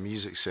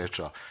SMEs,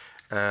 etc.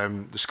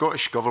 The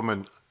Scottish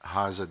Government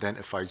has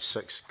identified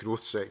 6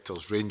 growth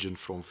sectors ranging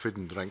from food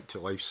and drink to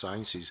life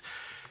sciences.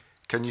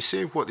 Can you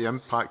say what the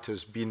impact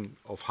has been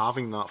of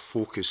having that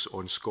focus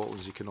on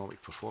Scotland's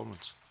economic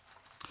performance?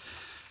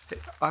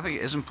 I think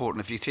it is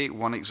important. If you take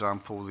one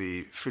example,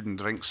 the food and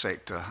drink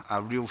sector,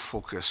 a real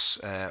focus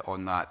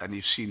on that, and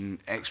you've seen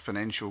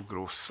exponential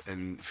growth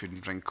in food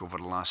and drink over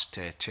the last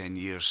 10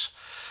 years.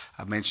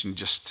 I mentioned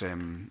just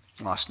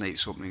last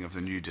night's opening of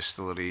the new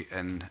distillery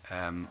in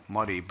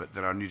Murray, but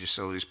there are new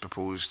distilleries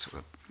proposed,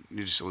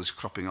 new distilleries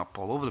cropping up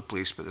all over the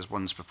place, but there's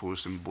ones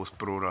proposed in both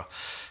Brora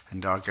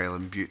and Argyll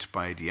and Bute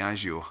by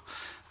Diageo.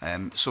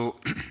 So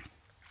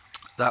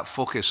that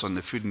focus on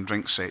the food and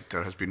drink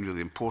sector has been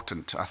really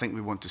important. I think we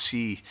want to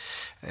see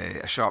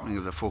a sharpening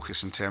of the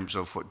focus in terms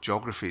of what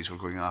geographies we're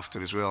going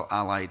after as well,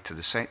 allied to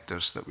the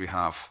sectors that we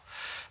have,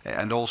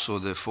 and also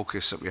the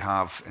focus that we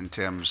have in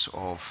terms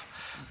of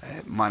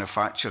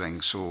manufacturing.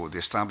 So the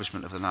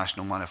establishment of the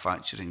National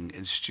Manufacturing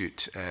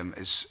Institute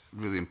is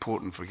really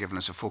important for giving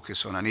us a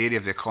focus on an area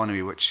of the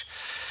economy which,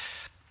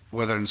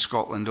 whether in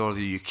Scotland or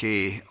the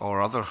UK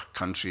or other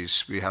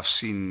countries, we have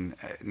seen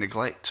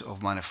neglect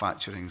of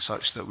manufacturing,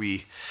 such that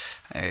we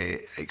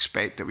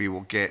expect that we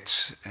will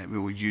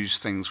use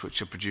things which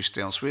are produced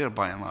elsewhere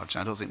by and large.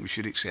 And I don't think we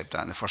should accept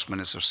that, and the First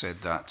Minister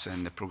said that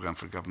in the programme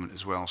for government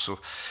as well. So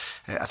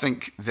I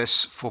think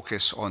this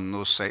focus on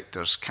those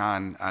sectors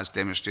can, as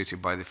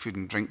demonstrated by the food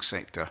and drink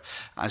sector,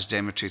 as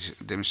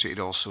demonstrated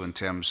also in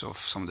terms of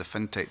some of the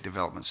fintech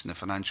developments in the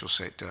financial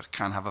sector,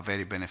 can have a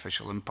very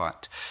beneficial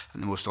impact.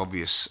 And the most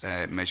obvious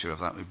measure of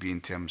that would be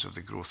in terms of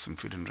the growth in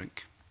food and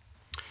drink.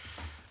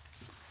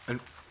 And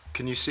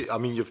can you say, I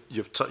mean,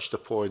 you've touched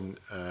upon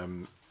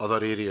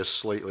other areas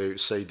slightly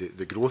outside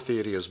the growth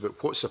areas,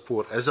 but what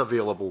support is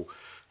available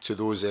to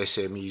those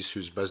SMEs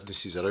whose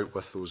businesses are out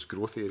with those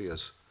growth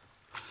areas?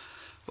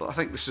 Well, I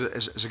think this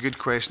is a good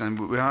question,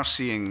 and we are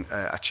seeing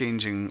a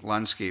changing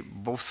landscape,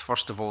 both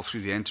first of all through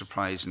the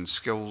enterprise and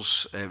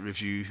skills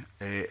review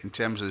in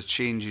terms of the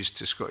changes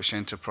to Scottish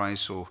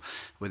enterprise, so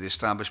with the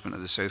establishment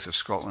of the South of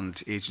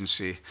Scotland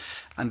agency,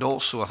 and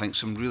also I think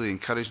some really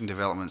encouraging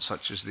developments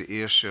such as the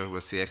Ayrshire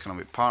with the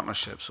economic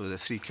partnership. So the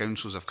 3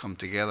 councils have come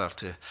together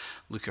to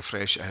look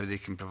afresh at how they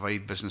can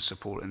provide business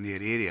support in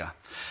their area.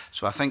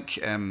 So I think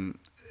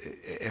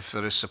if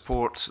there is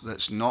support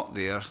that's not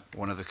there,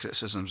 one of the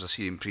criticisms I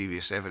see in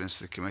previous evidence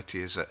to the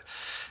committee is that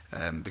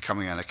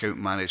becoming an account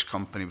managed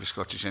company with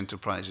Scottish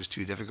Enterprise is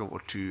too difficult or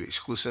too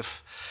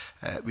exclusive.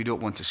 We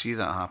don't want to see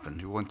that happen.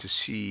 We want to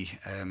see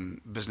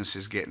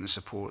businesses getting the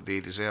support they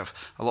deserve.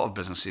 A lot of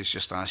businesses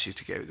just ask you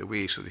to get out of the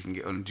way so they can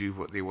get on and do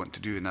what they want to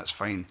do, and that's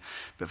fine.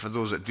 But for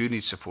those that do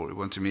need support, we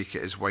want to make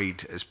it as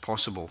wide as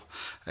possible.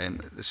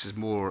 This is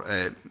more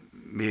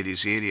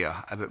Mary's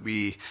area, but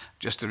we,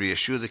 just to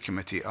reassure the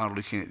committee, are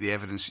looking at the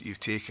evidence that you've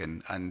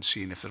taken and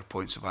seeing if there are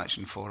points of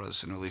action for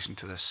us in relation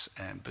to this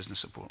business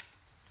support.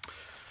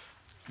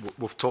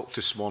 We've talked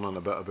this morning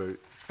a bit about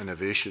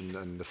innovation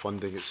and the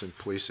funding that's in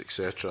place,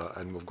 etc.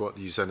 And we've got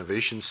these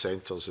innovation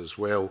centres as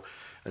well.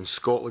 And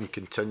Scotland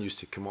continues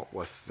to come up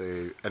with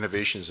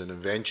innovations and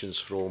inventions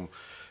from,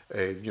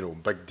 you know,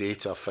 big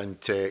data,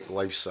 fintech,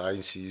 life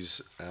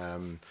sciences.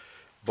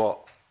 But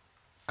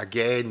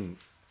again,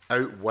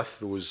 out with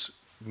those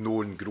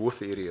known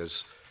growth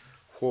areas,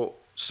 what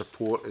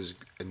support is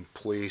in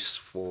place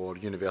for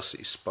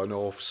university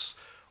spin-offs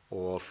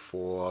or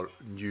for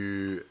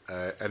new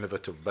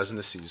innovative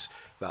businesses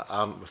that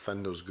aren't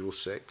within those growth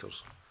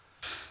sectors?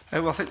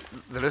 Well, I think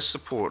there is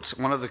support.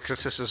 One of the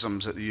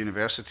criticisms that the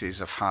universities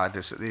have had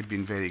is that they've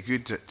been very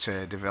good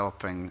at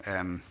developing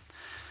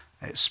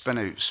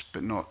spin-outs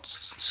but not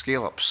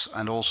scale-ups,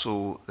 and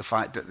also the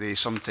fact that they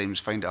sometimes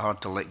find it hard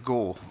to let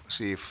go,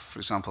 say, for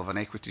example, of an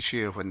equity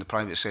share when the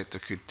private sector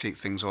could take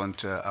things on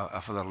to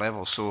a further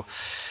level. So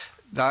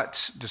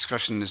that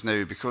discussion is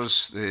now,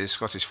 because the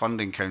Scottish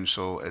Funding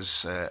Council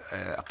is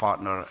a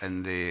partner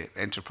in the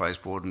Enterprise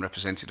Board and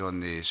represented on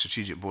the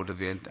Strategic Board of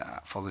the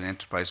following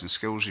Enterprise and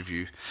Skills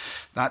Review,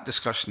 that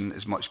discussion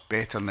is much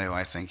better now,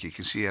 I think. You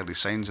can see early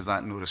signs of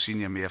that. Nora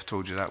Senior may have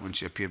told you that when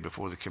she appeared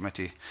before the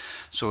committee.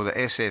 So the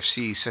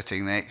SFC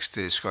sitting next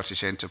to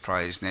Scottish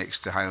Enterprise,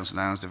 next to Highlands and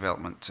Islands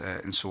Development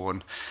and so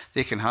on,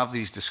 they can have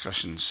these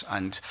discussions.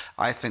 And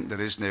I think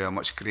there is now a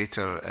much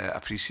greater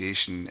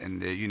appreciation in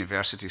the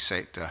university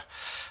sector.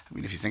 I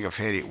mean, if you think of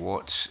Heriot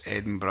Watts,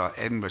 Edinburgh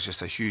is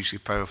just a hugely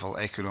powerful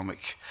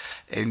economic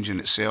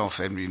engine itself,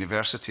 Edinburgh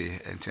University,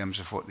 in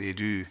terms of what they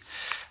do.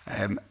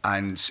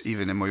 And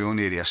even in my own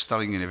area,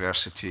 Stirling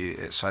University,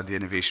 it's had the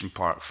Innovation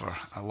Park for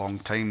a long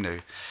time now.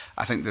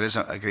 I think there is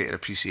a greater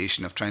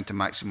appreciation of trying to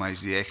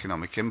maximise the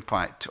economic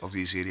impact of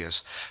these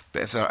areas.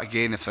 But if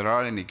there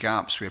are any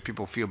gaps where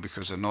people feel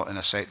because they're not in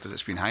a sector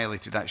that's been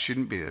highlighted, that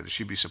shouldn't be there. There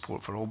should be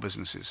support for all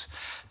businesses.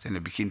 Then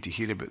I'd be keen to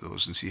hear about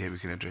those and see how we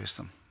can address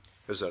them.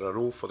 Is there a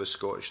role for the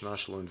Scottish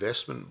National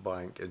Investment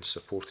Bank in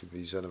supporting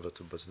these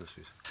innovative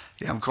businesses?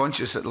 Yeah, I'm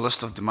conscious that the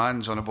list of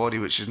demands on a body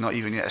which is not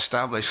even yet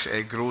established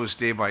grows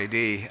day by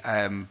day.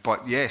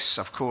 But yes,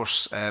 of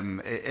course,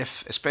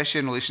 if, especially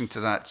in relation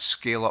to that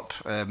scale-up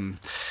idea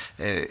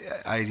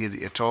that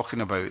you're talking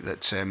about,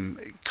 that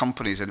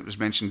companies, and it was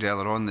mentioned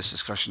earlier on in this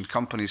discussion,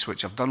 companies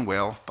which have done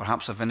well,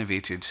 perhaps have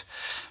innovated,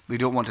 we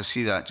don't want to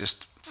see that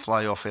just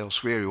fly off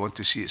elsewhere. We want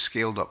to see it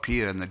scaled up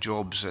here, and the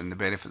jobs and the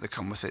benefit that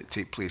come with it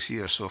take place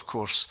here. So of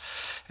course,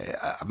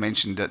 I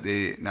mentioned that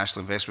the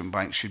National Investment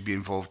Bank should be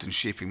involved in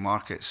shaping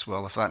markets.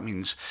 Well, if that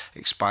means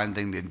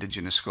expanding the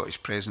indigenous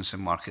Scottish presence in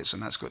markets,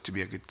 then that's got to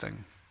be a good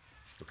thing.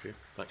 Okay,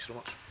 thanks so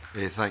much.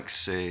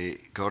 Thanks,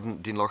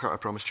 Gordon. Dean Lockhart, I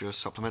promised you a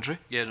supplementary.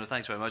 Yeah, no,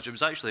 thanks very much. It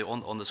was actually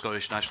on the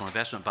Scottish National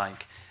Investment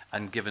Bank,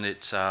 and given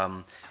it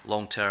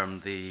long-term,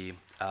 the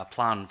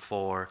plan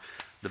for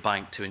the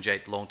bank to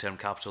inject long-term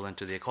capital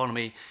into the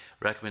economy.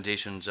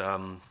 Recommendations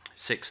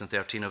 6 and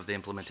 13 of the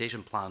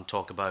implementation plan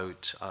talk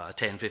about a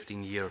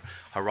 10-15 year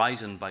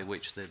horizon by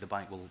which the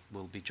bank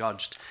will be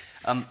judged.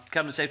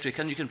 Cabinet Secretary,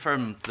 can you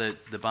confirm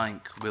that the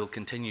bank will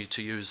continue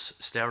to use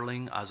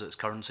sterling as its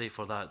currency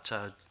for that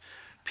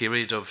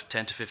period of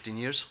 10 to 15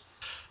 years?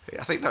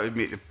 I think that would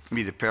make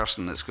me the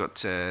person that's got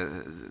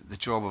the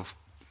job of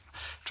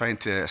trying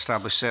to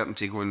establish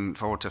certainty going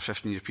forward to a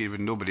 15-year period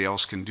when nobody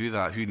else can do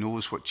that. Who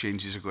knows what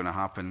changes are going to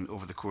happen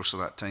over the course of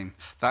that time?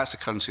 That's the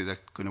currency they're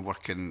going to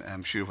work in,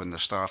 I'm sure, when they're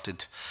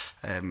started.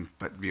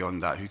 But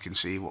beyond that, who can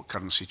say what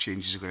currency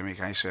changes are going to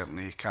make? I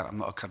certainly can't. I'm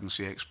not a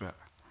currency expert.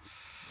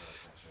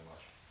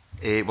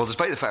 Well,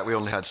 despite the fact we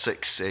only had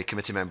 6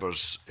 committee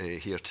members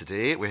here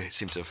today, we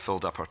seem to have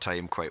filled up our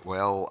time quite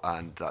well,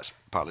 and that's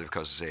partly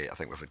because I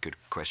think we've had good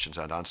questions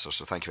and answers.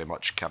 So thank you very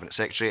much, Cabinet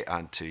Secretary,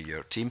 and to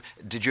your team.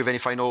 Did you have any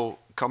final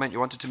comment you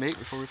wanted to make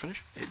before we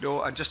finish?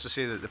 No, and just to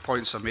say that the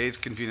points are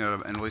made,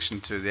 Convener, in relation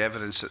to the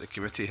evidence that the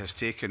committee has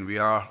taken. We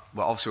are,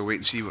 well, obviously we'll wait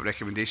and see what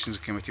recommendations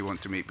the committee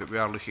want to make, but we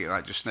are looking at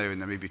that just now,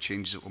 and there may be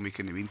changes that we'll make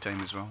in the meantime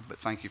as well. But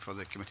thank you for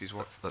the committee's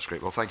work. That's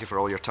great. Well, thank you for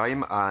all your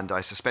time, and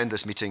I suspend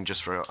this meeting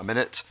just for a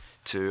minute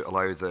to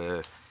allow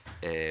the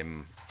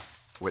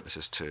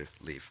witnesses to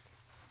leave.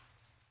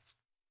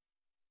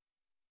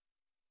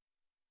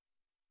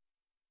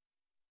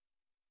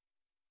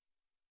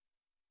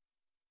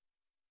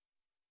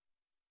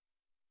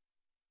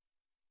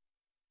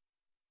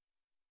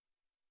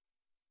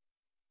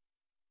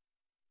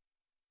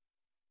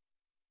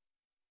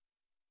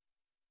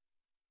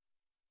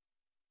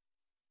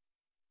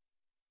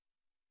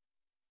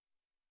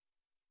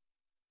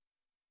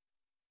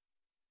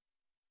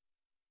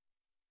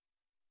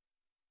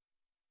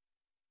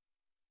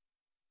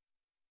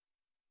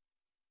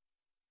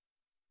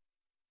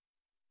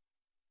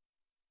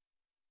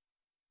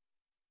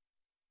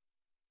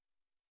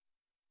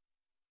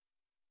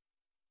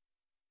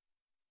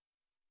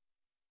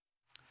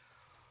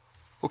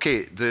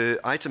 Okay, the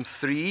item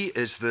 3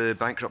 is the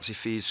Bankruptcy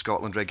Fees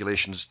Scotland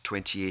Regulations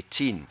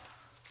 2018,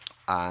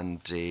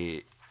 and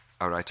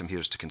our item here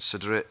is to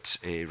consider it,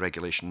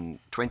 Regulation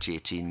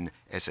 2018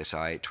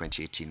 SSI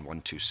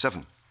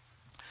 2018-127.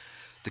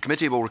 The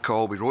committee will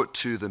recall we wrote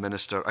to the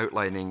Minister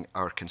outlining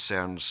our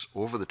concerns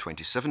over the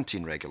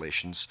 2017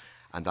 regulations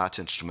and that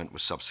instrument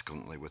was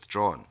subsequently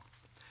withdrawn.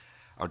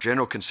 Our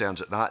general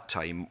concerns at that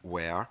time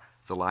were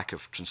the lack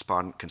of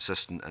transparent,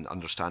 consistent and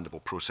understandable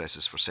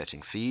processes for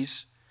setting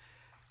fees,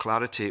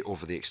 clarity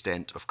over the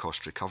extent of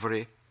cost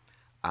recovery,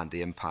 and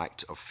the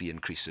impact of fee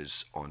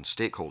increases on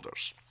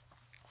stakeholders.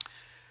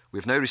 We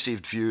have now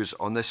received views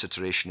on this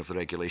iteration of the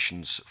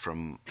regulations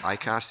from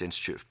ICAS, the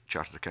Institute of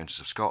Chartered Accountants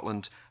of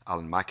Scotland,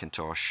 Alan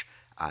McIntosh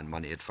and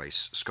Money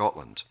Advice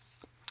Scotland.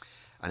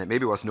 And it may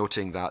be worth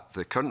noting that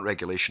the current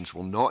regulations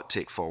will not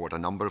take forward a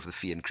number of the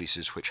fee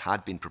increases which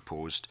had been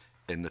proposed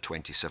in the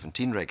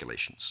 2017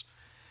 regulations.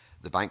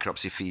 The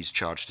bankruptcy fees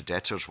charged to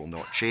debtors will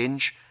not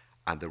change,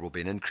 and there will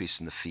be an increase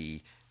in the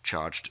fee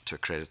charged to a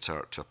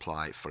creditor to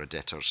apply for a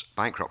debtor's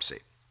bankruptcy.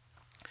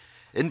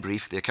 In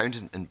brief, the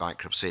accountant in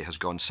bankruptcy has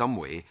gone some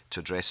way to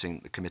addressing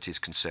the committee's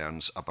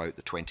concerns about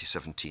the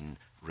 2017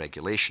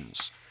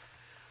 regulations.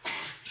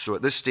 So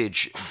at this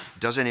stage,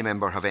 does any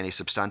member have any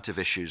substantive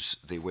issues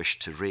they wish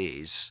to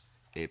raise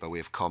by way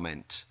of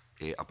comment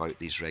about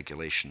these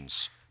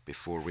regulations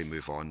before we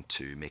move on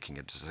to making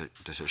a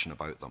decision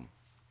about them?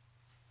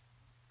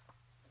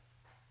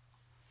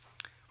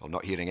 Well,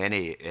 not hearing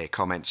any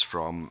comments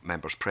from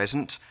members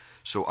present.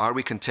 So are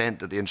we content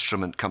that the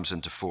instrument comes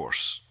into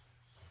force?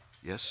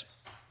 Yes?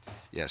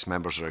 Yes,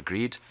 members are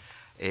agreed.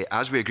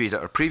 As we agreed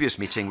at our previous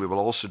meeting, we will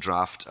also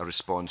draft a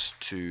response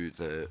to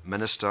the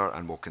Minister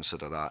and we'll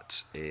consider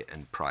that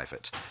in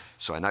private.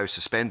 So I now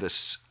suspend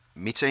this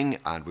meeting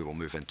and we will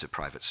move into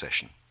private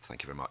session.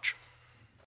 Thank you very much.